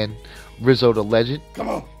my man, Rizzo the Legend. Come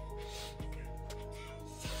on.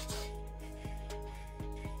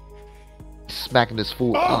 Smacking this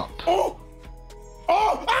fool up. Oh!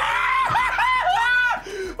 Oh!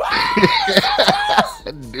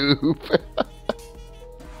 Noob.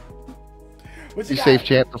 What you save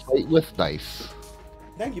champ to fight with? Nice.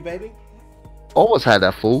 Thank you, baby. Almost had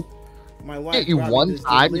that fool. My wife get you one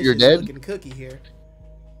time, you're dead. Cookie here.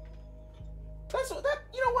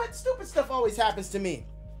 You know what? Stupid stuff always happens to me.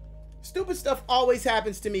 Stupid stuff always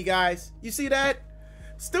happens to me, guys. You see that?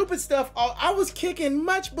 Stupid stuff. I was kicking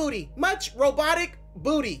much robotic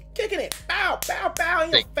booty, kicking it, bow, bow, bow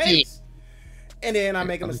in your face, and then I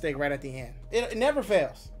make a mistake right at the end. It never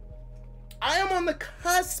fails. I am on the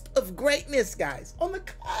cusp of greatness, guys. On the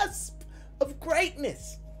cusp of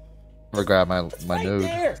greatness. I'll grab my right node.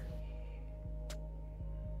 There.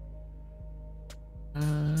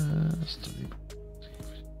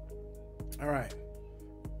 All right.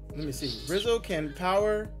 Let me see. Rizzo can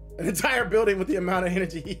power an entire building with the amount of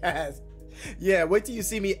energy he has. Yeah, wait till you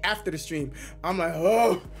see me after the stream. I'm like,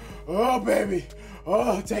 oh, baby.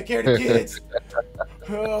 Oh, take care of the kids.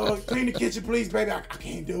 Oh, clean the kitchen, please, baby. I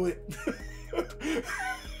can't do it.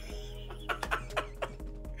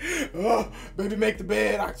 Oh, baby, make the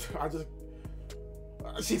bed. I just,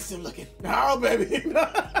 she's still looking. Oh, baby.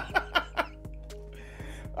 I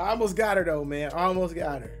almost got her, though, man. I almost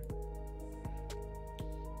got her.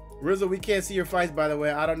 Rizzo, we can't see your fights, by the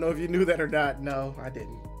way. I don't know if you knew that or not. No, I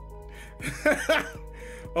didn't.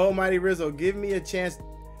 Almighty Rizzo, give me a chance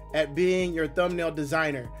at being your thumbnail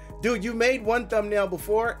designer. Dude, you made one thumbnail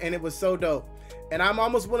before, and it was so dope. And I'm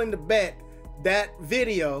almost willing to bet that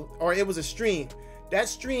video, or it was a stream, that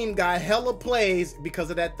stream got hella plays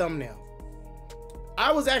because of that thumbnail.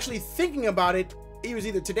 I was actually thinking about it. It was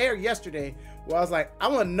either today or yesterday, where I was like, I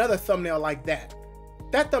want another thumbnail like that.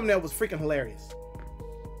 That thumbnail was freaking hilarious.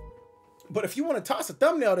 But if you want to toss a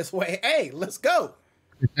thumbnail this way, hey, let's go.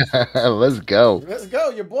 Let's go. Let's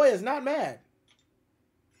go. Your boy is not mad.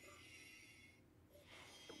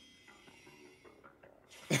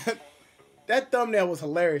 That thumbnail was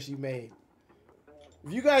hilarious you made.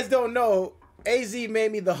 If you guys don't know, AZ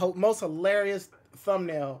made me the most hilarious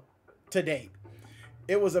thumbnail to date.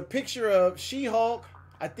 It was a picture of She-Hulk,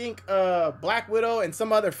 I think Black Widow, and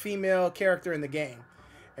some other female character in the game.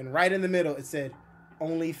 And right in the middle, it said,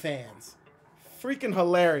 OnlyFans. Freaking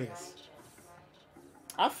hilarious.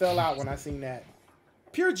 I fell out when I seen that.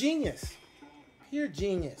 Pure genius. Pure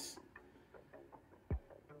genius.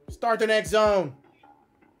 Start the next zone.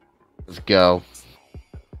 Let's go.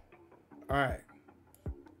 All right.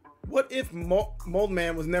 What if Mold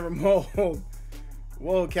Man was never mold?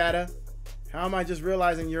 Whoa, Kata. How am I just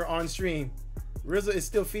realizing you're on stream? Rizzo is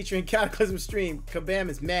still featuring Cataclysm stream. Kabam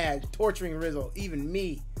is mad, torturing Rizzo, even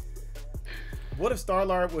me. What if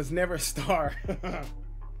Star-Lord was never a star?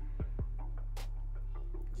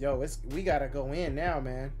 Yo, we gotta go in now,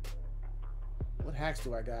 man. What hacks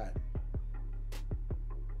do I got?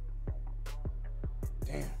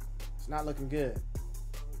 Damn, it's not looking good.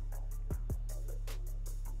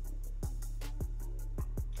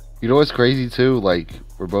 You know what's crazy too? Like,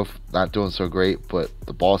 we're both not doing so great, but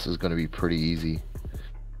the boss is going to be pretty easy.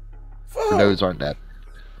 The nodes aren't that.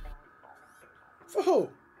 For who?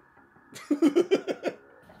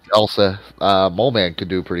 Elsa, Mole Man could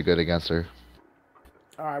do pretty good against her.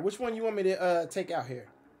 All right, which one you want me to take out here?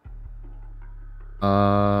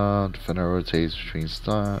 Defender rotates between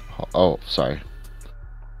stun. Oh, sorry.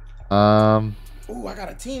 Ooh, I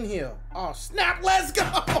got a team heal. Oh snap! Let's go!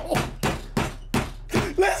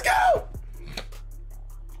 Let's go!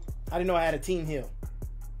 I didn't know I had a team heal.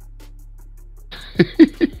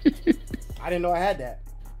 I didn't know I had that.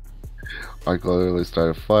 Michael literally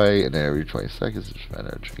start a fight, and then every 20 seconds, the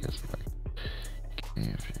defender triggers the fight.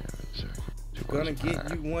 Gonna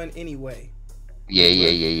get you one anyway.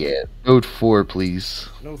 Yeah. Node 4, please.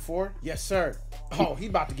 Node 4? Yes, sir. Oh, he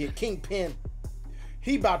about to get Kingpin.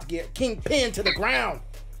 He about to get Kingpin to the ground.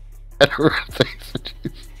 I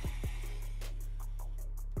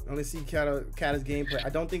only see Kata's gameplay. I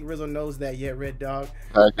don't think Rizzo knows that yet, Red Dog.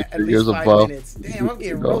 At least 5 minutes. Damn, I'm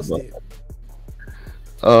getting roasted.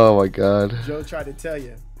 Oh my god. Joe tried to tell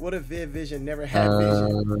you. What if Viv Vision never had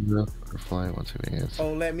vision? Flying 1 2 minutes.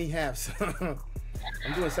 Oh, let me have some. I'm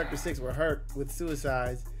doing Sector 6 with Hurt with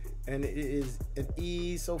suicides. and it is an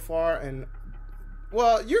E so far. And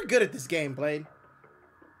well, you're good at this game, Blade.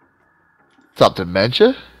 Stop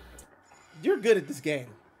dementia? You're good at this game.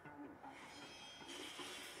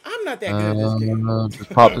 I'm not that good at this game. Just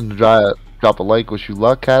popped in the drop a like, wish you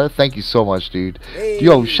luck, Kata. Thank you so much, dude. Hey.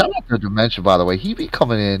 Yo, shout out to Dementia, by the way. He be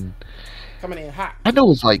coming in hot. I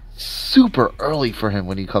know it's like super early for him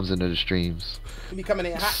when he comes into the streams. He be coming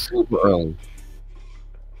in hot. Super early.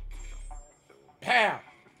 Pow.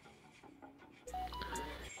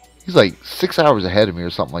 He's like 6 hours ahead of me or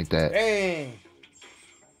something like that. Dang.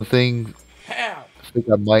 The thing Pow. I think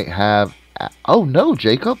I might have. Oh no,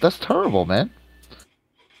 Jacob, that's terrible, man.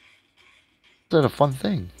 That's not a fun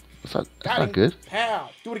thing. That's not good. Pow.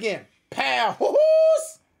 Do it again. Pow.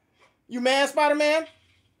 Woo-hoos. You mad, Spider-Man?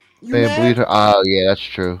 You Man, mad? bleed her. Oh, yeah, that's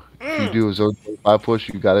true. If you do a zone 25 push,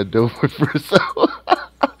 you gotta do it with Rizzo.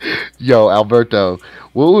 Yo, Alberto,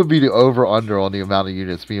 what would be the over/under on the amount of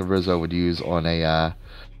units me and Rizzo would use on a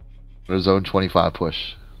zone 25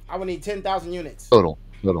 push? I would need 10,000 units. Total.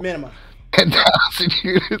 Minimum. 10,000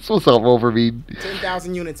 units? What's up, Wolverine?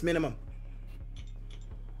 10,000 units minimum.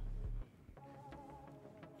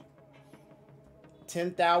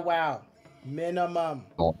 Wow. Minimum.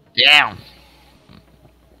 Oh, damn.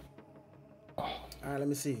 Alright, let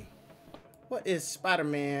me see. What if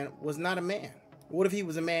Spider-Man was not a man? What if he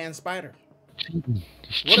was a man spider? What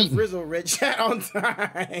if Rizzo read chat on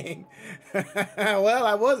time?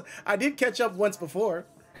 Well, I did catch up once before.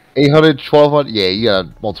 800, 1200. Yeah, you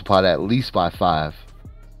gotta multiply that at least by 5.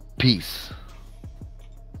 Peace.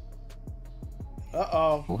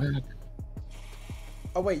 Uh-oh. What?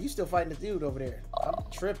 Oh, wait, you still fighting the dude over there. I'm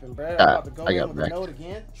tripping, bruh. I'm about to go in with the node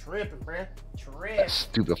again. Tripping, bruh. Trip.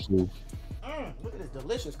 Stupid fool. Look at this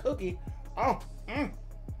delicious cookie. Oh,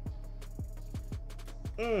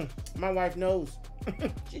 my wife knows.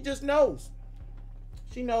 She just knows.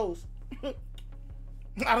 She knows.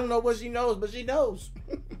 I don't know what she knows, but she knows.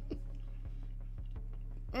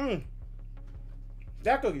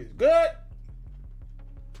 That cookie is good.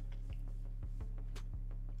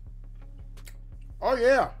 Oh,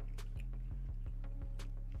 yeah.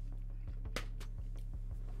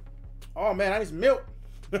 Oh, man, I need some milk.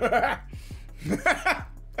 That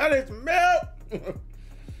is milk.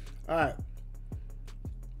 All right.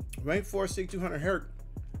 Rank 4, 6,200 hurt.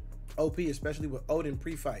 OP, especially with Odin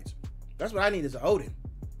pre-fights. That's what I need is an Odin.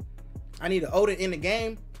 I need an Odin in the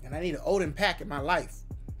game, and I need an Odin pack in my life.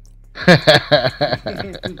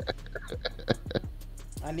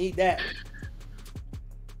 I need that.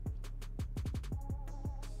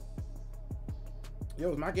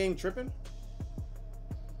 Yo, is my game tripping?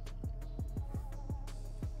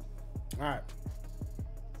 All right.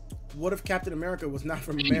 What if Captain America was not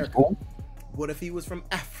from America? What if he was from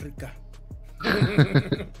Africa?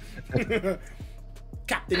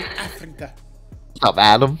 Captain Africa. What's up,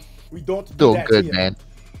 Adam? We don't do Still that good, here. man.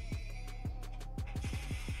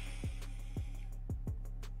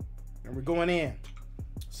 And we're going in.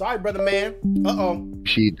 Sorry, brother man. Uh-oh.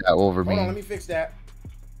 Cheat that over me. Hold on, let me fix that.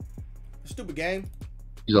 Stupid game.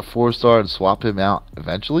 He's a 4-star and swap him out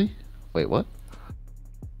eventually? Wait, what?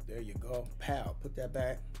 There you go. Pow. Put that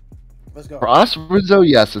back. Let's go. For us, Rizzo,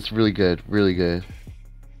 yes, it's really good. Really good.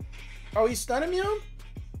 Oh, he's stun immune?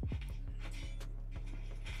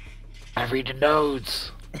 I read the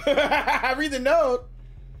nodes. I read the node.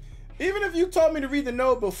 Even if you told me to read the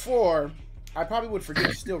node before, I probably would forget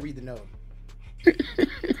to still read the node.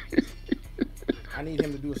 I need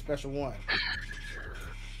him to do a special one.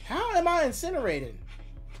 How am I incinerated?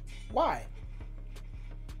 Why?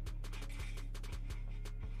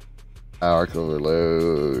 Arc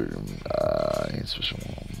overload. Special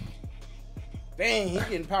one. Dang, he's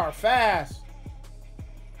getting power fast.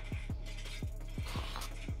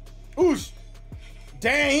 Oosh.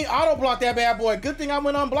 Dang, he auto blocked that bad boy. Good thing I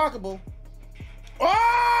went unblockable.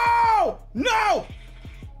 Oh! No!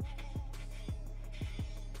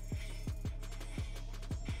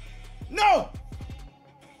 No!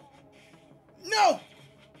 No!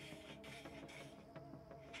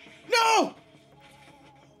 No!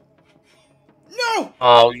 No!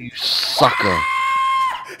 Oh, you sucker.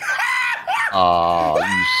 Oh,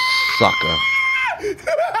 you sucker.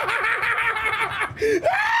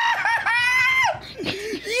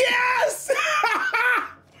 Yes!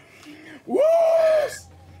 Woo!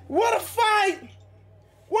 What a fight!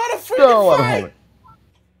 What a freaking fight!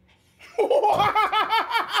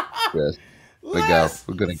 Yes.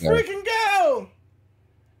 We're gonna go. Freaking go!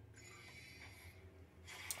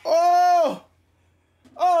 Oh!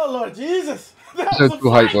 Oh, Lord Jesus! That So was a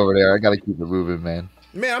too hype fight. over there. I gotta keep it moving, man.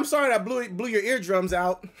 Man, I'm sorry that blew your eardrums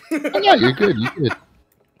out. Oh, no, you're good. You're good.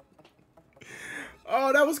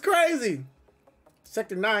 Oh, that was crazy.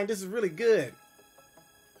 Sector 9, this is really good.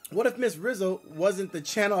 What if Miss Rizzo wasn't the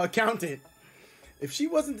channel accountant? If she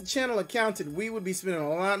wasn't the channel accountant, we would be spending a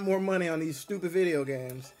lot more money on these stupid video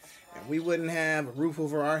games. And we wouldn't have a roof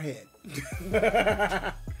over our head.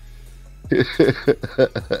 Damn,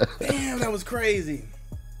 that was crazy.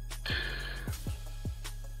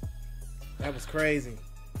 That was crazy.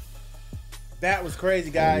 That was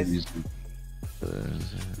crazy, guys.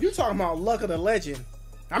 You talking about luck of the legend.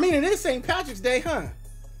 I mean, it is St. Patrick's Day, huh?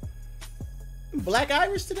 Black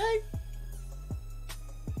Irish today?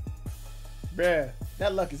 Bruh,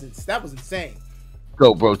 that was insane.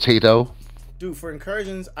 Go, bro, Tato. Dude, for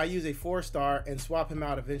incursions, I use a 4-star and swap him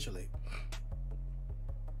out eventually.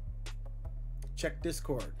 Check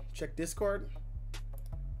Discord. Check Discord.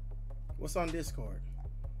 What's on Discord?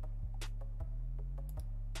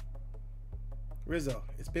 Rizzo,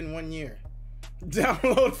 it's been 1 year.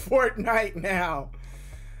 Download Fortnite now.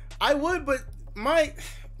 I would, but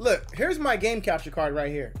look, here's my game capture card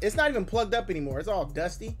right here. It's not even plugged up anymore. It's all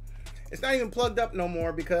dusty. It's not even plugged up no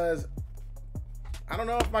more because I don't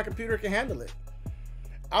know if my computer can handle it.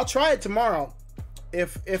 I'll try it tomorrow.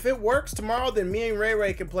 If it works tomorrow, then me and Ray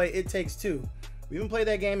Ray can play It Takes Two. We haven't played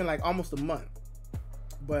that game in like almost a month.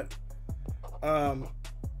 But I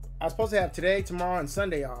was supposed to have today, tomorrow, and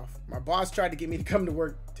Sunday off. My boss tried to get me to come to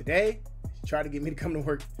work today. She tried to get me to come to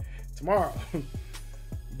work tomorrow.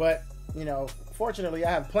 But, you know, fortunately, I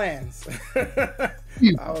have plans.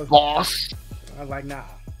 Boss. I was like, nah.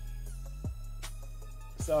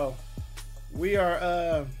 So, we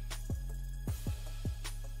are,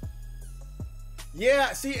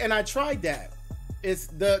 yeah, see, and I tried that. It's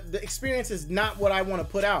the experience is not what I want to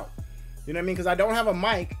put out. You know what I mean? Because I don't have a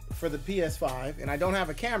mic for the PS5, and I don't have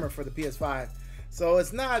a camera for the PS5. So,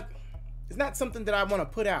 it's not something that I want to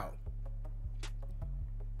put out.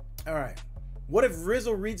 All right. What if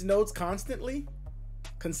Rizzo reads notes consistently?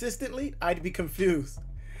 I'd be confused.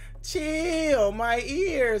 Chill, my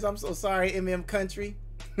ears. I'm so sorry, MM Country.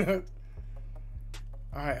 All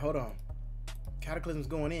right, hold on. Cataclysm's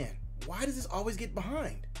going in. Why does this always get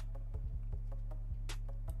behind?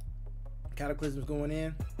 Cataclysm's going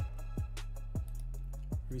in.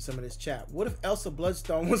 Read some of this chat. What if Elsa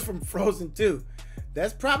Bloodstone was from Frozen 2?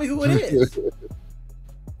 That's probably who it is.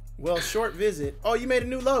 Well, short visit. Oh, you made a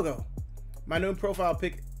new logo. My new profile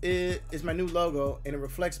pic is my new logo, and it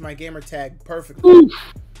reflects my gamer tag perfectly. Oof.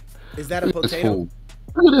 Is that a potato?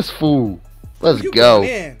 Look at this fool. Let's go.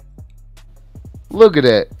 Look at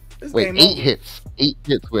that. Wait, 8 hits. 8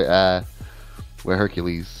 hits with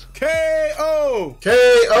Hercules. KO!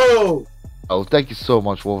 KO! Oh, thank you so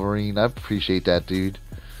much, Wolverine. I appreciate that, dude.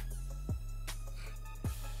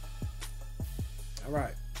 All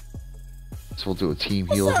right. So we'll do a team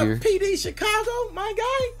heal here. What's up, PD Chicago, my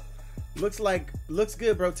guy? Looks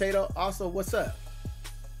good, bro. Tato. Also, what's up?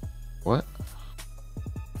 What?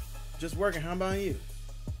 Just working. How about you?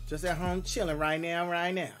 Just at home chilling right now.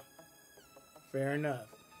 Fair enough.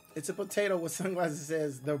 It's a potato with sunglasses that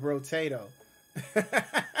says the brotato.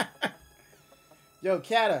 Yo,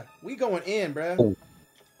 Cata, we going in, bro.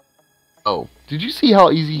 Oh, did you see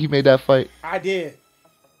how easy he made that fight? I did.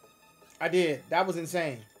 That was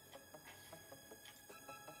insane.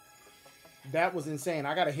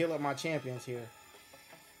 I gotta heal up my champions here.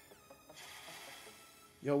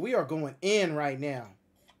 Yo, we are going in right now.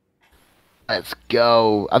 Let's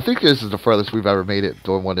go. I think this is the furthest we've ever made it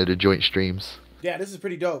during one of the joint streams. Yeah, this is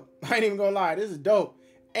pretty dope. I ain't even gonna lie. This is dope.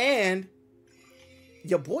 And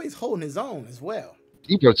your boy's holding his own as well.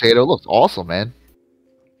 Potato looks awesome, man.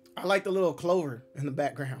 I like the little clover in the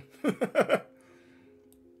background.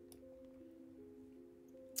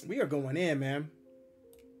 We are going in, man.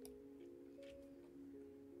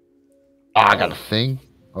 Oh, I got a thing.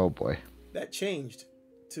 Oh, boy. That changed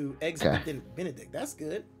to Eggs Benedict. That's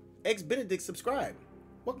good. Eggs Benedict subscribe.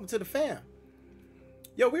 Welcome to the fam.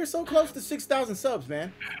 Yo, we're so close to 6,000 subs,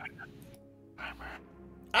 man.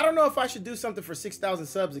 I don't know if I should do something for 6,000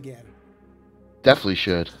 subs again. Definitely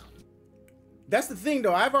should. That's the thing,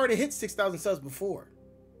 though. I've already hit 6,000 subs before.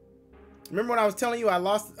 Remember when I was telling you I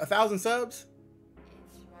lost 1,000 subs?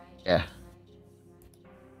 Yeah.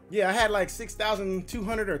 Yeah, I had like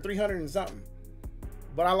 6,200 or 300 and something.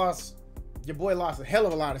 But your boy lost a hell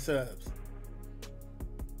of a lot of subs.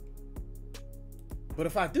 But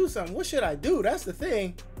if I do something, what should I do? That's the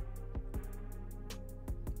thing.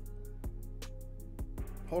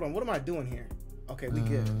 Hold on, what am I doing here? Okay, we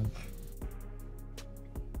good.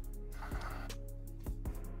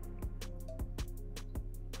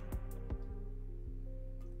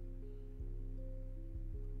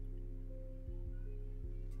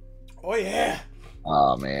 Oh yeah.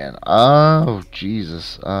 Oh man. Oh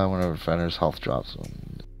Jesus. Whenever defender's health drops,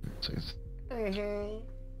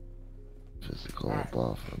 physical Right.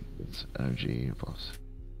 buff, it's energy buffs.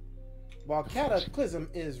 While Cataclysm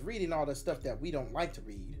is reading all the stuff that we don't like to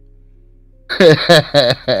read.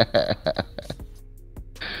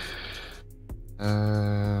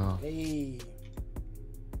 Hey.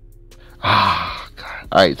 Ah, God.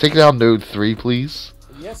 All right, take down node 3, please.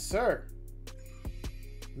 Yes, sir.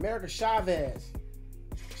 America Chavez.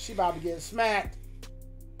 She about to get smacked.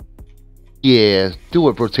 Yeah, do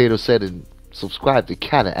what Potato said and subscribe to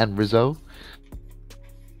Cata and Rizzo.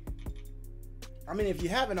 I mean, if you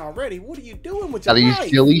haven't already, what are you doing with your Are you life?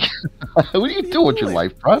 silly? What are you doing with your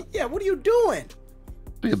life, bro? Yeah, what are you doing?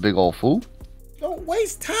 Be a big old fool. Don't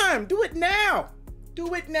waste time. Do it now.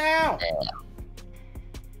 Do it now.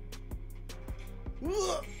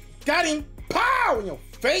 Ugh. Got him. Pow! In your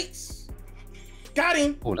face. Got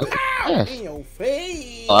him. Oh, Pow! In your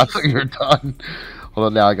face. Oh, I thought you were done. Hold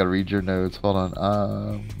on, now I gotta read your notes. Hold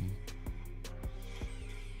on.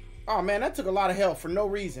 Oh, man, that took a lot of help for no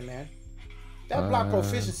reason, man. That block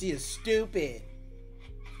proficiency is stupid.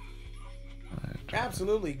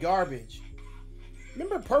 Absolutely garbage.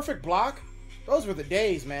 Remember perfect block? Those were the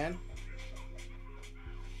days, man.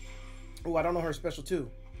 Oh, I don't know her special too.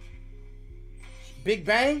 Big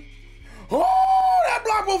Bang. Oh, that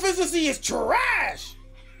block proficiency is trash.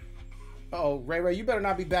 Uh-oh, Ray, you better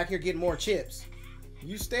not be back here getting more chips.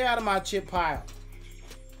 You stay out of my chip pile.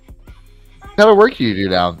 What kind of work do you do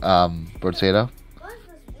now, Potato?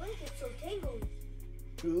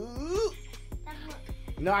 Ooh.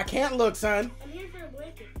 No, I can't look, son. I'm here for a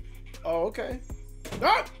blanket. Oh, okay.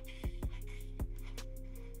 Oh!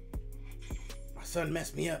 My son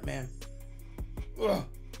messed me up, man. Ugh.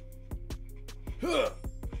 Ugh.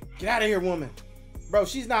 Get out of here, woman. Bro,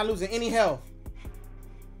 she's not losing any health.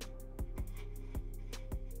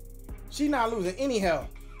 She's not losing any health.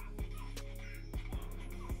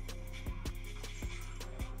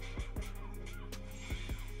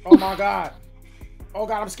 Oh my God. Oh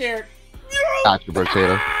God, I'm scared. Gotcha,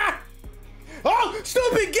 Potato. Oh,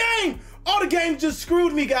 stupid game! Oh, the game just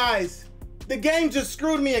screwed me, guys. The game just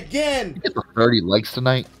screwed me again. Can we get the 30 likes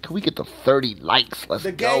tonight? Can we get the 30 likes? Let's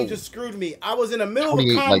The go. game just screwed me. I was in the middle of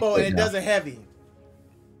a combo and it does a heavy.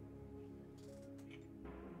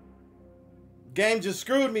 Game just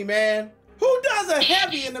screwed me, man. Who does a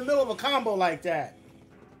heavy in the middle of a combo like that?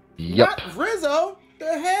 Yep. Not Rizzo.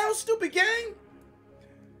 The hell, stupid game.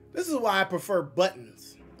 This is why I prefer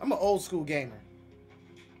buttons. I'm an old school gamer.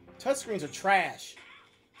 Touchscreens are trash.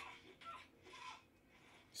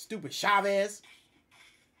 Stupid Chavez.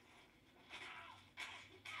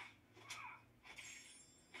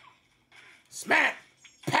 Smack!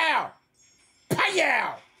 Pow!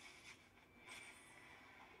 Pow!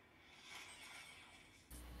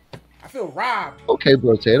 I feel robbed. Okay,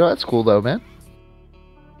 Potato. That's cool, though, man.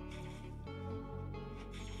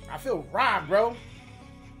 I feel robbed, bro.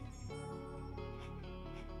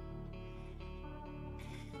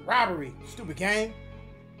 Robbery. Stupid game.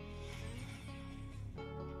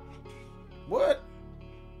 What?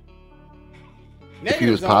 He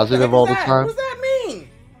was positive all the time. What does that mean?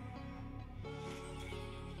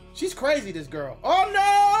 She's crazy, this girl. Oh,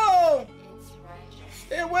 no!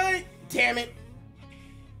 Stay away. Damn it.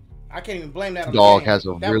 I can't even blame that on Dog the game. has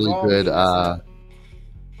a That really was all good me.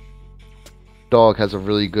 Dog has a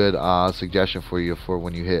really good suggestion for you for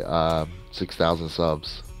when you hit 6,000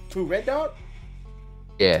 subs. Who, Red Dog?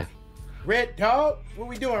 Yeah. Red Dog? What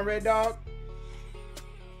we doing, Red Dog?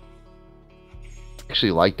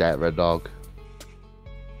 Actually like that, Red Dog.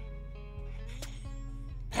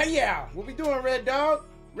 Hey, yeah. What we doing, Red Dog?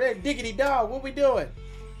 Red Diggity Dog, what we doing?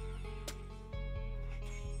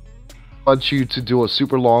 I want you to do a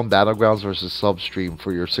super long Battlegrounds versus sub stream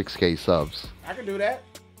for your 6K subs. I can do that.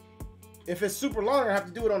 If it's super long, I have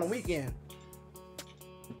to do it on the weekend.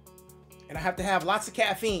 And I have to have lots of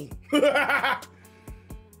caffeine. Alright.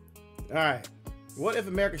 What if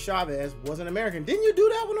America Chavez wasn't American? Didn't you do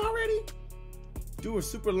that one already? Do a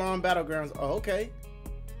super long Battlegrounds. Oh, okay.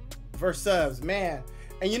 Versus subs, man.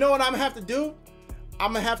 And you know what I'm gonna have to do?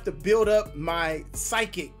 I'm gonna have to build up my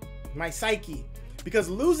psyche. Because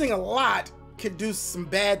losing a lot could do some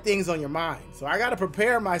bad things on your mind. So I gotta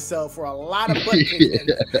prepare myself for a lot of butt kicking.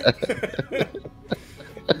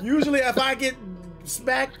 Usually if I get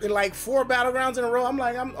smacked in like 4 Battlegrounds in a row, I'm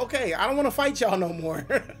okay. I don't want to fight y'all no more.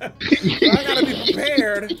 So I gotta be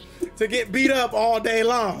prepared to get beat up all day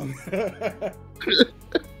long.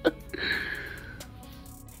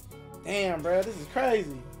 Damn, bro, this is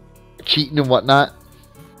crazy. Cheating and whatnot.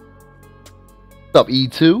 What's up,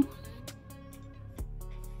 E2?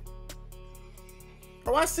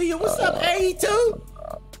 Oh, I see you. What's up, AE2?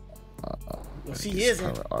 Well, she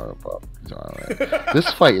isn't.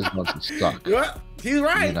 This fight is going to suck. He's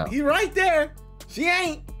right. You know. He's right there. She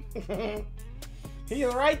ain't. He's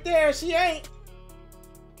right there. She ain't.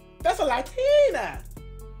 That's a Latina.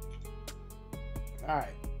 All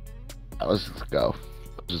right. Let's just go.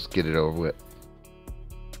 Just get it over with.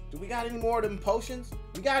 Do we got any more of them potions?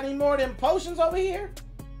 We got any more of them potions over here?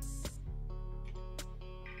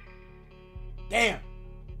 Damn.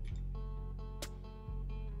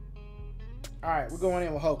 All right, we're going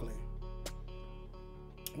in with Hoagland.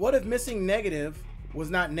 What if missing negative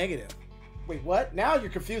was not negative? Wait, what? Now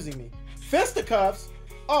you're confusing me. Fisticuffs?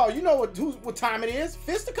 Oh, you know what time it is?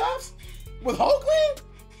 Fisticuffs? With Hoagland?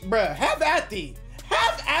 Bruh, have at thee.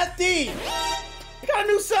 Have at thee. You got a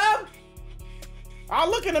new sub?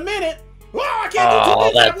 I'll look in a minute. Oh, I can't do two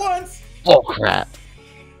things at once. Oh, crap.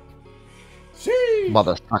 Sheesh.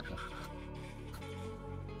 Mother sucker.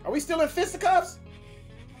 Are we still in fisticuffs?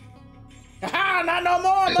 Ha! Not no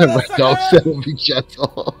more, mother sucker. Don't settle be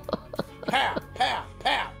gentle. Pow, pow,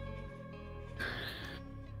 pow.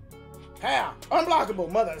 Pow.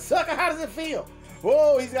 Unblockable, mother sucker. How does it feel?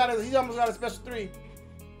 Whoa, he's almost got a special 3.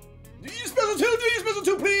 Do your special 2, do your special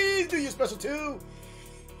 2, please. Do your special 2.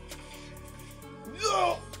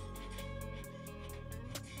 Yo.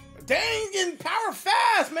 Dang, he's getting power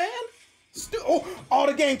fast, man. Oh,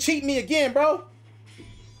 the game cheating me again, bro.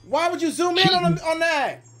 Why would you zoom in on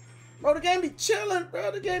that? Bro, the game be chilling, bro.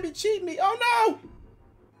 The game be cheating me. Oh, no.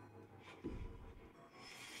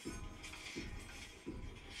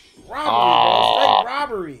 Robbery, bro. Straight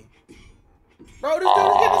robbery. Bro, this dude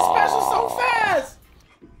is getting special so fast.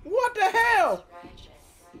 What the hell?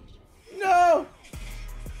 No.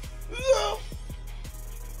 No.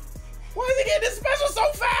 Why is he getting this special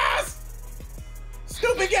so fast?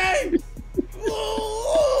 Stupid game.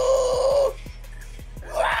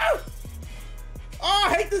 Oh,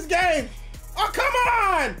 I hate this game. Oh, come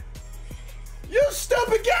on. You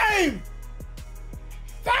stupid game.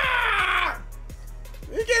 Ah!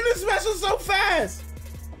 You're getting this special so fast.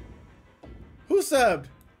 Who subbed?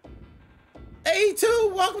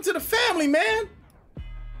 AE2, welcome to the family, man.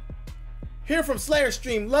 Here from Slayer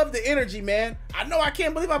Stream. Love the energy, man. I know I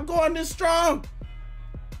can't believe I'm going this strong.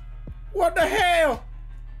 What the hell?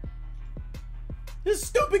 This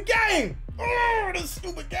stupid game. Oh, this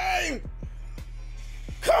stupid game.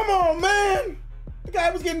 Come on, man. The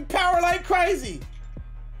guy was getting power like crazy.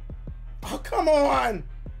 Oh, come on.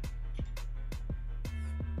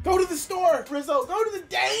 Go to the store, Rizzo. Go to the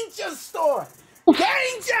danger store.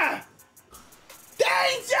 Danger.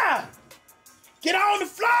 Danger. Get on the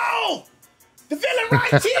floor. The villain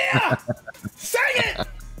right here! Sing it!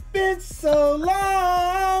 Been so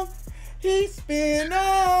long, he's been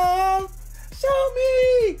on. Show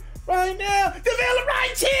me right now. The villain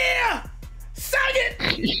right here! Sing it!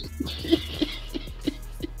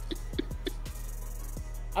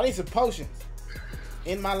 I need some potions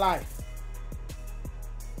in my life.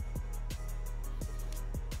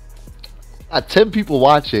 Got 10 people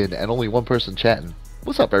watching and only 1 person chatting.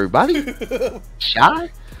 What's up, everybody? Shy?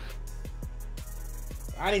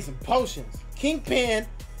 I need some potions. Kingpin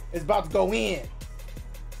is about to go in.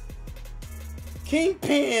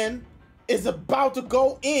 Kingpin is about to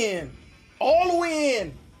go in. All the way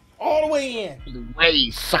in. All the way in.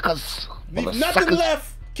 Way, suckers. Leave nothing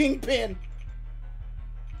left, Kingpin.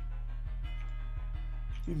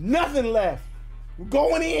 Leave nothing left. We're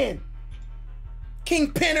going in.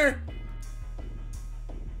 Kingpinner.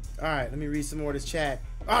 All right, let me read some more of this chat.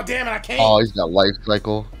 Oh, damn it, I can't. Oh, he's got life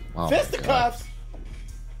cycle. Oh, fisticuffs.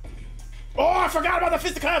 Oh, I forgot about the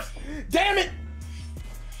fisticuffs. Damn it.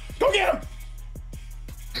 Go get him.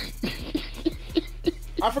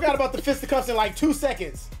 I forgot about the fisticuffs in like 2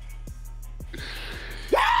 seconds.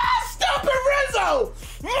 Ah, stupid Rizzo.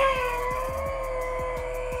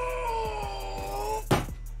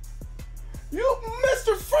 You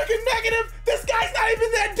Mr. Freaking Negative. This guy's not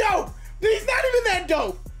even that dope. He's not even that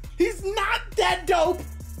dope. He's not that dope.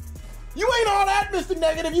 You ain't all that, Mr.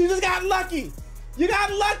 Negative. You just got lucky. You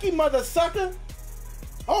got lucky, mother sucker.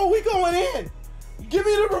 Oh, we going in. Give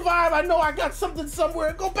me the revive. I know I got something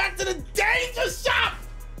somewhere. Go back to the danger shop.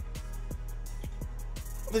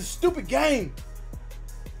 This stupid game.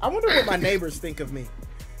 I wonder what my neighbors think of me.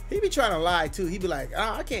 He be trying to lie too. He be like,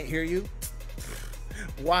 oh, I can't hear you.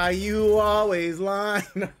 Why you always lying?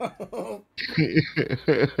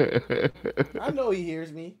 I know he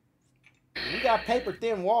hears me. We got paper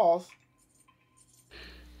thin walls.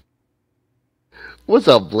 What's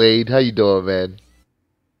up, Blade? How you doing, man?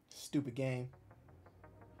 Stupid game.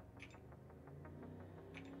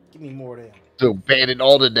 Give me more of that. So banning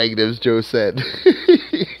all the negatives, Joe said.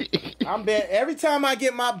 I'm banned every time I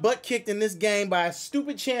get my butt kicked in this game by a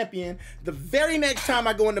stupid champion. The very next time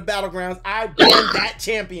I go into Battlegrounds, I ban that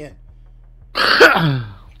champion.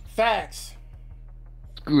 Facts.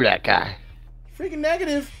 Screw that guy. Freaking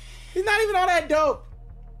negative. He's not even all that dope.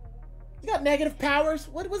 He got negative powers.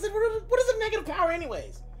 What is a negative power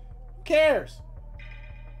anyways? Who cares?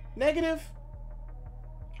 Negative.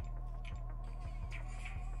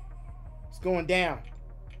 It's going down.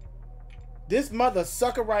 This mother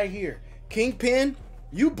sucker right here. Kingpin,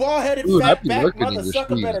 you ball-headed fat back mother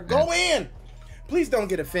sucker better go in. Please don't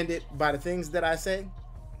get offended by the things that I say.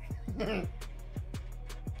 I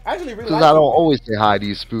actually really like I don't always say hi to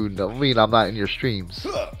you, Spoon. Don't mean I'm not in your streams.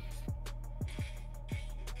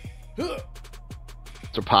 Mr.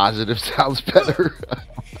 Positive sounds better.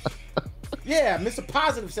 Yeah, Mr.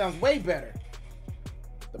 Positive sounds way better.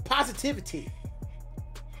 The positivity.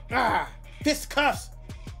 Fist cuffs.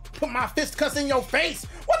 Put my fist cuffs in your face.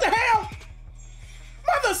 What the hell?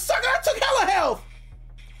 Mother sucker, I took hella health.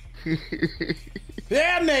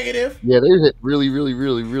 Yeah, negative. Yeah, they hit really, really,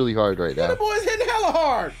 really, really hard right now. The boy's hitting hella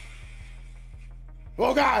hard.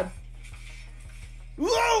 Oh, God.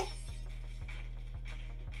 Whoa.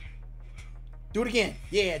 Do it again.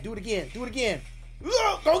 Yeah, do it again. Do it again.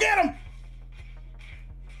 Whoa. Go get him.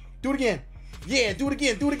 Do it again. Yeah, do it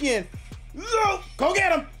again. Do it again. Whoa. Go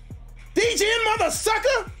get him. DJ, mother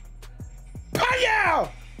sucker. Pow!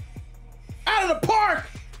 Out of the park.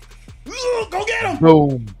 Whoa. Go get him.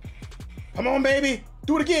 Boom. Come on, baby.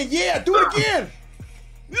 Do it again. Yeah, do it again.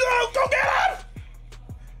 Whoa. Go get him.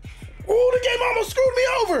 Ooh, the game almost screwed me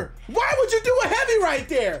over. Why would you do a heavy right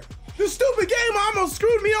there? The stupid game almost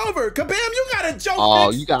screwed me over. Kabam, you gotta Joe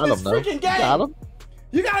fix you got this him, though. freaking game. You got him.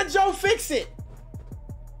 You gotta Joe fix it.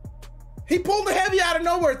 He pulled the heavy out of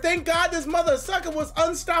nowhere. Thank God this mother sucker was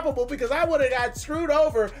unstoppable because I would have got screwed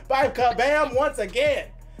over by Kabam once again.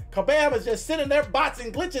 Kabam is just sitting there bots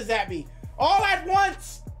and glitches at me all at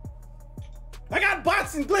once. I got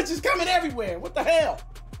bots and glitches coming everywhere. What the hell?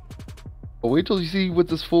 Well, wait till you see what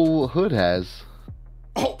this full hood has.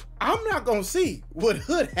 Oh, I'm not gonna see what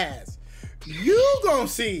Hood has. You gonna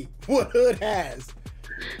see what Hood has.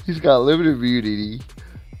 He's got limited immunity,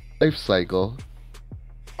 life cycle.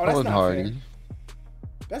 Oh, that's not fair.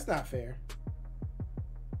 That's not fair.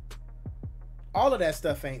 All of that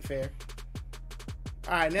stuff ain't fair.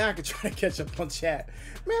 All right, now I can try to catch up on chat.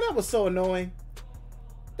 Man, that was so annoying.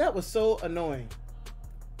 That was so annoying.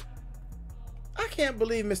 I can't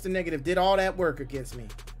believe Mr. Negative did all that work against me.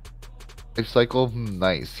 Life cycle,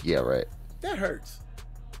 nice. Yeah, right. That hurts.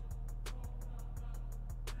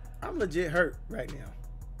 I'm legit hurt right now.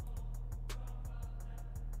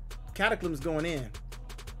 Cataclysm's going in.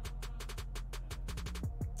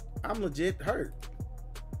 I'm legit hurt.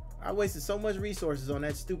 I wasted so much resources on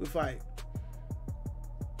that stupid fight.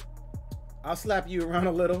 I'll slap you around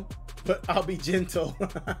a little, but I'll be gentle.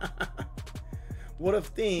 What a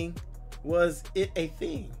thing. Was it a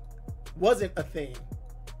thing? Wasn't a thing.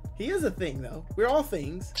 He is a thing, though. We're all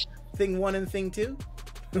things. Thing 1 and thing 2.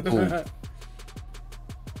 All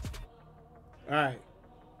right.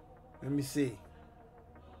 Let me see.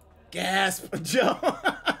 Gasp, Joe.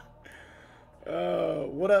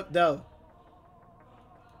 What up, though?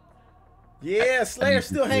 Yeah, Slayer's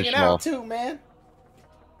still hanging out, too, man.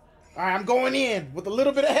 All right, I'm going in with a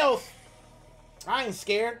little bit of health. I ain't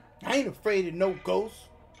scared. I ain't afraid of no ghosts.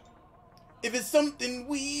 If it's something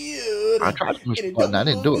weird, I tried to push the button. I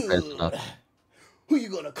didn't do it fast enough. Who you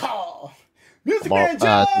gonna call? Music Man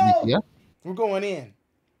Joe! Yeah. We're going in.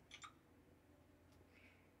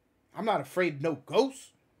 I'm not afraid of no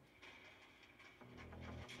ghosts.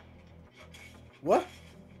 What?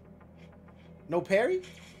 No parry?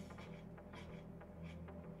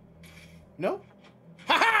 No?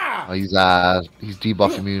 Ha ha! Oh, he's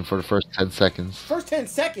debuff immune for the first 10 seconds. First 10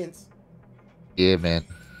 seconds? Yeah, man.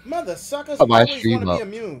 Mother suckers always want to be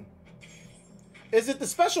immune. Is it the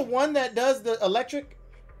special one that does the electric?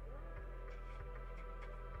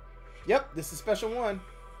 Yep, this is special one.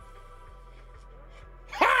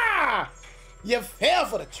 Ha! You fell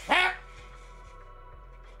for the trap.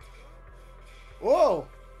 Whoa.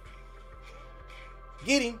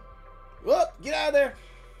 Get him. Whoop, get out of there.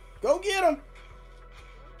 Go get him.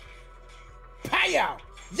 Pow!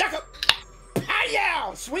 Yucca!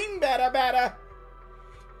 Pow! Swing batter.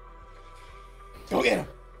 Go get him.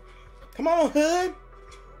 Come on, Hood.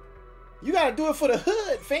 You gotta do it for the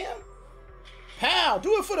Hood, fam. Pow!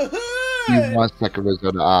 Do it for the Hood. 1 second,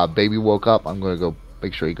 Rizzo. Baby woke up. I'm gonna go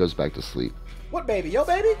make sure he goes back to sleep. What baby? Yo,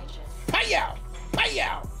 baby? Pow!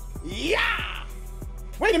 Pow! Yeah!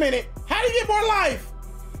 Wait a minute. How do you get more life?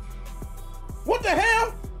 What the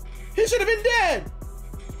hell? He should have been dead.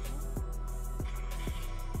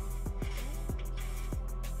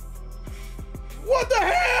 What the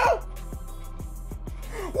hell?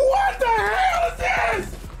 What the hell is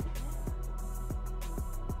this?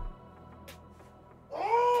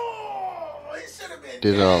 Oh, he should have been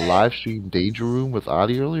Did dead. a live stream Danger Room with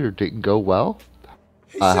audio earlier didn't go well?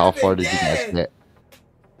 How far did you guys get?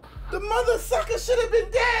 The mother sucker should have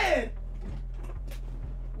been dead.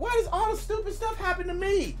 Why does all the stupid stuff happen to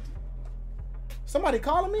me? Somebody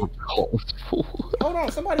calling me? Hold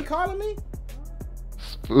on, somebody calling me?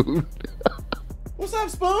 Spoon. What's up,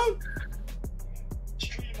 Spoon?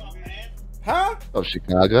 Stream up, man. Huh? Oh,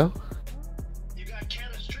 Chicago? You got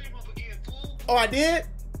Canada stream up again, fool. Oh, I did?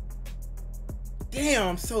 Damn,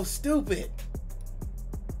 I'm so stupid.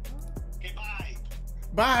 Okay, bye.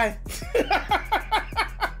 Bye.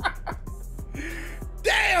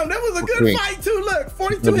 Damn, that was a good fight too. Look,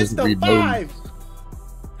 42 hits to 5.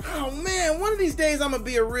 Oh man, one of these days I'm gonna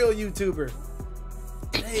be a real YouTuber.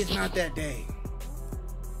 Today is not that day.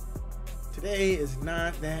 Today is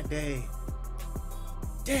not that day.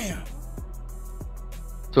 Damn.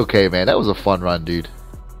 It's okay, man. That was a fun run, dude.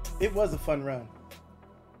 It was a fun run.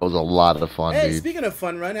 It was a lot of fun, Hey, dude. speaking of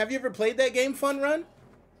fun run, have you ever played that game, Fun Run?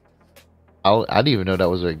 I didn't even know that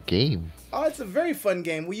was a game. Oh, it's a very fun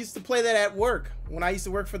game. We used to play that at work when I used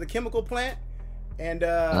to work for the chemical plant. And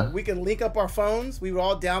we can link up our phones. We would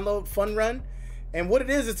all download Fun Run. And what it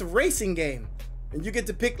is, it's a racing game. And you get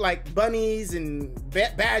to pick like bunnies and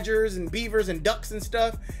badgers and beavers and ducks and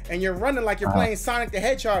stuff. And you're running like you're playing Sonic the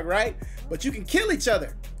Hedgehog, right? But you can kill each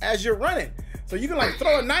other as you're running. So you can like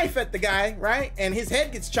throw a knife at the guy, right? And his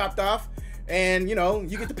head gets chopped off. And you know,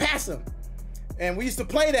 you get to pass him. And we used to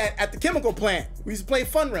play that at the chemical plant. We used to play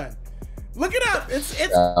Fun Run. Look it up. It's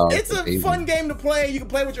a fun game to play. You can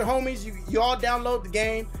play with your homies. You all download the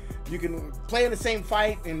game. You can play in the same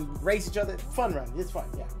fight and race each other. Fun Run. It's fun,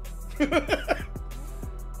 yeah. That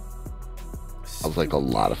was like a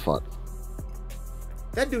lot of fun.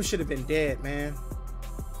 That dude should have been dead, man.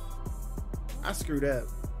 I screwed up.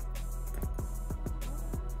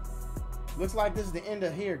 Looks like this is the end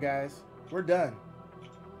of here, guys. We're done.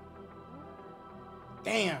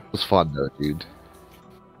 Damn. It was fun though, dude.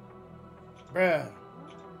 Bruh.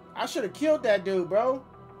 I should have killed that dude, bro.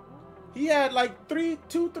 He had like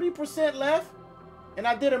 3% left. And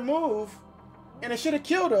I did a move. And I should have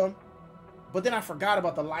killed him. But then I forgot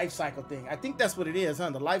about the life cycle thing. I think that's what it is, huh?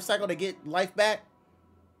 The life cycle to get life back.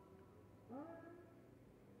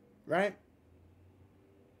 Right?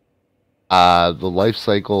 The life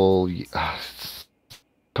cycle, it's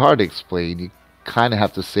hard to explain. You kind of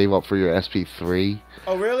have to save up for your SP3.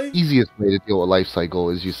 Oh, really? Easiest way to deal with life cycle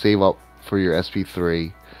is you save up for your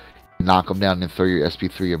SP3, knock them down, and throw your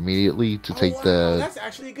SP3 immediately to take the. That's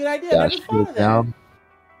actually a good idea. I never thought of that.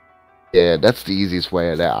 Yeah, that's the easiest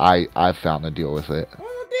way that I found to deal with it.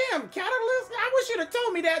 Oh, damn, Cataclysm. I wish you'd have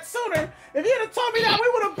told me that sooner. If you'd have told me that, we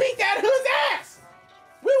would have beat that hood's ass.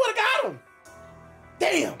 We would have got him.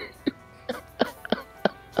 Damn.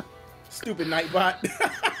 Stupid Nightbot.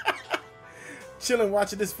 Chilling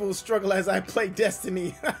watching this fool struggle as I play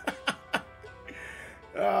Destiny.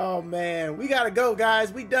 Oh, man. We got to go,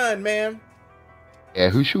 guys. We done, man. Yeah,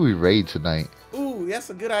 who should we raid tonight? Ooh, that's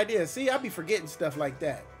a good idea. See, I be forgetting stuff like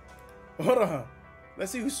that. Hold on.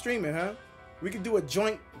 Let's see who's streaming, huh? We could do a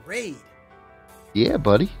joint raid. Yeah,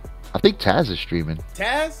 buddy. I think Taz is streaming.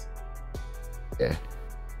 Taz? Yeah.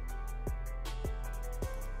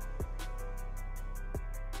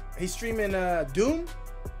 He's streaming Doom?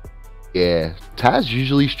 Yeah. Taz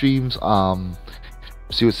usually streams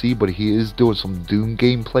COC, but he is doing some Doom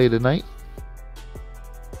gameplay tonight.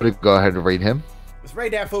 We're gonna go ahead and raid him. Let's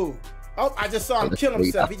raid that fool. Oh, I just saw him kill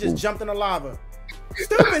himself. He just jumped in the lava.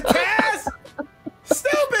 Stupid Taz!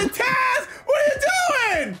 Stupid Taz! What are you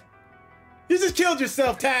doing? You just killed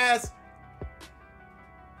yourself, Taz.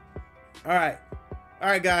 Alright.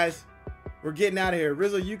 Alright, guys. We're getting out of here.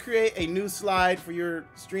 Rizzo, you create a new slide for your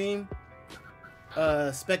stream.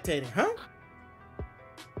 Spectating. Huh?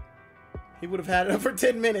 He would have had it up for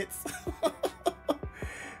 10 minutes.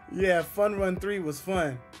 Yeah, Fun Run 3 was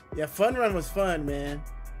fun. Yeah, Fun Run was fun, man.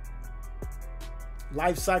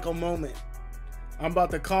 Life cycle moment. I'm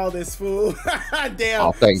about to call this fool. Damn.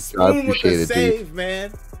 Oh, thanks. Spoon with the save,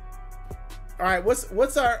 man. All right,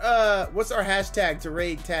 what's our hashtag to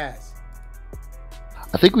raid Taz?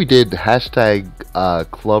 I think we did hashtag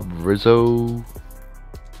Club Rizzo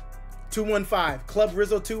 215. Club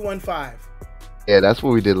Rizzo 215. Yeah, that's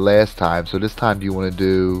what we did last time. So this time, do you want to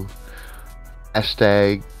do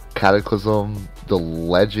hashtag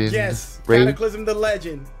Cataclysm215? Yes, raid?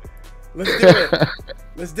 Cataclysm215. Let's do it.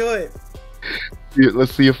 Let's do it.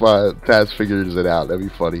 Let's see if Taz figures it out. That'd be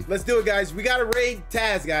funny. Let's do it, guys. We gotta raid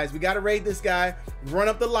Taz, guys. We gotta raid this guy. Run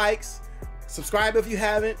up the likes. Subscribe if you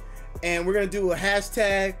haven't. And we're gonna do a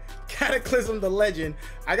hashtag Cataclysm215.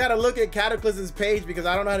 I gotta look at Cataclysm's page because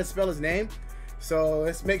I don't know how to spell his name. So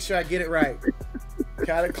let's make sure I get it right.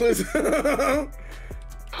 Cataclysm.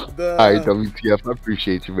 All right, WTF. I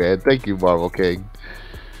appreciate you, man. Thank you, Marvel King.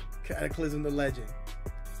 Cataclysm215.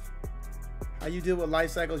 How you deal with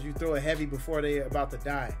life cycles? You throw a heavy before they're about to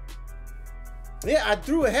die. Yeah, I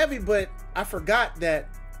threw a heavy, but I forgot that.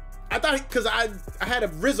 I thought because I had a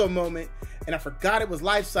Rizzo moment and I forgot it was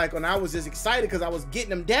life cycle, and I was just excited because I was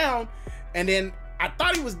getting him down, and then I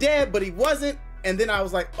thought he was dead, but he wasn't, and then I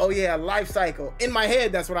was like, oh yeah, life cycle. In my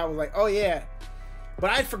head, that's what I was like, oh yeah. But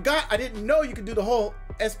I forgot, I didn't know you could do the whole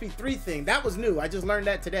SP3 thing. That was new. I just learned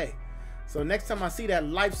that today. So next time I see that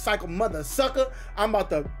life cycle mother sucker, I'm about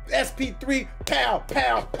to SP3 pow,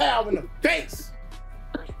 pow, pow in the face.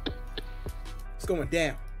 It's going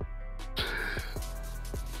down.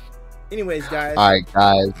 Anyways, guys. All right,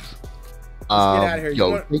 guys. Let's get out of here.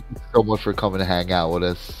 Yo, thank you so much for coming to hang out with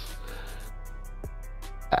us.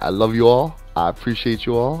 I love you all. I appreciate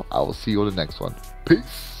you all. I will see you on the next one.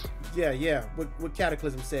 Peace. Yeah. What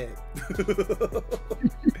Cataclysm said.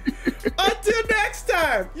 Until next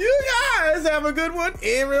time, you guys have a good one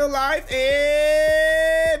in real life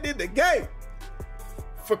and in the game.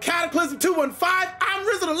 For Cataclysm215, I'm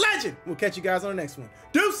Rizzothelegend. We'll catch you guys on the next one.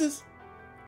 Deuces.